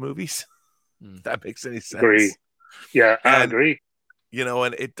goth movies. If that makes any sense. Agree. Yeah, I agree. You know,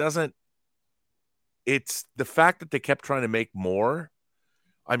 and it doesn't. It's the fact that they kept trying to make more.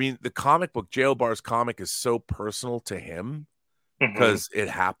 I mean, the comic book, Jail Bar's comic, is so personal to him because it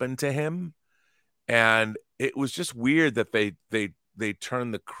happened to him, and it was just weird that they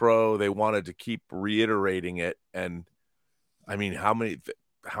turned the Crow. They wanted to keep reiterating it, and I mean, how many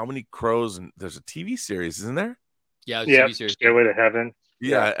crows? And there's a TV series, isn't there? Yeah, TV series. Stairway to Heaven.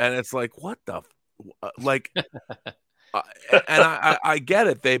 Yeah, and it's like, what the, like. And I get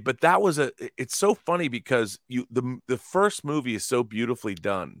it, but that was it's so funny because the first movie is so beautifully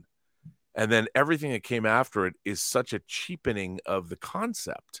done, and then everything that came after it is such a cheapening of the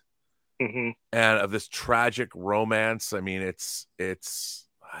concept and of this tragic romance. I mean, it's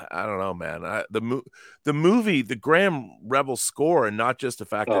I don't know, man. The movie, the Graham Rebel score, and not just the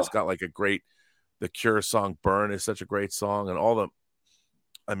fact that it's got like the Cure song "Burn" is such a great song, and all the,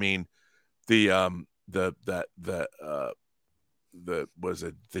 I mean, Jane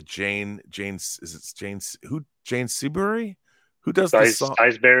Seabury who does the song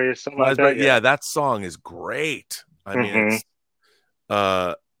Iceberry or something like that? Yeah, that song is great. I mean, it's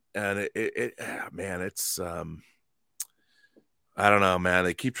and man, it's I don't know, man.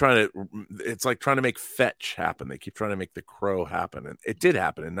 They keep trying to, it's like trying to make Fetch happen. They keep trying to make The Crow happen, and it did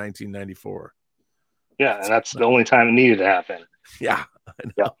happen in 1994. Yeah, and that's the only time it needed to happen. Yeah, I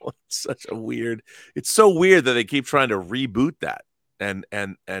know. Yeah. It's so weird that they keep trying to reboot that. And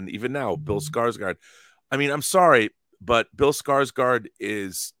even now, Bill Skarsgård. I mean, I'm sorry, but Bill Skarsgård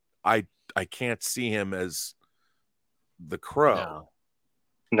is, I can't see him as the Crow.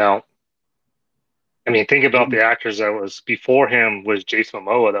 No. I mean, think about the actors that was before him was Jason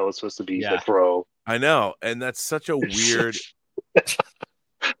Momoa that was supposed to be the Crow. I know, and that's such a weird.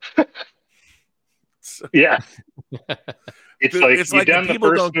 Yeah. It's like you've done the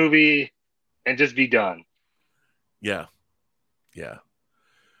first movie and just be done. Yeah. Yeah.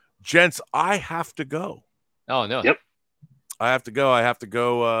 Gents, I have to go. Oh, no. Yep. I have to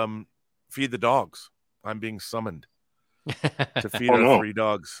go feed the dogs. I'm being summoned to feed our 3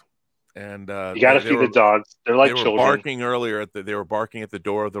 dogs. And you got to feed the dogs. They're like children. Barking earlier they were barking at the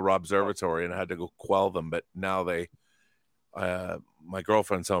door of the Robservatory, and I had to go quell them. But now my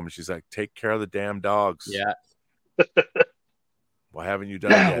girlfriend's home, and she's like, "Take care of the damn dogs." Yeah. Why haven't you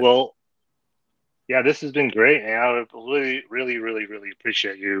done it yet? Well, yeah, this has been great, and I really, really, really, really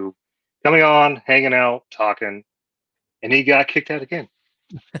appreciate you coming on, hanging out, talking. And he got kicked out again.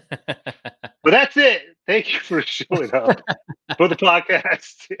 But that's it. Thank you for showing up for the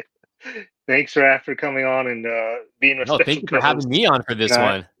podcast. Thanks for coming on and being a special thank you for having me on for this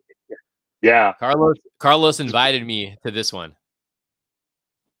one. Yeah. Carlos invited me to this one.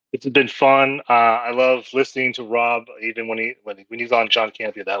 It's been fun. I love listening to Rob, even when he's on John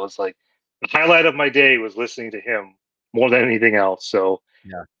Campea. That was like the highlight of my day was listening to him more than anything else. So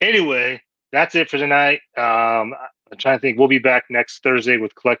anyway, that's it for tonight. I'm trying to think. We'll be back next Thursday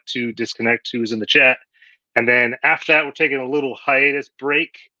with Collect 2, Disconnect 2's in the chat. And then after that, we're taking a little hiatus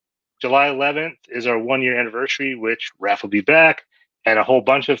break. July 11th is our 1-year anniversary, which Raph will be back. And a whole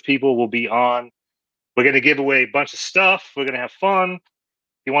bunch of people will be on. We're going to give away a bunch of stuff. We're going to have fun.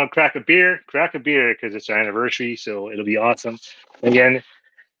 If you want to crack a beer because it's our anniversary. So it'll be awesome. Again,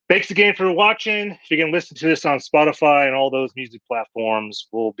 thanks again for watching. If you can listen to this on Spotify and all those music platforms,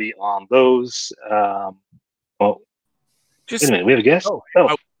 we'll be on those. Just wait a minute, we have a guest.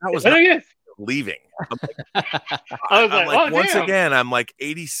 That was leaving. I was like, once again, I'm like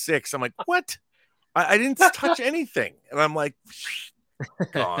 86. I'm like, what? I didn't touch anything, and I'm like,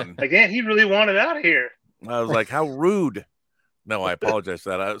 gone. Again, he really wanted out of here. I was like, how rude. No, I apologize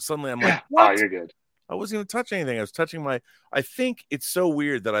for that. I'm like, what? Oh, you're good. I wasn't even touching anything. I was touching I think it's so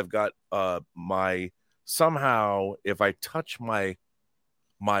weird that I've got somehow if I touch my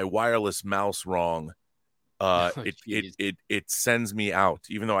wireless mouse wrong, it sends me out,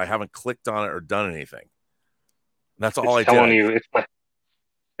 even though I haven't clicked on it or done anything. That's all I did.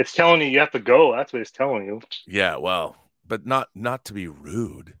 It's telling you have to go. That's what it's telling you. Yeah, well, but not to be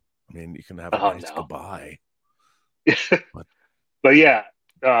rude. I mean, you can have a nice goodbye. But yeah,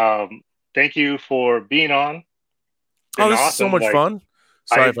 thank you for being on. Oh, been this is so awesome. much Like, fun.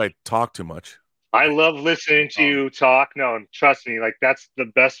 Sorry if I talk too much. I love listening to you talk. No, trust me, like that's the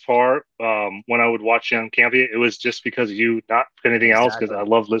best part. When I would watch you on Campy, it was just because of you, not for anything else, because I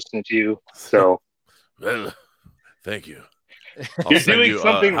love listening to you. So thank you. You're doing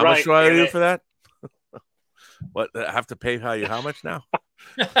something how right. Much do I owe you for that? What, I have to pay you how much now?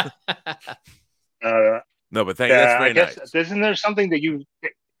 No, but thank you. That's very nice. Isn't there something that you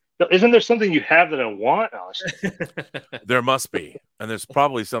have that I want? Oh, there must be. And there's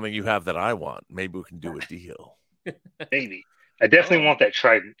probably something you have that I want. Maybe we can do a deal. Maybe. I definitely want that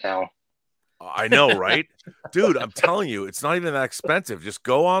Trident now. I know, right? Dude, I'm telling you, it's not even that expensive. Just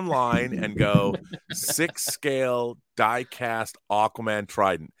go online and go 6-scale die-cast Aquaman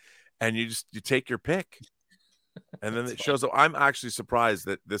Trident. And you take your pick. And then it shows up. I'm actually surprised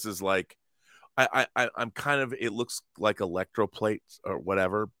that this is like, I'm kind of, it looks like electroplate or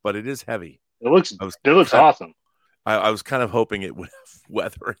whatever, but it is heavy. It looks awesome. I was kind of hoping it would have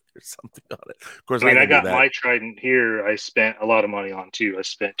weathering or something on it. Of course, I got my Trident here. I spent a lot of money on too. I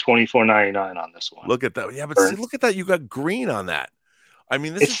spent $24.99 on this one. Look at that. Yeah, but see, look at that. You got green on that. I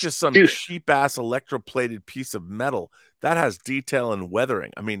mean, this is just some cheap ass electroplated piece of metal that has detail and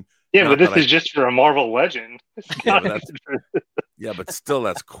weathering. I mean, yeah, but this is just for a Marvel Legend. Yeah, but still,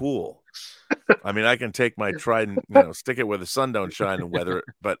 that's cool. I mean, I can take my Trident, stick it where the sun don't shine and weather it,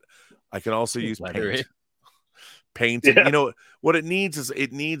 but I can also use paint. Paint. Yeah. And, what it needs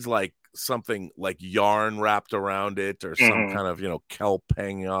is like something like yarn wrapped around it or some kind of, kelp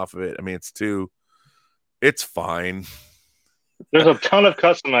hanging off of it. I mean, it's fine. There's a ton of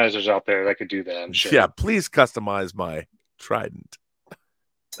customizers out there that could do that, I'm sure. Yeah, please customize my Trident.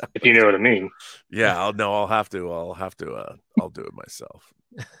 If you know what I mean. Yeah, I'll have to. I'll do it myself.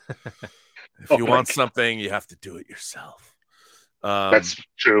 If you want something, you have to do it yourself. That's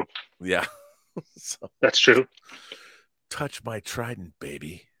true. Yeah. That's true. Touch my Trident,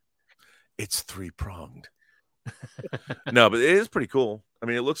 baby. It's 3-pronged. No, but it is pretty cool. I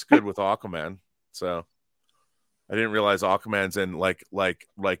mean, it looks good with Aquaman. So I didn't realize Aquaman's in like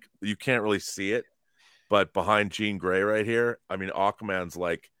you can't really see it. But behind Jean Grey right here, I mean, Aquaman's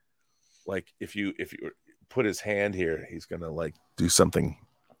like if you put his hand here, he's gonna like do something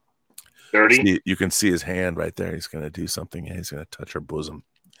dirty. You can see his hand right there. He's gonna do something. And he's gonna touch her bosom.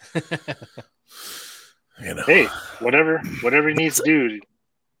 Hey, whatever he needs to do.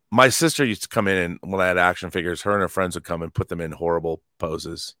 My sister used to come in, and when I had action figures, her and her friends would come and put them in horrible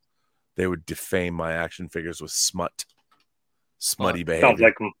poses. They would defame my action figures with smutty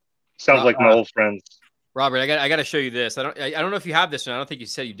behavior. Sounds like my old friends. Robert, I got to show you this. I don't know if you have this one. I don't think you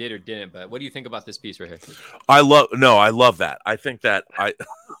said you did or didn't, but what do you think about this piece right here? I love that. I think that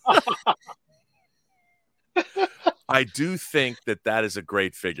I do think that is a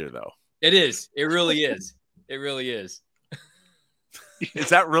great figure, though. It is. It really is. It really is. Is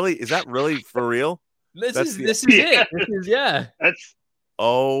that really for real? This is it. This is, yeah.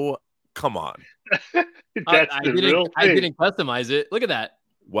 Oh, come on. I didn't customize it. Look at that.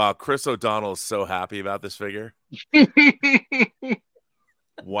 Wow, Chris O'Donnell is so happy about this figure.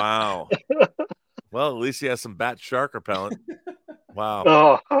 Wow. Well, at least he has some bat shark repellent.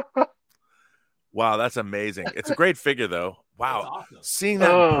 Wow. Oh. Wow, that's amazing. It's a great figure, though. Wow. Awesome. Seeing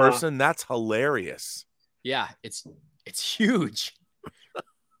that in person, that's hilarious. Yeah, it's huge.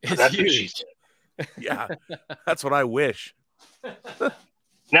 It's huge. Yeah, that's what I wish.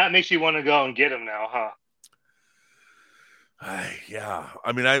 Now it makes you want to go and get him now, huh? Yeah.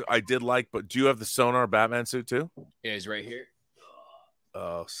 I mean, I did but do you have the Sonar Batman suit too? Yeah, he's right here.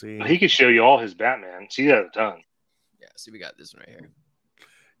 Oh, see. He could show you all his Batman. See that a ton. Yeah, see, we got this one right here.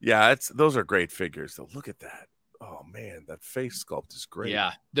 Yeah, those are great figures, though. Look at that. Oh, man, that face sculpt is great.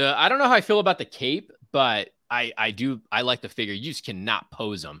 Yeah. I don't know how I feel about the cape, but I like the figure. You just cannot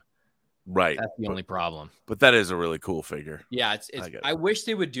pose them. Right. That's the only problem. But that is a really cool figure. Yeah, I wish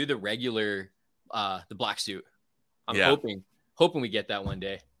they would do the regular the black suit. I'm hoping we get that one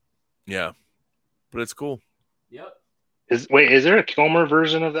day. Yeah. But it's cool. Yep. Is there a Kilmer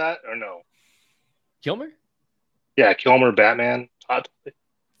version of that or no? Kilmer? Yeah, Kilmer Batman.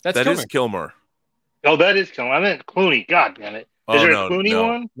 That Kilmer. Is Kilmer. Oh, that is Kilmer. I meant Clooney. God damn it. Is there a Clooney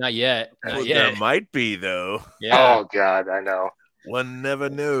one? Not yet. There might be, though. Yeah. Oh, God, I know. One never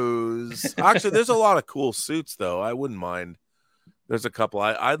knows. Actually, there's a lot of cool suits, though. I wouldn't mind. There's a couple.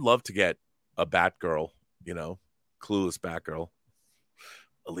 I'd love to get a Batgirl, clueless Batgirl.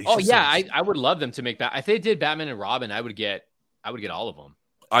 Alicia I would love them to make that. If they did Batman and Robin, I would get all of them.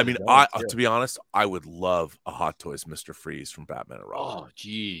 I mean, to be honest, I would love a Hot Toys Mr. Freeze from Batman and Robin. Oh,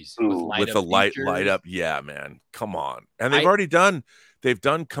 geez. With the light up. Yeah, man. Come on. And they've done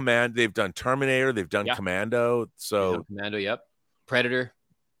Terminator, they've done Commando. So Commando, yep. Predator.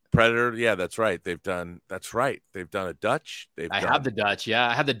 Yeah, that's right. They've done a Dutch. I have the Dutch. Yeah,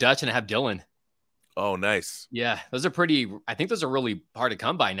 I have the Dutch and I have Dylan. Oh, nice. Yeah, I think those are really hard to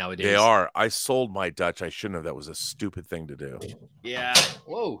come by nowadays. They are. I sold my Dutch. I shouldn't have. That was a stupid thing to do. Yeah.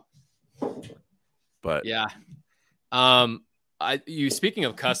 Whoa. But yeah. Speaking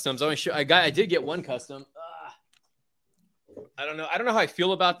of customs, I did get one custom. I don't know how I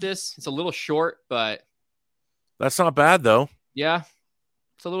feel about this. It's a little short, but that's not bad though. Yeah.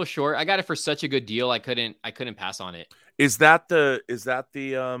 It's a little short. I got it for such a good deal. I couldn't pass on it. Is that the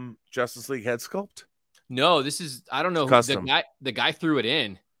Justice League head sculpt? No, this is, I don't know who the guy threw it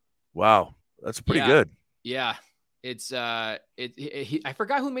in. Wow. That's pretty good. Yeah. It's I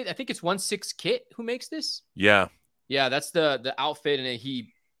forgot who made, I think it's 1/6 Kit who makes this. Yeah. Yeah, that's the outfit, and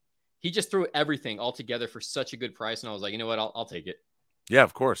he just threw everything all together for such a good price, and I was like, you know what, I'll take it. Yeah,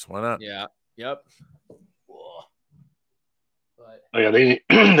 of course. Why not? Yeah. Yep. But they need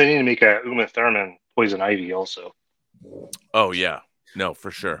to make a Uma Thurman Poison Ivy also. Oh yeah, no,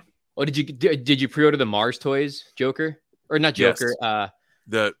 for sure. Oh, did you pre-order the Mars Toys Joker, or not Joker? Yes.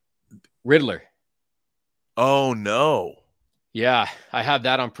 The Riddler. Oh no. Yeah, I have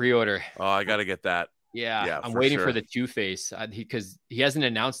that on pre-order. Oh, I got to get that. Yeah, I'm waiting for the Two-Face because he hasn't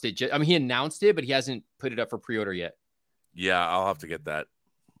announced it. He announced it, but he hasn't put it up for pre-order yet. Yeah, I'll have to get that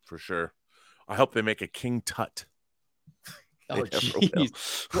for sure. I hope they make a King Tut. Oh,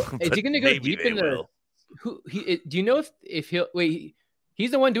 jeez. Well, is he going to go deep in the? Do you know if he'll wait?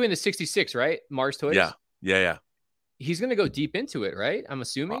 He's the one doing the 66, right? Mars Toys. Yeah. He's going to go deep into it, right? I'm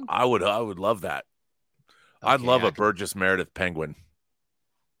assuming. I would love that. Okay, I'd love a Burgess Meredith Penguin.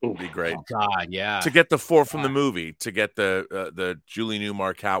 Would be great. Oh, God, yeah. To get the 4 from the movie, to get the Julie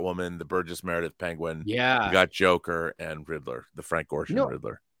Newmar Catwoman, the Burgess Meredith Penguin. Yeah. You got Joker and Riddler, the Frank Gorshin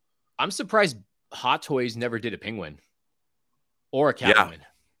Riddler. I'm surprised Hot Toys never did a Penguin or a Catwoman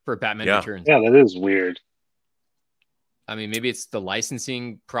for Batman Returns. Yeah, that is weird. I mean, maybe it's the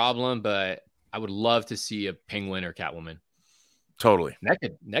licensing problem, but I would love to see a Penguin or Catwoman. Totally.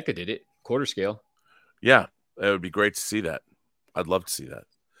 NECA did it, quarter scale. Yeah, it would be great to see that. I'd love to see that.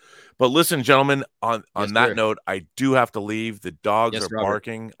 But listen, gentlemen, on that note, I do have to leave. The dogs are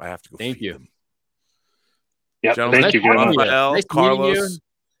barking. I have to go feed them. Yeah, thank you, Raphael, Carlos.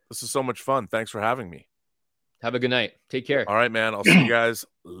 This is so much fun. Thanks for having me. Have a good night. Take care. All right, man. I'll see you guys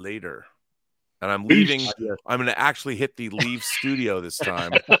later. And I'm leaving. I'm going to actually hit the leave studio this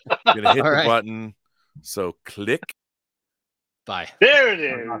time. I'm going to hit the button. So click. Bye. There it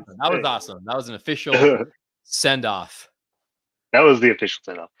is. That was awesome. That was an official send-off. That was the official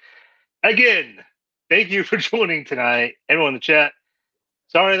send-off. Again, thank you for joining tonight, everyone in the chat.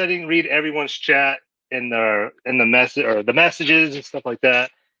 Sorry that I didn't read everyone's chat in the message or the messages and stuff like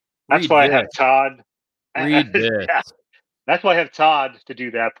that. That's why I have Todd. Read this. That's why I have Todd to do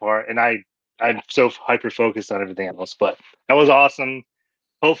that part, and I'm so hyper focused on everything else. But that was awesome.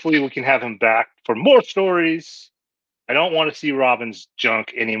 Hopefully, we can have him back for more stories. I don't want to see Robin's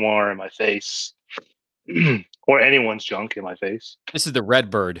junk anymore in my face, or anyone's junk in my face. This is the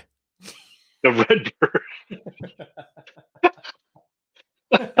Red Bird. The Red Bird.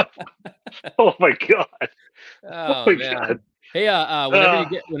 Oh my god! Oh my god! Hey,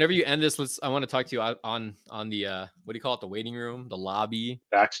 whenever you end this, I want to talk to you on the what do you call it? The waiting room, the lobby,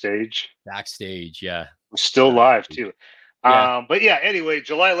 backstage. Yeah, we're still live too. Yeah. But yeah. Anyway,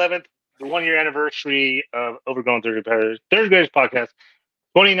 July 11th, the 1-year anniversary of Overgrown Third Graders podcast.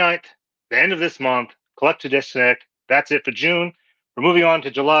 29th, the end of this month. Collect to Disconnect. That's it for June. We're moving on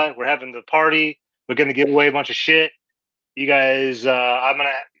to July. We're having the party. We're going to give away a bunch of shit. You guys, I'm going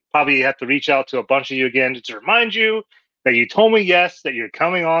to probably have to reach out to a bunch of you again to remind you that you told me yes, that you're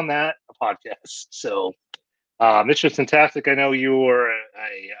coming on that podcast. So, Mr. Fantastic, I know you were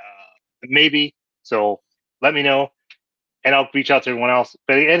a maybe. So let me know, and I'll reach out to everyone else.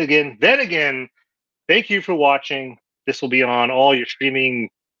 But then again, thank you for watching. This will be on all your streaming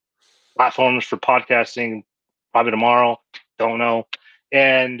platforms for podcasting probably tomorrow. Don't know.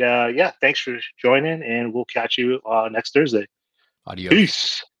 And thanks for joining, and we'll catch you next Thursday. Adios.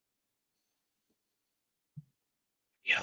 Peace.